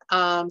could.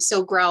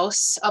 So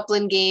grouse,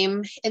 upland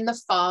game in the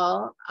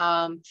fall.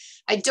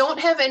 I don't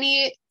have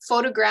any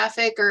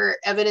photographic or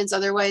evidence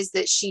otherwise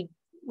that she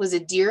was a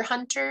deer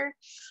hunter,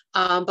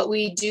 but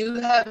we do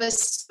have a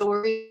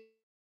story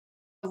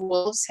of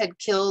wolves had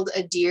killed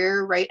a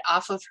deer right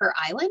off of her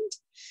island,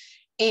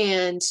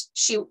 and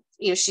she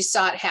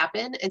saw it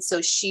happen, and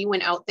so she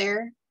went out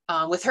there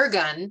with her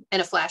gun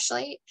and a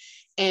flashlight,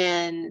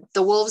 and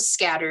the wolves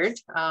scattered,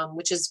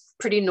 which is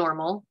pretty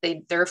normal.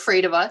 They're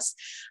afraid of us.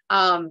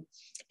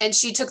 And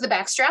she took the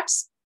back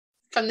straps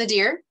from the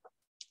deer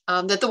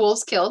that the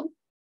wolves killed.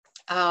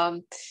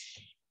 And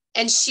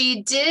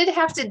she did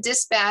have to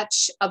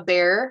dispatch a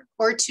bear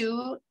or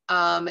two.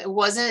 It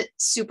wasn't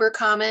super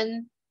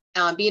common.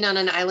 Being on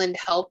an island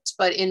helped,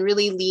 but in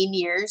really lean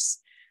years,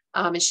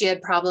 and she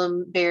had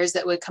problem bears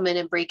that would come in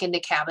and break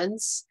into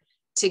cabins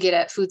to get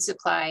at food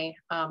supply.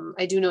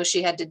 I do know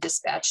she had to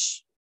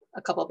dispatch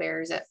a couple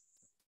bears at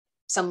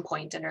some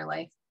point in her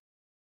life.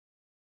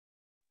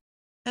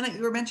 And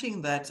you were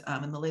mentioning that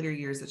in the later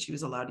years that she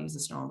was allowed to use a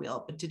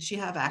snowmobile, but did she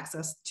have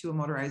access to a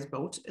motorized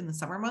boat in the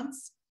summer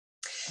months?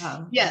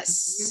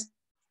 Yes.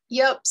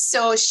 Yep.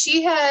 So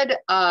she had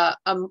a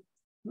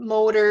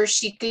motor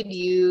she could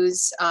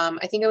use.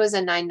 I think it was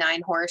a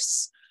 9.9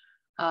 horse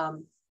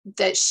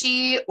that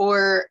she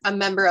or a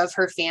member of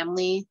her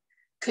family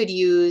could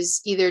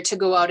use either to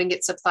go out and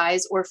get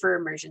supplies or for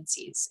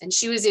emergencies. And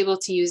she was able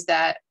to use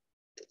that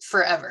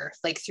forever,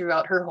 like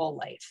throughout her whole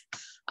life.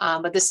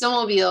 But the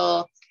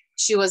snowmobile,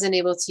 she wasn't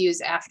able to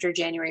use after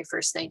January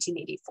 1st,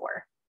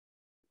 1984.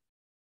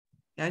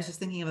 Yeah, I was just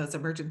thinking of those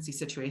emergency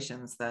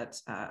situations that,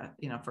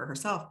 for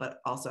herself, but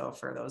also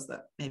for those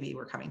that maybe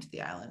were coming to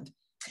the island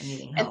and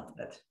needing help.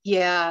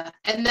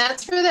 And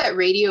that's where that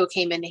radio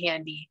came in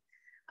handy.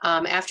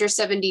 After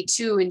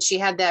 72, and she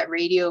had that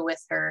radio with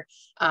her,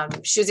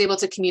 she was able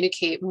to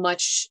communicate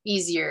much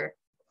easier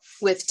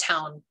with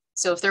town.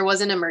 So if there was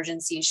an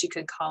emergency, she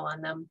could call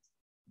on them.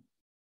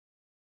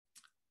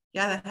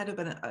 Yeah, that had to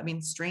have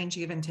been, strange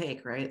give and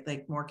take, right?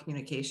 Like more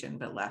communication,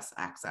 but less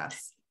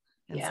access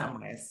in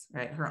some ways,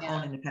 right? Her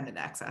own independent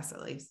access,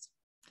 at least.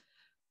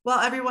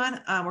 Well,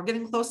 everyone, we're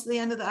getting close to the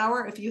end of the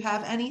hour. If you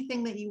have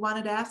anything that you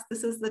wanted to ask,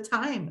 this is the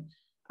time.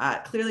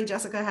 Clearly,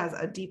 Jessica has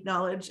a deep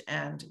knowledge,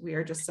 and we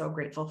are just so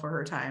grateful for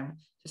her time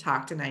to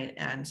talk tonight.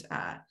 And,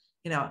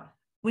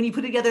 when you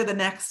put together the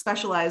next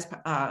specialized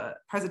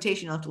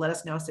presentation, you'll have to let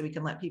us know so we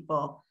can let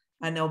people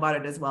know about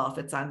it as well if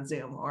it's on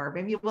Zoom, or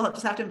maybe we'll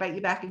just have to invite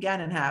you back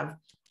again and have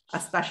a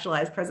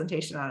specialized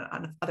presentation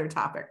on other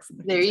topics.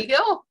 There you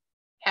go.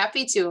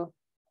 Happy to.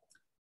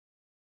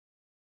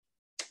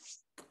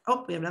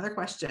 Oh, we have another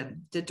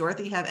question. Did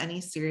Dorothy have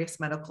any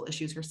serious medical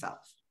issues herself?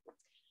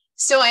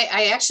 So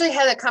I actually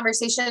had a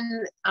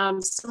conversation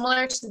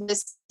similar to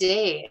this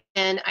day,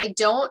 and I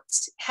don't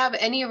have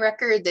any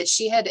record that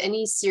she had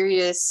any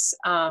serious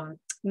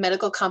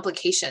medical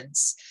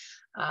complications.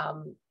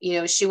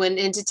 She went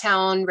into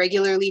town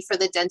regularly for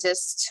the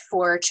dentist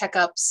for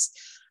checkups.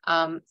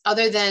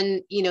 Other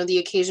than, the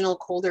occasional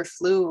cold or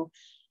flu,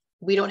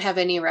 we don't have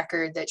any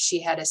record that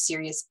she had a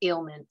serious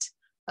ailment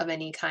of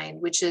any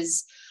kind, which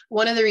is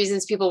one of the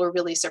reasons people were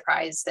really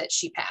surprised that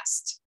she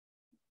passed.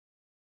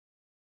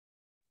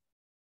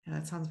 Yeah,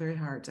 that sounds very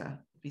hard to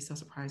be so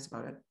surprised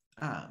about it.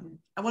 And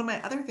one of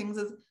my other things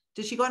is,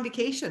 did she go on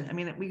vacation? I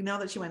mean, we know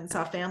that she went and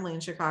saw family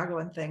in Chicago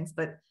and things,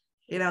 but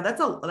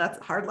that's a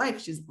hard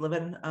life. She's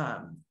living,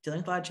 dealing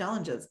with a lot of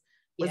challenges.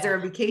 Was there a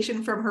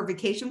vacation from her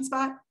vacation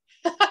spot?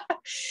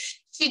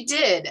 She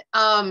did.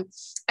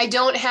 I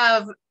don't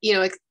have,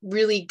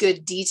 really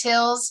good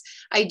details.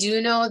 I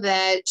do know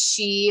that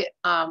she,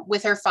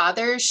 with her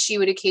father, she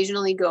would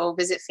occasionally go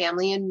visit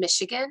family in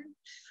Michigan.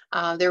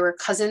 There were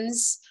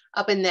cousins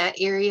up in that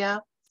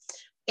area.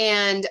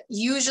 And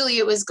usually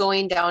it was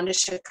going down to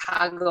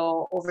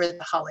Chicago over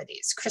the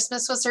holidays.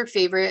 Christmas was her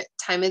favorite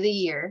time of the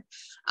year.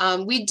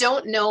 We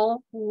don't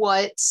know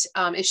what,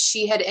 if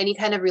she had any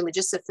kind of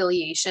religious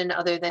affiliation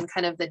other than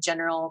kind of the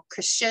general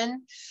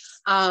Christian.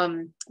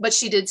 But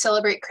she did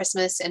celebrate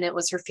Christmas, and it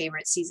was her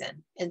favorite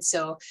season. And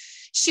so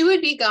she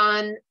would be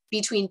gone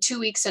between 2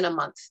 weeks and a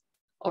month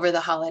over the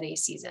holiday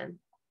season.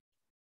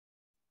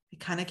 I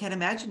kind of can't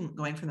imagine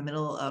going from the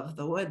middle of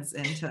the woods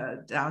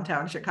into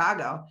downtown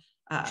Chicago.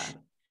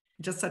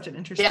 Just such an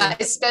interesting. Yeah,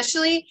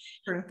 especially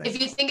if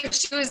you think if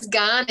she was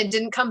gone and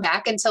didn't come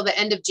back until the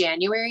end of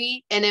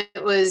January, and it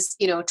was,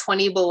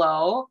 20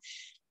 below,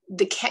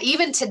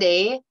 even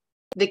today,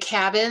 the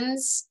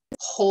cabins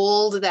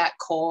hold that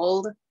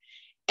cold.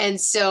 And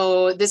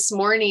so this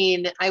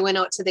morning I went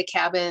out to the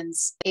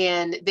cabins,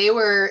 and they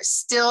were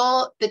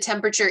still, the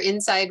temperature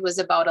inside was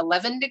about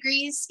 11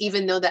 degrees,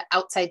 even though the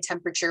outside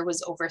temperature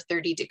was over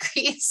 30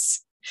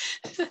 degrees.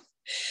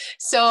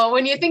 So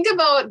when you think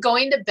about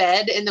going to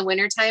bed in the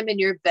wintertime and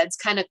your bed's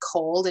kind of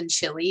cold and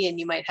chilly and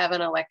you might have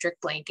an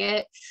electric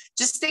blanket,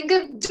 just think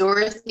of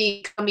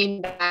Dorothy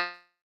coming back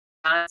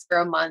for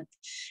a month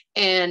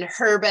and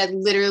her bed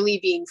literally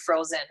being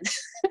frozen.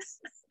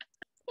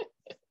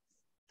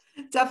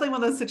 Definitely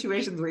one of those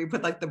situations where you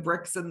put like the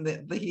bricks in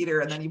the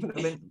heater and then you put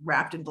them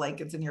wrapped in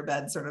blankets in your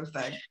bed sort of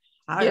thing.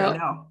 I don't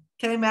know.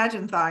 Can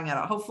imagine thawing it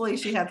out. Hopefully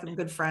she had some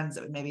good friends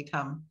that would maybe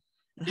come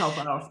and help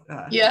out.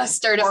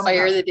 Start a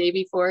fire the day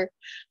before.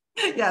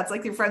 Yeah, it's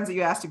like your friends that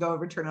you asked to go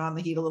over, turn on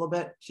the heat a little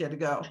bit. She had to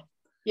go.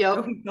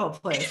 Yep. Go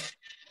place.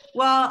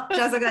 Well,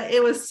 Jessica,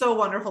 it was so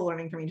wonderful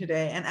learning from you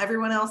today. And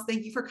everyone else,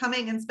 thank you for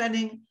coming and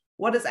spending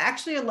what is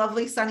actually a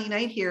lovely sunny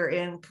night here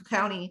in Cook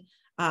County,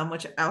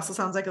 which also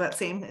sounds like that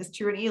same is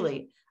true in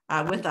Ely,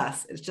 with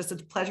us. It's just a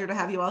pleasure to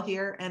have you all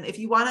here. And if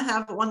you want to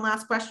have one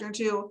last question or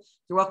two,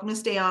 you're welcome to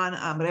stay on.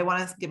 But I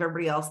want to give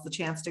everybody else the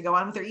chance to go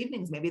on with their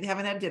evenings. Maybe they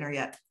haven't had dinner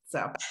yet.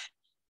 So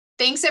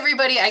thanks,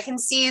 everybody. I can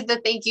see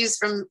the thank yous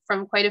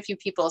from quite a few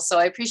people. So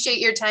I appreciate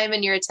your time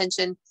and your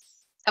attention.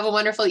 Have a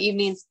wonderful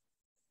evening.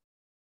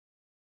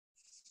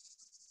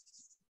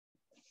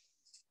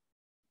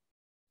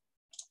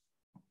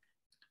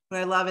 What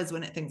I love is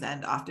when things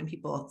end, often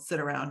people sit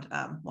around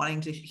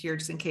wanting to hear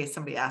just in case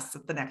somebody asks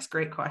the next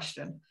great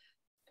question.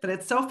 But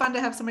it's so fun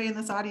to have somebody in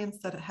this audience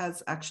that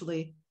has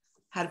actually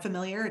had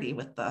familiarity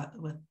with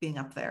being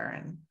up there.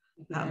 And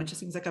it just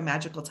seems like a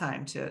magical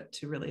time to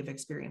really have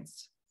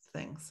experienced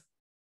things.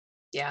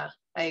 Yeah,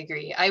 I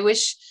agree. I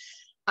wish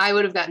I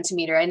would have gotten to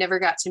meet her. I never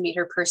got to meet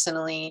her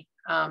personally.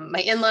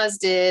 My in-laws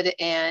did.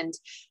 And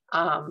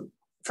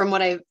from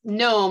what I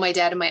know, my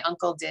dad and my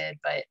uncle did,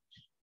 but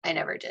I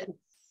never did.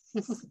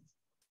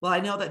 Well,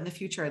 I know that in the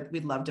future,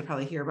 we'd love to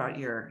probably hear about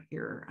your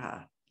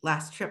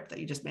last trip that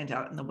you just made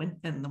out in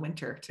the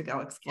winter to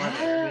go explore the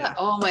area.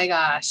 Oh my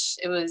gosh.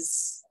 It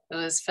was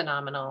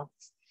phenomenal.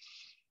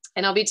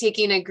 And I'll be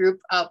taking a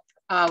group up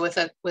with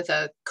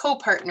a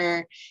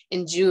co-partner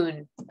in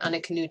June on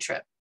a canoe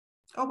trip.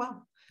 Oh,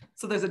 wow.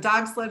 So there's a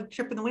dog sled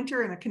trip in the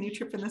winter and a canoe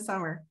trip in the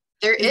summer.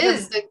 There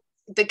is.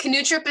 The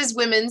canoe trip is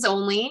women's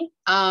only.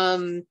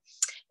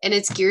 And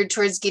it's geared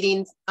towards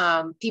getting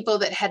people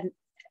that had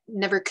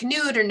never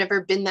canoed or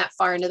never been that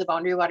far into the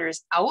Boundary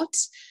Waters out,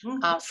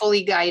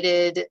 fully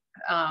guided,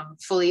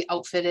 fully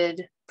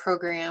outfitted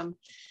program.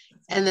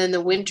 And then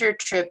the winter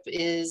trip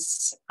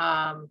is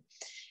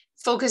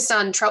focused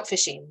on trout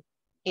fishing,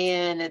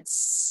 and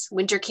it's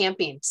winter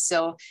camping.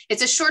 So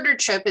it's a shorter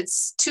trip.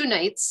 It's 2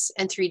 nights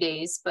and 3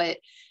 days, but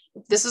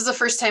this was the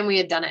first time we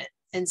had done it.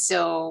 And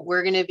so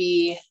we're going to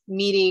be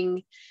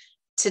meeting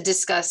to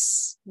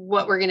discuss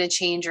what we're going to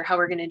change or how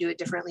we're going to do it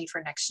differently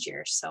for next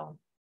year. So,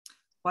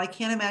 well, I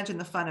can't imagine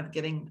the fun of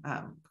getting,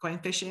 going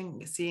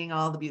fishing, seeing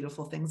all the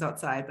beautiful things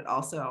outside, but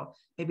also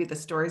maybe the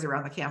stories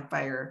around the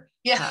campfire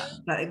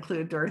that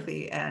include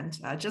Dorothy, and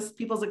just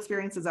people's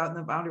experiences out in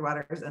the Boundary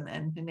Waters and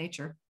in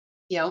nature.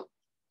 Yep.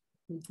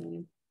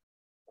 Mm-hmm.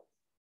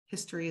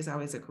 History is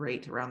always a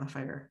great around the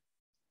fire.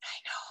 I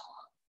know.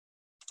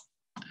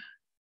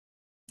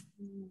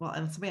 Well,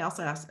 and somebody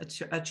also asked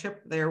a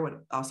trip there would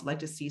also like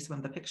to see some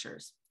of the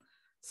pictures.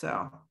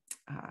 So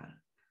I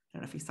don't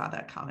know if you saw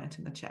that comment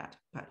in the chat,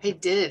 but I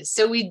did.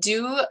 So we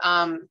do,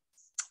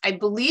 I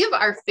believe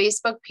our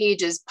Facebook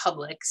page is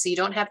public, so you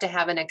don't have to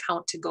have an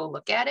account to go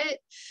look at it.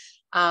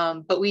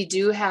 But we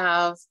do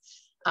have,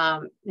 I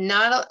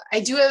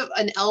do have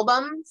an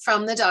album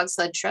from the dog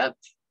sled trip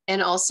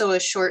and also a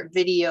short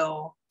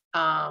video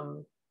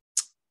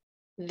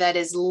that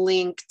is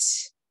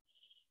linked.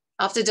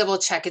 I'll have to double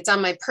check. It's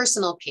on my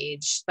personal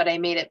page, but I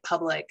made it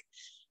public.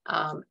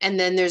 And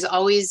then there's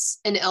always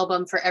an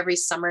album for every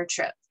summer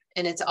trip,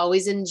 and it's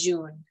always in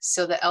June.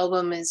 So the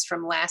album is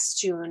from last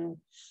June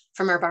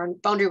from our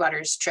Boundary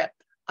Waters trip,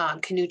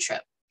 canoe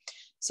trip.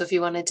 So if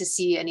you wanted to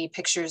see any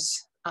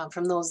pictures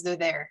from those, they're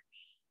there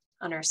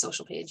on our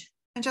social page.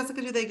 And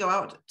Jessica, do they go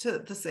out to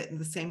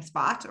the same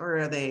spot, or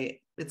are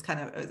they, it's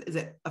kind of, is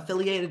it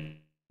affiliated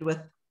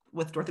with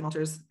Dorothy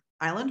Molter's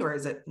island, or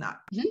is it not?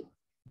 Mm-hmm.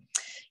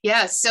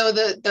 Yeah, so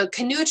the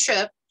canoe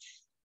trip,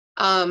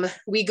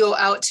 we go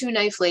out to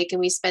Knife Lake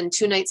and we spend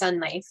 2 nights on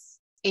Knife.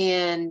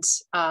 And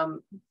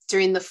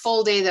during the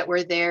full day that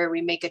we're there,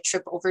 we make a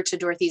trip over to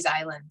Dorothy's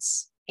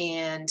Islands.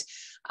 And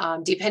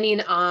depending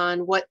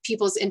on what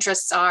people's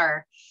interests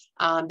are,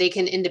 they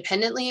can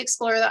independently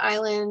explore the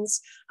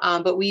islands,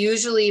 but we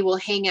usually will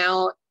hang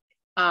out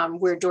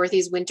where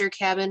Dorothy's winter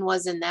cabin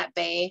was in that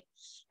bay.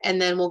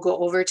 And then we'll go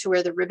over to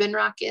where the Ribbon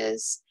Rock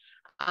is,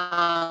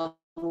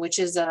 which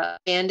is a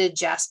banded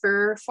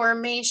jasper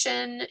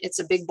formation. It's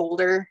a big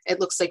boulder. It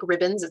looks like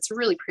ribbons. It's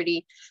really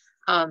pretty.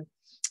 And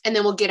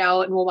then we'll get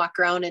out and we'll walk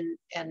around,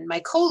 and my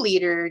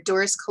co-leader,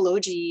 Doris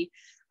Kaloji,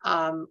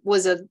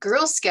 was a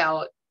Girl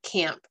Scout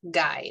camp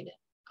guide.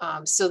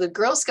 So the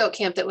Girl Scout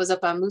camp that was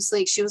up on Moose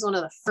Lake, she was one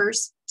of the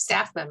first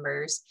staff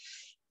members.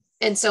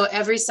 And so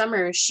every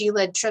summer she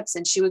led trips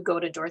and she would go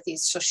to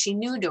Dorothy's. So she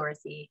knew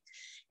Dorothy.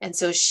 And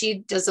so she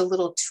does a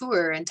little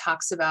tour and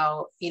talks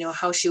about,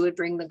 how she would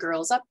bring the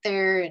girls up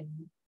there and,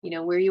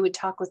 where you would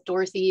talk with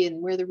Dorothy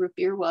and where the root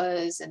beer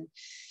was. And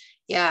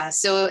yeah,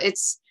 so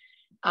it's,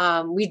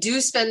 we do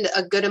spend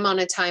a good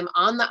amount of time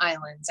on the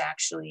islands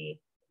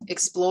actually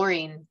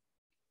exploring,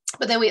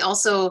 but then we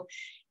also,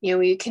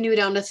 we canoe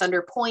down to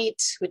Thunder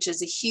Point, which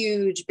is a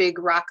huge, big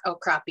rock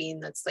outcropping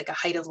that's like a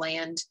height of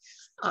land,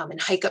 and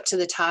hike up to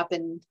the top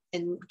and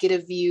get a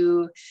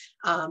view.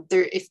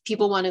 There, if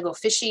people want to go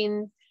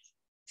fishing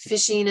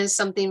is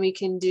something we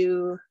can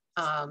do.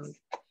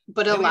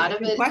 But a lot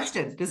of it.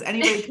 Question: does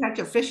anybody catch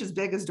a fish as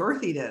big as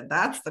Dorothy did?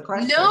 That's the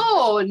question.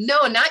 No,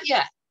 not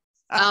yet.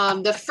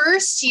 The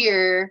first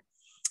year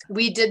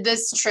we did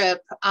this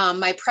trip,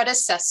 my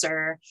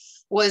predecessor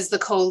was the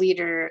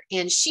co-leader,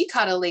 and she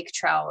caught a lake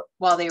trout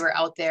while they were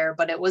out there,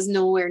 but it was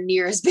nowhere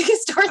near as big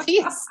as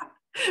Dorothy's.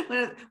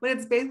 when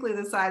it's basically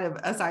the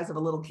size of a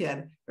little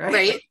kid,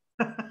 right?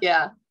 Right.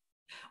 Yeah.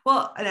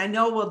 Well, and I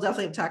know we'll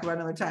definitely talk about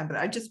another time,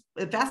 but it's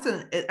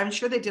fascinating. I'm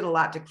sure they did a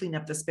lot to clean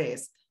up the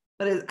space,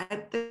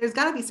 but there's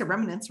got to be some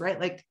remnants, right?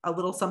 Like a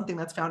little something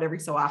that's found every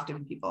so often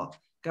when people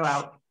go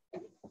out.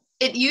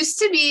 It used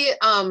to be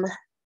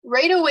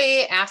right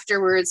away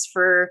afterwards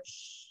for,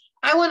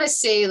 I want to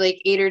say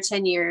like 8 or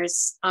 10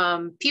 years,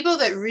 people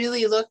that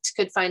really looked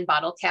could find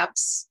bottle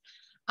caps.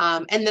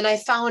 And then I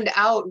found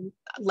out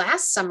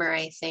last summer,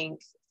 I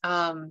think,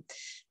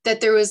 that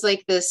there was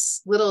like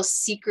this little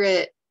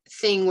secret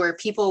thing where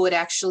people would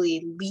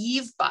actually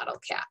leave bottle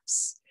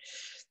caps.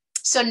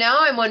 So now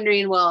I'm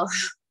wondering, well,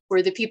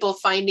 were the people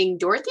finding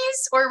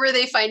Dorothy's, or were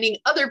they finding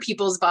other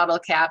people's bottle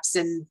caps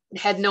and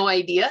had no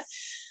idea?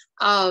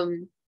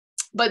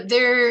 But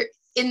they're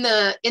in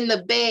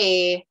the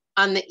bay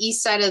on the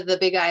east side of the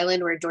big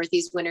island where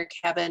Dorothy's winter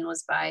cabin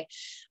was by.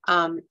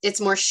 It's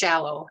more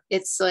shallow.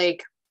 It's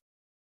like,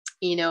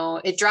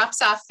 it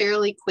drops off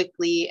fairly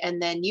quickly,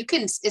 and then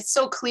it's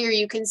so clear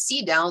you can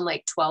see down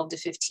like 12 to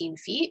 15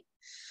 feet.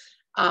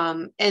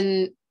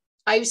 And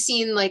I've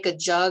seen like a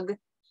jug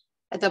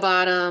at the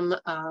bottom,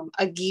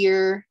 a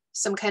gear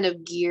some kind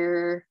of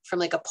gear from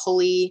like a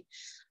pulley,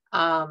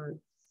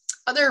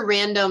 other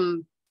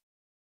random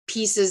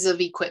pieces of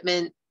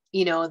equipment,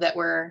 you know, that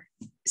were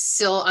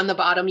still on the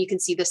bottom. You can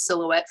see the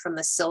silhouette from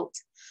the silt.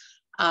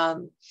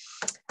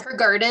 Her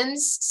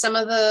gardens, some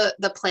of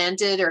the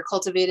planted or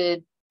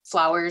cultivated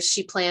flowers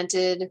she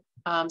planted,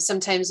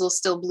 sometimes will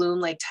still bloom,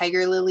 like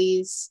tiger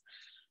lilies.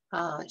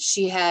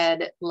 She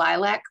had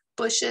lilac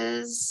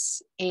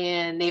bushes,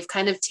 and they've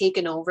kind of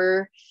taken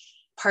over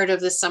part of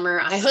the summer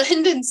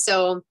island. And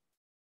so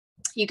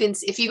you can,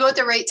 if you go at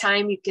the right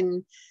time, you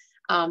can,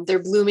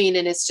 they're blooming,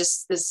 and it's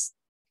just this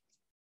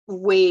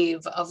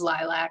wave of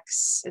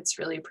lilacs. It's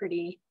really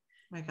pretty.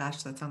 My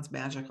gosh, that sounds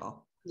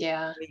magical.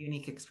 Yeah. A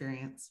unique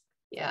experience.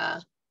 Yeah.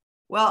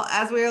 Well,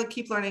 as we'll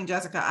keep learning,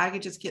 Jessica, I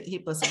could just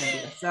keep listening to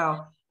you.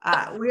 So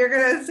we're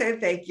going to say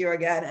thank you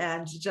again,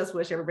 and just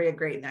wish everybody a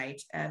great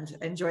night and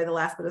enjoy the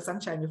last bit of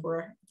sunshine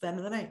before the end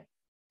of the night.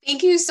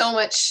 Thank you so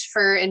much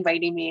for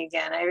inviting me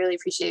again. I really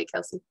appreciate it,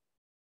 Kelsey.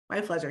 My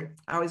pleasure.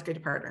 Always great to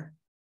partner.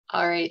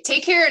 All right.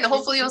 Take care, and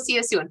hopefully we'll see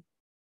you soon.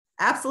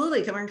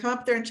 Absolutely. Come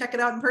up there and check it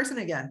out in person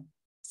again.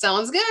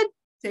 Sounds good.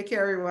 Take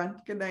care,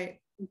 everyone. Good night.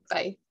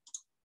 Bye.